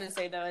what longer. I'm trying to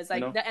say, though. Is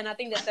like, and I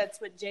think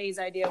that's what Jay's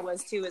idea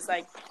was too. Is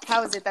like,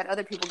 how is it that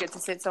other people get to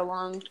sit so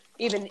long,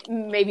 even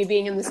maybe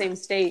being in the same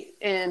state,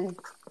 and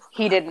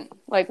he didn't?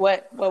 Like,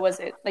 what was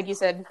it? Like you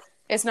said,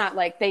 it's not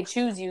like they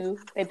choose you;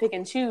 they pick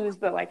and choose.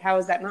 But like, how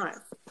is that not?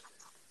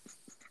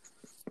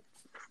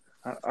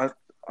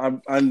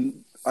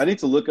 I need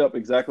to look up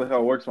exactly how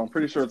it works, but I'm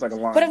pretty sure it's like a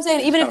line. But I'm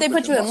saying, even if they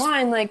put you in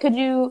line, like, could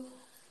you?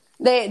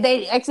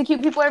 They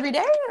execute people every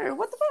day, or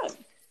what the fuck?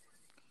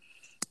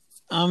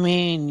 I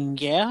mean,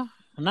 yeah,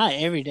 not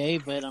every day,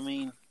 but I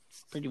mean,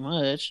 pretty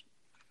much.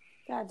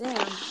 God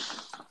damn,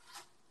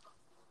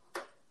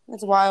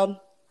 that's wild.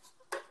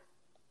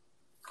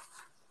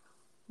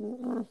 He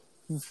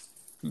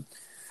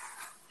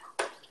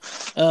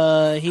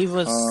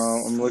was.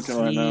 I'm looking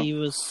right now. He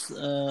was.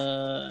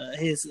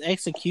 His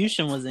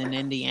execution was in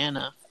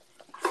Indiana.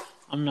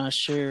 I'm not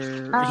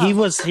sure. Oh. He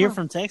was here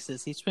from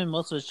Texas. He spent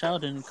most of his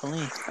childhood in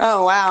Killeen.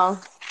 Oh wow.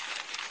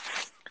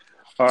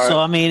 All right. So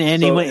I mean,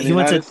 and so he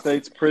went to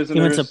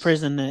prisoners,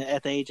 prison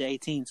at the age of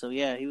 18. So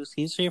yeah,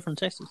 he's here from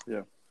Texas.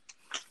 Yeah.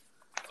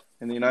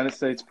 In the United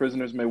States,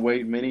 prisoners may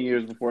wait many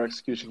years before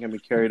execution can be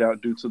carried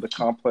out due to the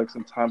complex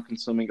and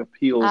time-consuming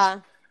appeals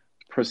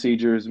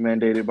procedures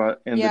mandated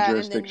in the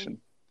jurisdiction.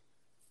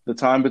 The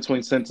time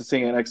between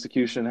sentencing and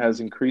execution has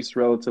increased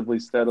relatively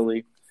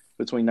steadily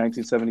between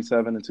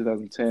 1977 and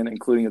 2010,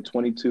 including a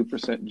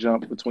 22%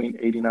 jump between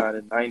 89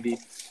 and 90,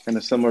 and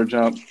a similar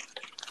jump.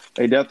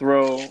 A death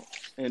row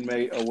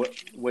inmate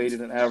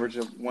waited an average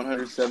of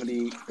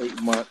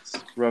 178 months,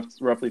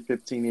 roughly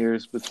 15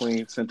 years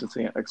between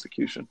sentencing and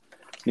execution.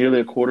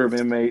 Nearly a quarter of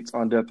inmates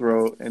on death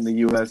row in the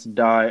U.S.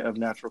 die of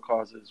natural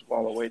causes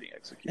while awaiting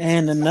execution.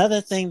 And another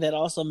thing that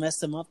also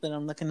messed him up that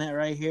I'm looking at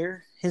right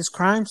here, his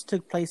crimes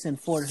took place in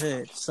Fort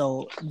Hood.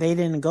 So they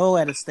didn't go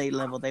at a state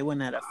level. They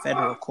went at a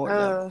federal court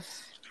level.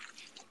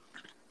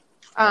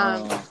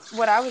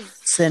 What I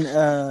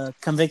was...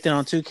 convicted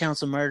on 2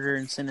 counts of murder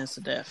and sentenced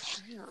to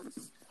death.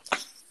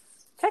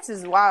 Texas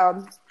is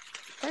wild.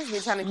 Texas be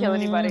trying to kill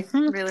anybody.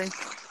 Really?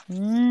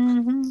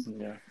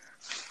 Mm-hmm. Yeah.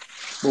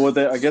 But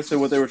I guess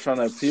what they were trying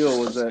to appeal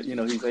was that,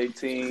 he's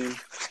 18.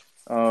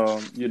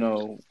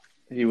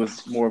 He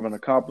was more of an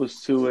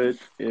accomplice to it.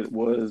 It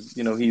was,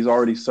 he's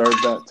already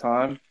served that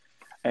time.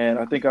 And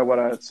I think what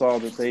I saw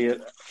that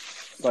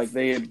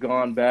they had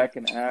gone back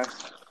and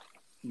asked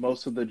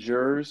most of the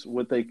jurors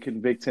would they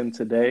convict him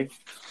today,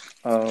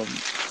 and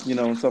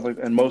stuff like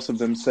that. And most of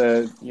them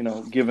said,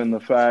 given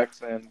the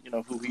facts and,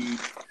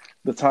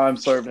 the time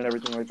served and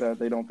everything like that,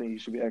 they don't think he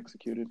should be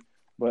executed.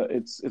 But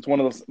it's one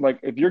of those, like,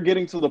 if you're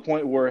getting to the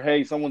point where,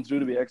 hey, someone's due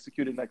to be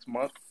executed next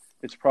month,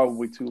 it's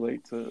probably too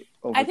late to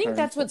overturn. I think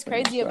that's what's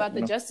crazy about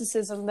the justice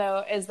system,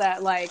 though, is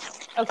that, like,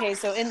 okay,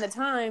 so in the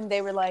time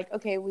they were like,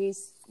 okay, we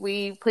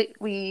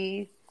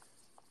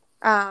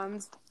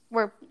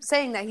were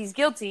saying that he's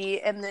guilty,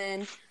 and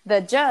then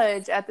the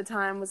judge at the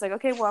time was like,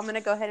 okay, well, I'm going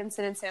to go ahead and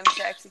sentence him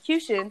to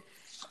execution.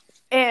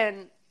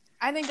 And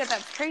I think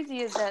that's crazy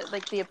is that,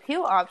 like, the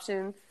appeal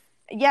option,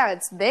 yeah,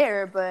 it's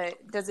there, but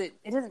it doesn't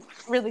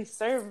really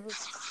serve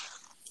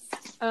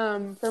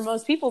for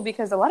most people,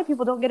 because a lot of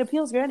people don't get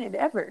appeals granted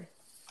ever,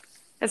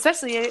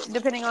 especially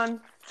depending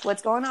on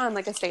what's going on,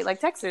 like a state like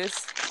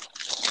Texas.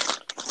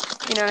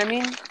 You know what I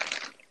mean?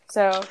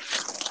 So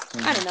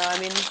I don't know. I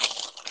mean,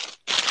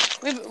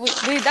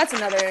 we that's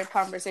another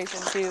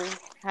conversation too.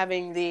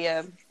 Having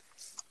the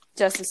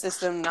justice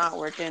system not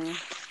work in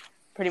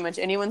pretty much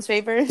anyone's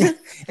favor,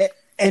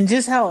 and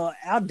just how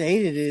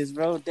outdated it is,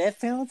 bro. Death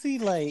penalty,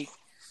 like.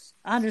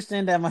 I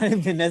understand that might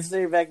have been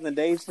necessary back in the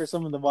days for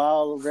some of the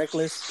wild,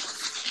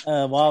 reckless,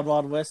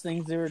 wild West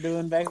things they were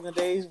doing back in the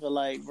days. But,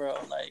 like, bro,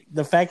 like,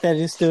 the fact that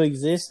it still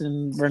exists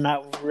and we're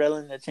not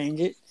willing to change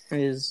it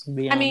is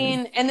beyond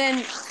me. And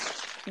then,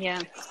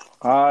 yeah.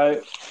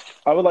 I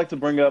would like to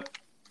bring up,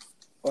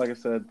 like I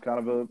said, kind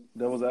of a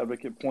devil's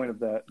advocate point of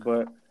that.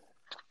 But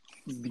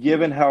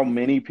given how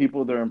many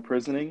people they're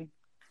imprisoning,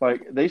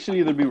 like, they should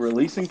either be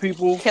releasing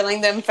people,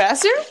 killing them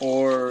faster,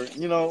 or,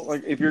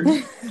 like, if you're...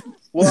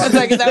 Well, is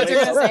that what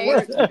you're gonna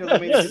say? Because, I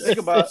mean, if you think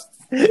about,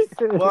 it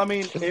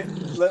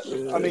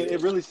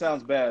really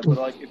sounds bad, but,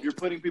 like, if you're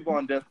putting people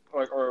on death,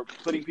 or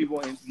putting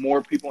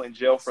more people in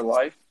jail for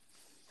life,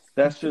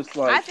 that's just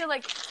like. I feel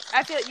like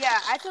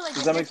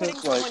does that make putting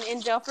sense? someone in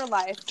jail for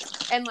life,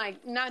 and,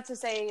 like, not to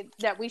say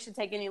that we should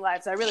take any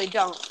lives, I really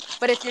don't.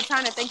 But if you're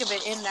trying to think of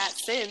it in that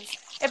sense,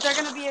 if they're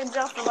going to be in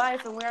jail for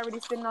life and we're already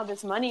spending all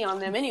this money on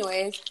them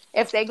anyways,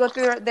 if they go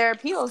through their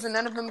appeals and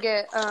none of them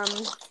got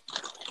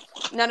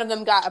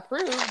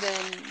approved,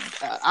 then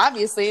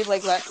obviously,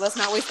 like, let's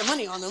not waste the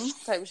money on them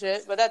type of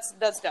shit. But that's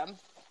dumb.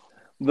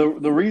 The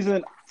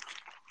reason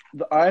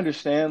I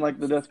understand, like,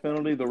 the death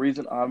penalty, the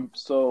reason I'm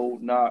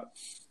not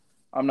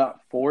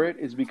for it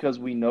is because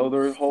we know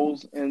there are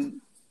holes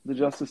in the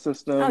justice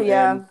system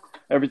and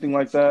everything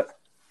like that.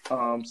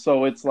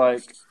 So it's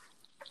like,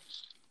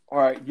 all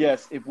right,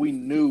 yes, if we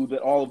knew that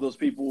all of those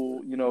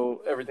people,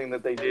 everything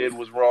that they did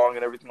was wrong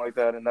and everything like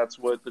that, and that's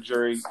what the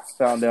jury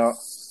found out.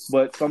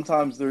 But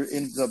sometimes there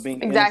ends up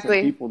being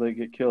innocent people that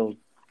get killed,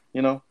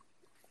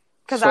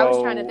 Because I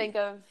was trying to think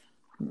of...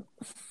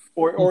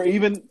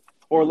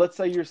 Or let's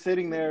say you're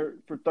sitting there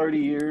for 30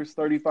 years,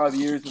 35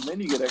 years, and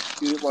then you get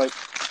executed. Like,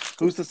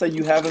 who's to say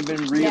you haven't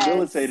been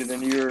rehabilitated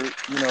and you're,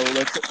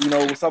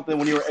 something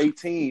when you were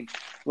 18?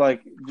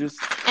 Like, just...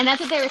 And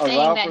that's what they were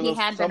saying, that he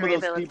had been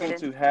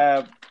rehabilitated.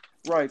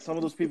 Some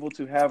of those people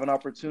to have an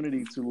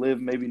opportunity to live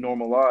maybe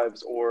normal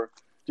lives, or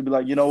to be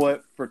like, you know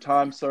what, for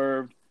time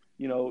served,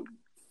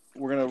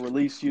 we're going to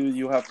release you.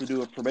 You'll have to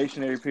do a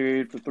probationary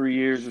period for 3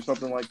 years or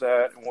something like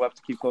that, and we'll have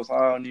to keep close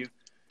eye on you.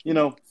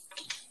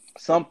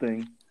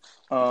 Something.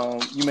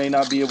 You may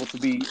not be able to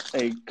be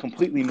a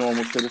completely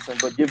normal citizen,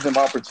 but give them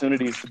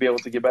opportunities to be able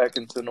to get back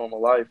into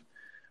normal life.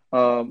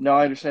 Now,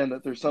 I understand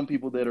that there's some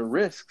people that are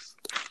risks.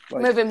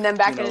 Like, moving them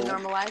back into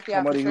normal life,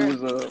 yeah. Somebody who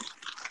was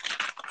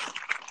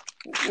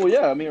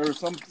or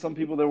some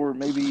people that were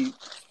maybe,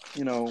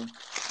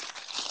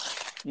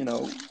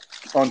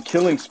 on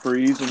killing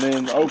sprees, and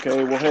then,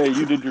 okay, well, hey,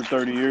 you did your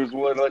 30 years,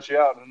 we'll let you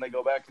out, and then they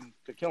go back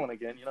to killing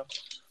again,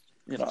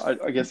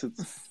 I guess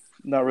it's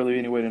not really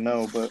any way to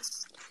know, but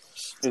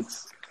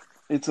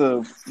it's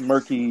a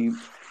murky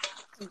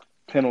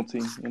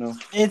penalty,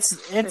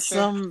 It's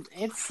some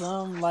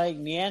like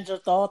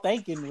Neanderthal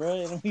thinking,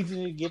 bro. And we need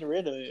to get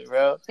rid of it,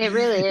 bro. It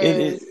really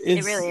is.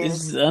 It really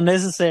is. It's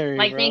unnecessary,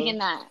 like, bro. thinking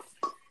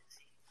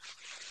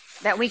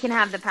that we can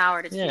have the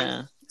power to choose.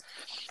 Yeah.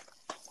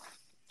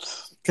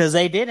 Because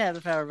they did have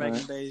the power back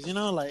in the days, you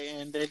know, like,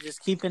 and they're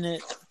just keeping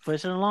it,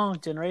 pushing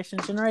along, generation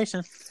to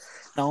generation.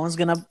 No one's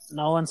gonna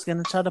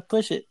try to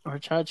push it or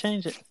try to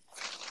change it.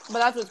 But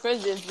that's what's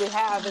crazy is we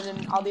have, and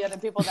then all the other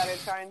people that are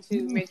trying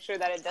to make sure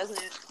that it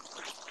doesn't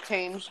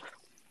change,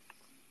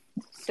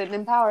 sitting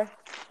in power.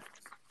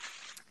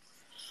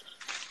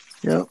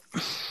 Yep.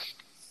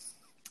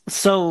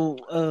 So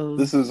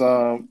this is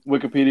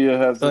Wikipedia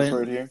has this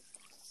right here.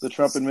 The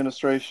Trump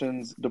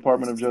administration's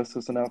Department of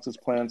Justice announces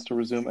plans to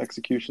resume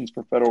executions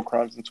for federal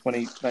crimes in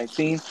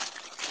 2019.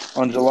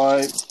 On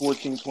July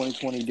 14,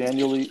 2020,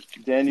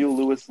 Daniel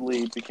Lewis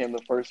Lee became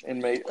the first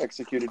inmate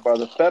executed by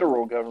the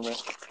federal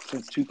government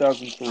since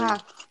 2003.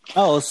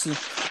 So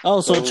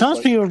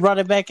Trump's people brought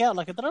it back out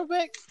like a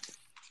throwback?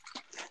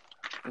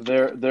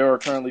 There are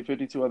currently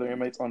 52 other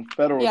inmates on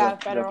federal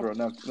death row.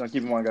 Now,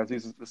 keep in mind, guys,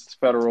 this is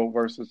federal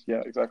versus,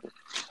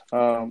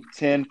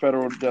 10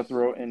 federal death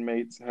row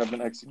inmates have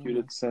been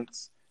executed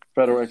since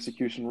federal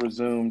execution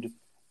resumed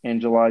in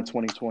July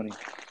 2020.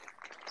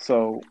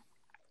 So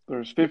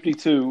there's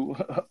 52,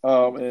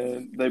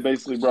 and they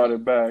basically brought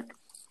it back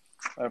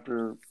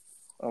after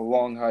a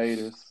long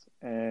hiatus,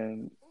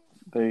 and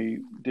they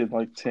did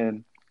like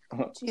 10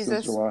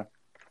 since July.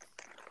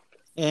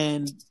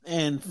 And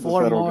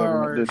 4 more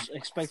are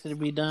expected to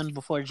be done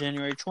before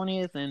January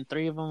 20th, and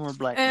 3 of them were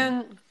black.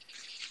 And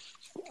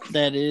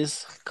that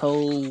is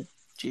cold,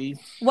 G.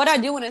 What I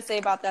do want to say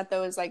about that,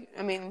 though, is like,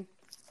 I mean,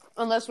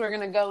 unless we're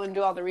going to go and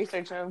do all the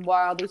research of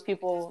why all these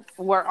people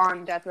were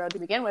on death row to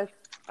begin with.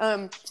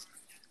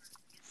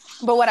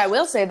 But what I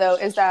will say, though,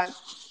 is that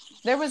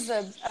there was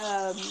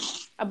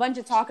a bunch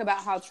of talk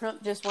about how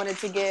Trump just wanted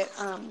to get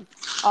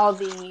all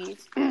the,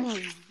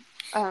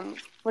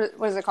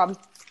 what is it called?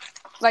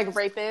 Like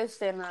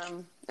rapists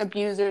and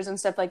abusers and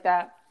stuff like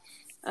that,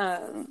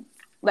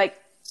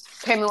 like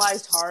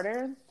penalized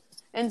harder.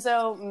 And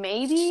so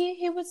maybe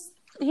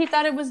he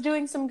thought it was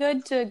doing some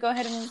good to go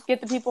ahead and get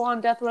the people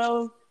on death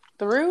row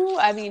through.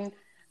 I mean,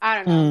 I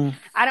don't know.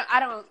 I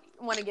don't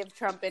want to give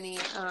Trump any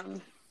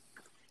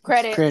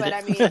credit, but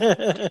I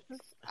mean,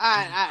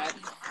 I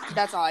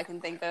that's all I can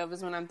think of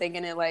is when I'm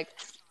thinking it, like,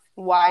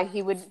 why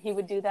he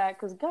would do that.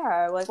 Because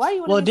God, like, why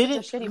you want to be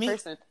such a shitty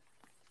person?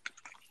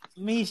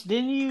 Mish,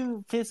 didn't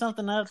you pick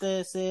something up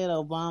that said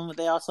Obama?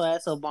 They also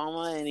asked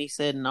Obama, and he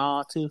said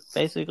no too,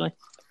 basically,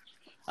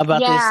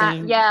 about this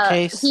same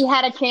case. He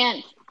had a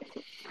chance.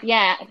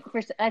 Yeah,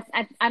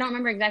 I don't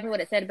remember exactly what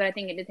it said, but I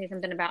think it did say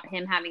something about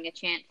him having a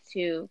chance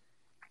to,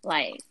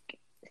 like,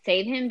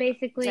 save him,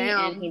 basically,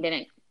 and he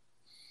didn't.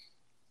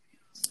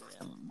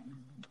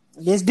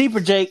 It's deeper,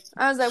 Jake.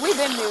 I was like, we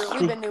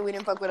knew we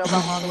didn't fuck with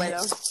Obama all the way,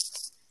 though.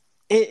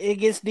 It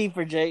gets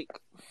deeper, Jake.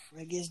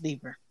 It gets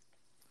deeper.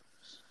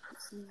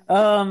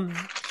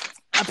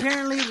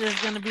 Apparently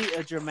there's going to be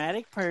a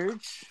dramatic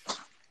purge.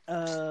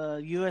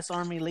 U.S.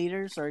 Army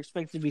leaders are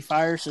expected to be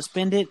fired,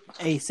 suspended.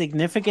 A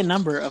significant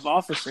number of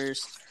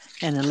officers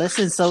and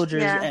enlisted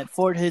soldiers at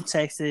Fort Hood,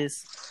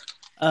 Texas,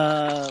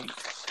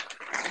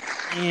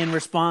 in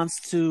response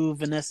to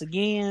Vanessa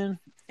Guillen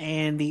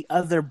and the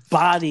other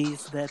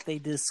bodies that they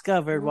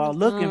discovered while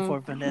looking for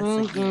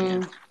Vanessa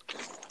Guillen.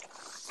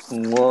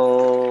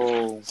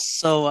 Whoa.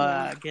 So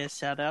I guess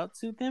shout out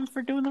to them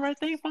for doing the right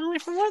thing finally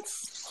for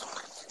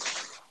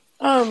once.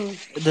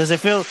 Does it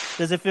feel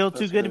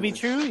too good to be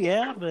true?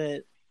 Yeah,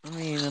 but I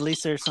mean, at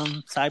least there's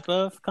some type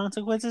of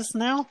consequences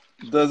now.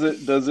 Does it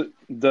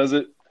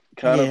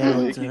kind of feel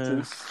icky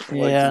too?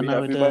 Like,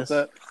 it does.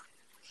 About that?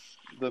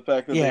 The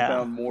fact that they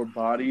found more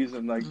bodies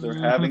and like they're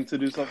having to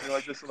do something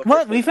like this.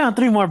 What? We found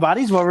 3 more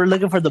bodies while we're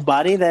looking for the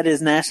body that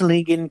is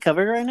nationally getting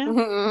covered right now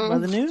by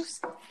the news.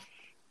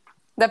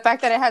 The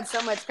fact that it had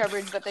so much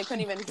coverage that they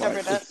couldn't even cover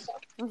it up.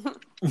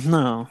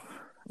 No,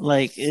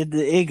 like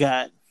it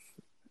got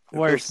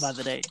worse by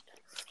the day.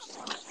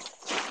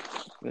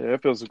 Yeah,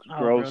 it feels gross.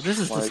 Bro, this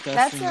is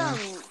disgusting.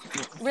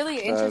 That's really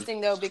interesting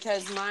though,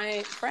 because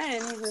my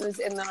friend who's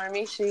in the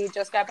Army, she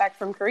just got back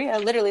from Korea,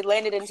 literally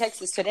landed in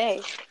Texas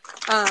today.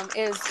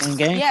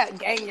 Gang? Yeah,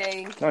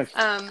 gang. Nice.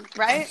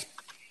 Right?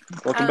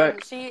 Welcome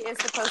back. She is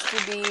supposed to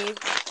be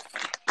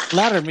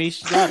louder,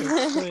 Mish. Louder.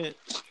 Go ahead.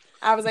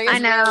 I was like, I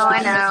know.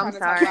 I'm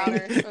sorry.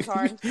 It was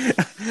hard.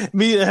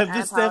 Me,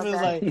 just Steph is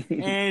like,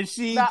 and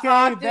she the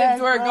came back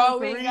were from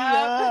going Korea.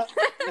 up.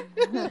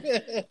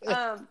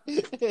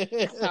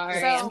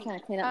 Sorry, I'm trying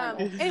to clean up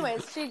my mess.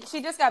 Anyways,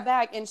 she just got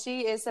back, and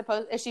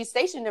she's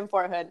stationed in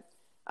Fort Hood.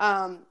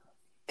 And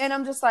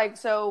I'm just like,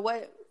 so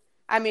what?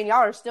 I mean,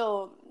 y'all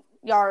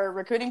are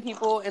recruiting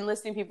people,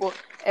 enlisting people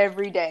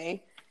every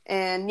day.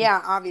 And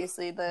yeah,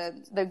 obviously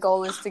the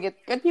goal is to get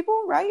good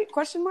people, right?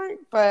 Question mark.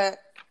 But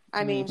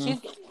I mean,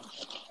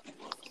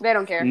 they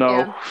don't care.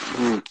 No.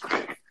 Yeah.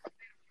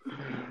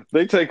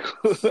 They take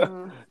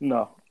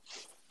no.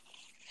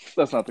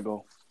 That's not the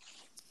goal.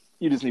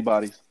 You just need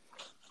bodies.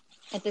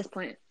 At this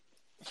point.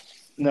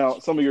 Now,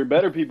 some of your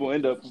better people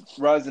end up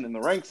rising in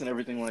the ranks and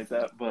everything like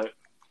that, but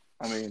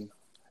I mean,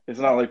 it's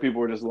not like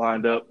people are just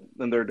lined up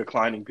and they're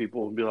declining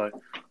people and be like,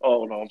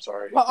 oh, no, I'm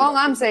sorry. Well, all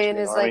I'm saying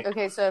is, like,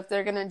 okay, so if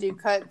they're going to do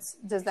cuts,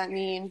 does that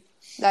mean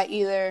that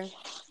either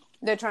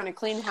they're trying to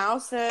clean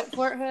house at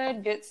Fort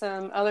Hood, get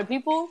some other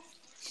people?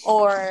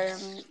 Or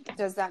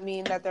does that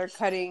mean that they're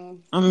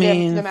cutting the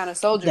amount of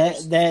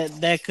soldiers?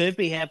 That could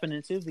be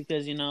happening too,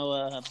 because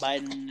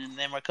Biden and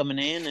them are coming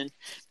in and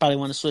probably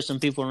want to switch some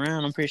people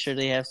around. I'm pretty sure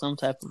they have some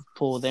type of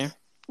pull there.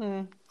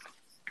 Mm.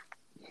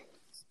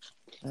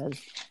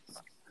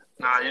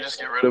 Nah, you just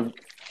get rid of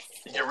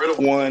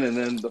one, and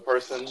then the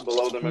person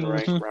below them in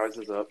rank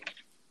rises up.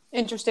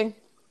 Interesting.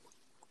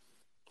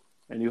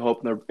 And you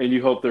hope they're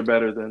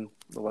better than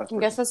the last person.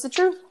 I guess that's the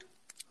truth.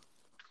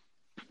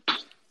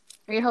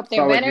 Or you hope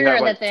they're better,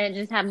 or that they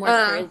just have more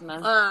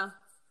charisma.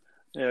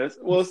 Yeah, it's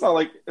not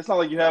like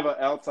you have an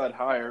outside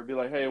hire. Be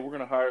like, hey, we're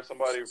gonna hire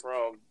somebody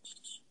from,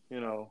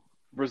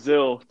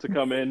 Brazil to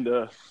come in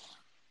to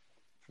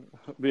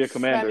be a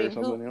commander or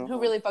something.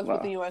 Who really fucks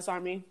with the U.S.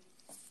 Army?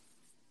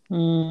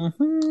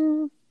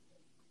 Mm-hmm.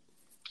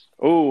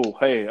 Oh,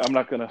 hey, I'm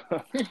not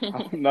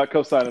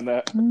co-signing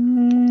that.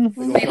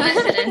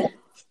 Mm-hmm.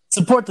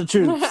 Support the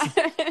troops.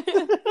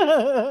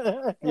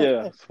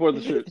 Yeah, support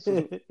the troops.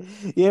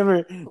 You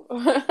ever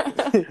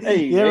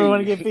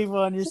want to get people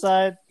on your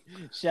side?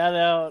 Shout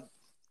out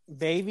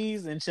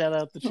babies and shout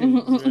out the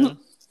troops. Bro.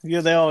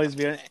 Yeah, they always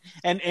be.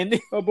 And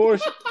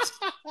abortion.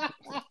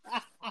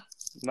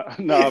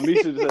 No,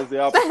 Misha says the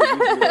opposite.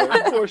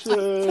 Like,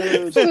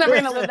 abortion. She's never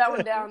gonna live that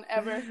one down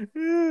ever.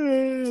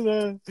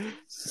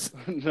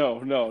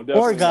 No, definitely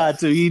or God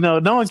too. No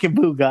one can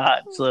boo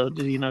God, so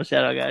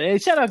shout out God. Hey,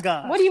 shout out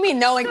God. What do you mean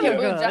no one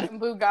can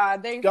boo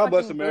God? They God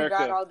bless fucking America.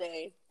 boo God all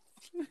day.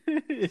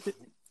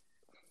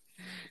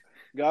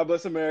 God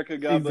bless America.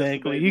 God bless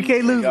exactly. You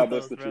can't lose. God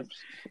bless the troops.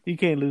 You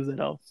can't lose at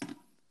all.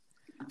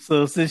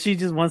 So since she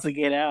just wants to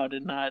get out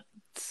and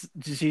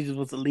she just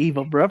wants to leave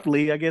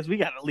abruptly, I guess we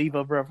got to leave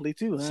abruptly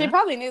too. Huh? She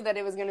probably knew that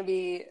it was going to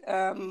be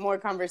more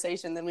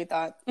conversation than we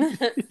thought.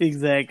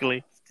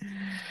 Exactly.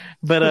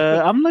 But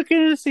I'm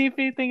looking to see if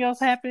anything else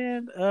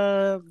happened.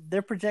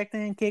 They're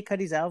projecting Kid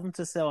Cudi's album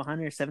to sell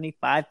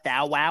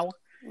 175,000. Wow.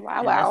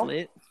 Wow. That's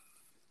lit.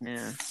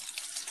 Yeah.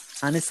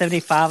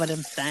 175 of them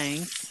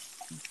things.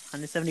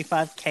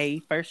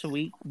 175K first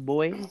week,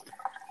 boy.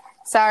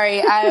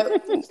 Sorry, I'm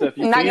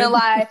not gonna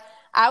lie.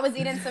 I was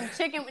eating some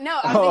chicken. No,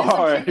 I was eating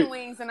some chicken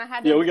wings, and I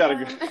had to. We gotta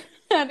go.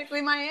 I had to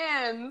clean my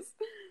hands.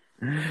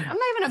 I'm not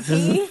even a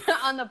pee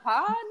on the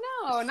pod.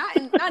 No, not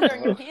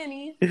during a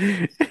penny.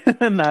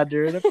 Not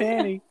during a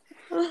penny.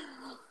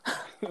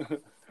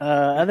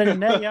 Other than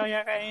that, y'all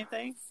got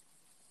anything?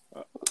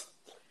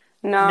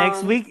 No.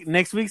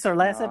 Next week's our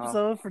last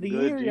episode for the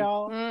year,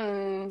 y'all.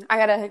 I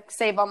gotta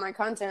save all my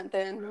content.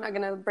 Then I'm not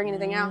gonna bring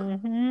anything out.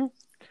 Mm-hmm.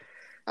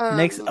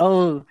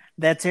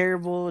 That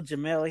terrible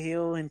Jamel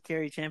Hill and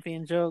Carrie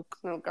Champion joke.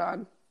 Oh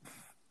God!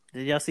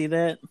 Did y'all see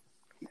that?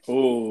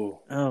 Oh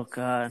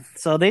God!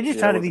 So they just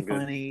try to be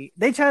funny.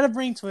 They try to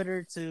bring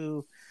Twitter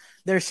to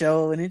their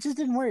show, and it just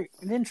didn't work.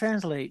 It didn't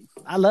translate.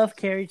 I love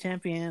Carrie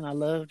Champion. I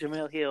love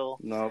Jamel Hill.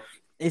 No,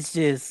 it's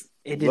just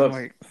it didn't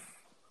work.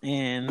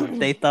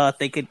 And they thought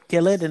they could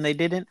kill it, and they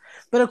didn't.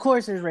 But of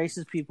course, there's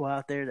racist people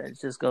out there that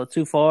just go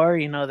too far.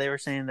 They were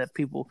saying that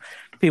people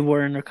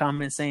were in their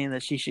comments saying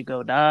that she should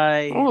go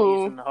die, and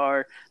using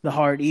the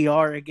hard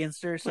ER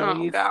against her.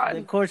 So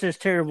of course, there's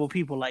terrible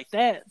people like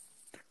that.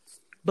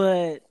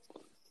 But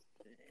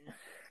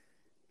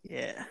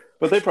yeah.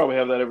 But they probably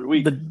have that every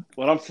week.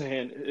 What I'm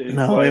saying is, it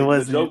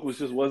wasn't. The joke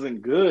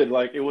wasn't good.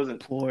 Like it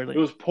wasn't. It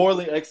was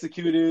poorly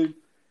executed.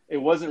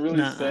 It wasn't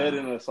really said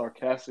in a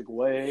sarcastic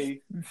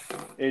way.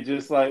 It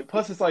just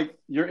plus it's like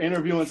you're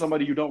interviewing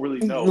somebody you don't really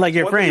know. Like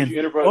your friend.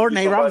 Or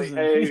Nate Robinson.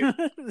 Hey,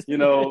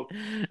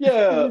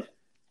 yeah.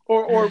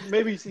 Or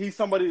maybe he's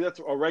somebody that's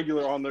a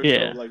regular on their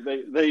show. Like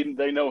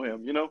they know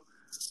him,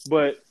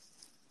 But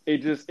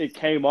it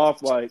came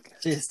off like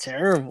it's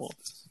terrible.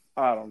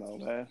 I don't know,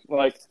 man.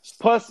 Like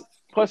plus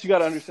you got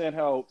to understand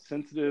how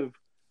sensitive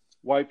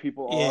white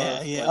people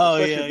are. Yeah.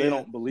 If they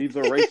don't believe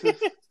they're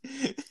racist.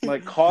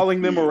 Like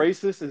calling them a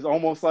racist is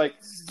almost like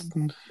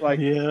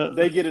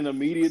they get an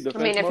immediate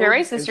defense. I mean, if you're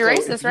racist, you're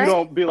racist, right? You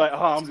don't be like,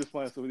 I'm just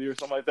playing with you or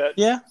something like that.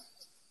 Yeah.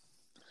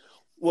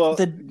 Well,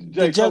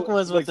 the joke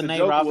was with the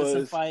Nate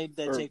Robinson fight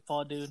that Jake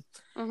Paul dude.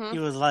 Mm-hmm. He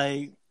was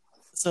like,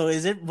 "So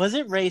was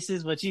it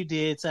racist what you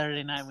did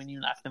Saturday night when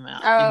you knocked him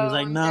out?" And he was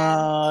like,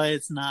 "No,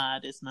 it's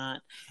not. It's not."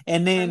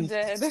 And then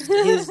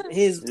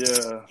his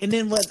and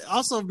then what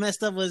also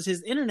messed up was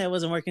his internet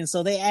wasn't working,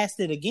 so they asked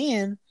it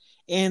again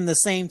in the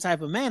same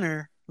type of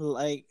manner,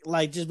 like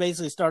just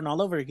basically starting all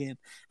over again.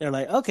 They're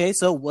like, "Okay,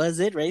 so was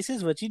it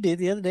racist what you did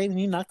the other day when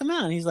you knocked him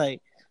out?" And he's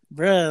like,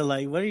 "Bruh,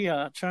 like, what are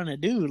y'all trying to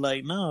do?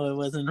 Like, no, it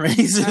wasn't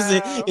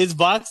racist. It's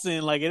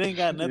boxing. Like, it ain't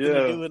got nothing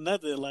to do with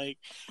nothing. Like,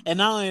 and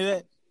not only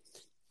that,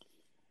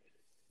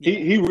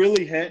 he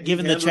really had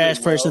given the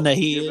trash person that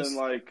he is.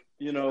 Like,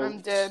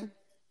 I'm dead.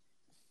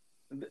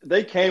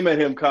 They came at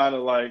him kind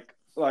of like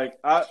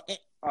I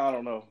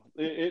don't know.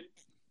 It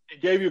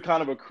gave you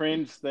kind of a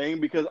cringe thing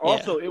because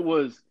also it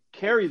was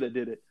Carrie that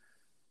did it.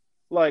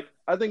 Like,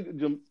 I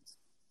think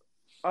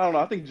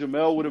I think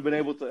Jamel would have been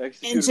able to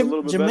execute it a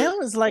little bit better.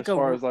 Jamel is like as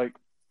far as like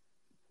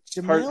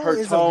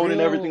her tone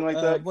and everything like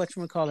that.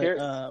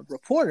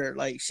 Reporter.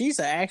 Like she's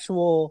an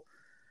actual,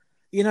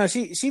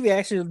 she be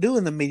actually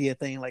doing the media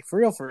thing, like for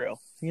real,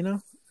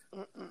 Mm-mm.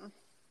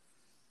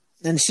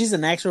 And she's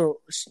an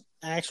actual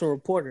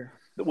reporter.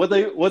 The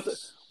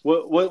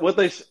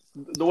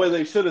way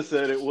they should have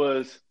said it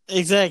was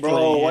exactly.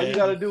 Bro, why you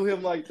gotta do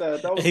him like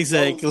that? That was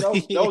exactly.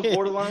 That was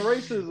borderline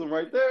racism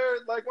right there.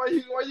 Like why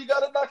you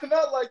gotta knock him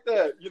out like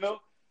that?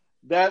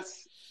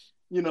 That's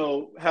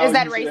how is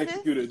that you racist?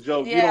 Execute a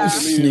joke. Yeah. You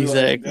don't immediately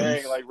exactly.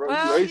 Dang, like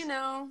well,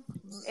 racist.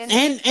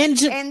 And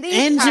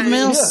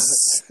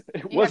Jamil's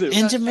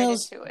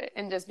Jamil's to it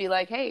and just be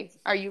like, hey,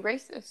 are you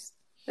racist?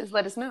 Just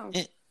let us know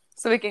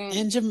so we can.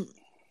 And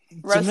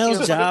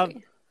Jamil's job.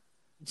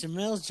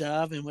 Jamil's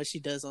job and what she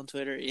does on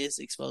Twitter is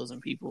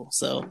exposing people.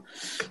 So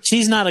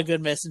she's not a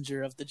good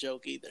messenger of the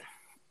joke either.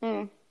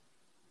 Mm.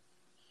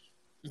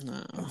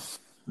 No.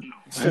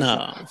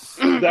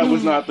 That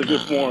was not the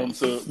good forum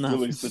to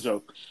release the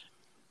joke.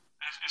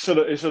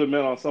 It should have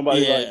been on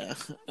somebody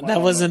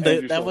that wasn't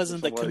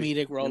the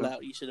comedic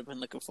rollout you should have been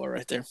looking for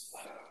right there.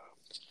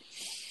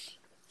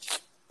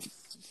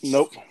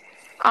 Nope.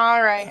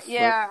 All right.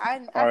 Yeah, I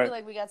feel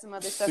like we got some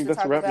other stuff to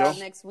talk about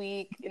next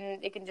week,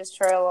 and it can just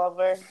trail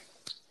over.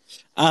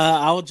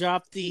 I'll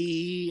drop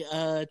the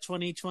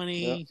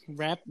 2020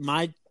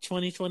 my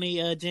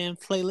 2020 jam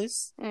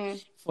playlist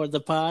for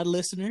the pod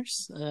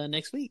listeners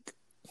next week.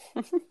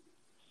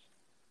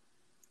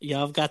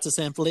 Y'all have got to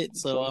sample it,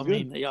 so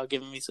y'all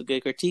giving me some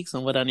good critiques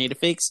on what I need to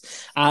fix.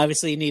 I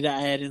obviously need to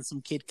add in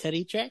some Kid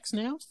Cudi tracks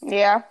now.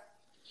 Yeah.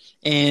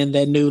 And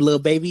that new Lil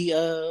Baby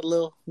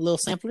little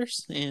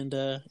samplers, and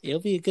it'll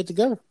be good to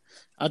go.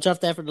 I'll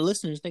drop that for the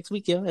listeners next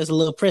week, as a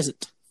little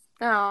present.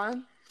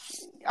 Oh,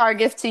 our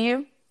gift to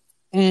you.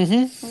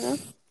 Mm-hmm.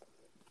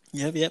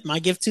 Yep. My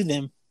gift to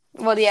them.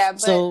 Well, yeah,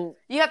 but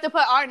you have to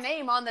put our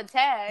name on the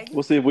tag.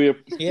 We'll see if we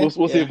we'll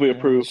see if we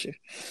approve. Sure.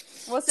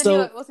 We'll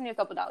send you a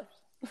couple dollars.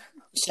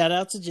 Shout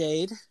out to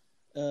Jade.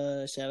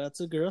 Shout out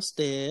to girl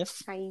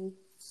Steph. Hi.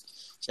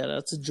 Shout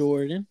out to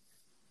Jordan.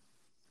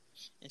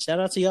 And shout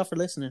out to y'all for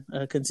listening.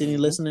 Continue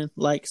listening.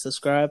 Like,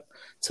 subscribe,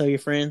 tell your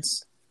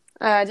friends.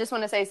 I just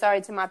want to say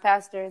sorry to my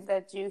pastor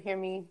that you hear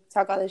me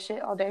talk all this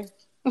shit all day.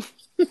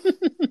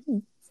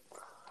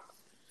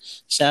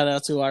 Shout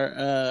out to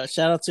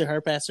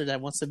her pastor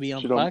that wants to be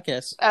on the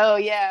podcast. Oh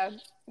yeah,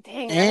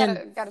 dang!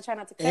 I gotta try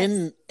not to cuss.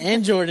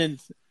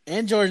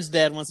 And Jordan's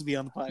dad wants to be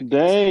on the podcast.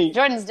 Dang,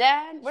 Jordan's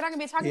dad. We're not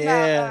gonna be talking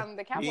about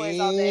the Cowboys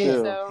all day.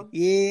 So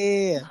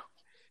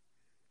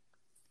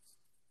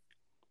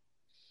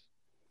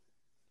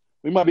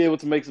we might be able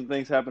to make some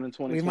things happen in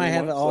 2021. We might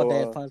have an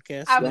all-dad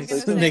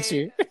podcast next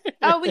year.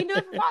 Oh, we can do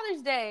it for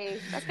Father's Day.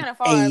 That's kind of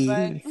far,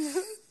 but.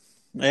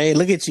 Hey,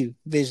 look at you,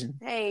 Vision.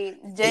 Hey,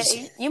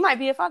 Jay, you might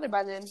be a father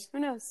by then. Who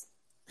knows?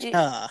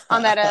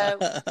 On that,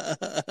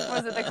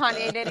 was it the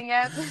Kanye dating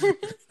app?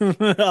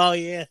 Oh,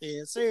 yeah,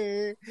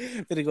 sir.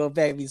 Better go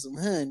back me some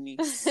honey.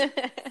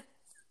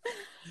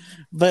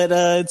 But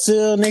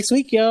until next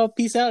week, y'all,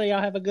 peace out. Y'all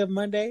have a good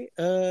Monday.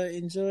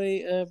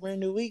 Enjoy a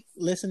brand new week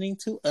listening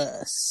to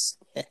us.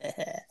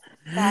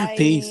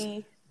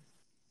 Bye.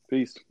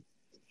 Peace.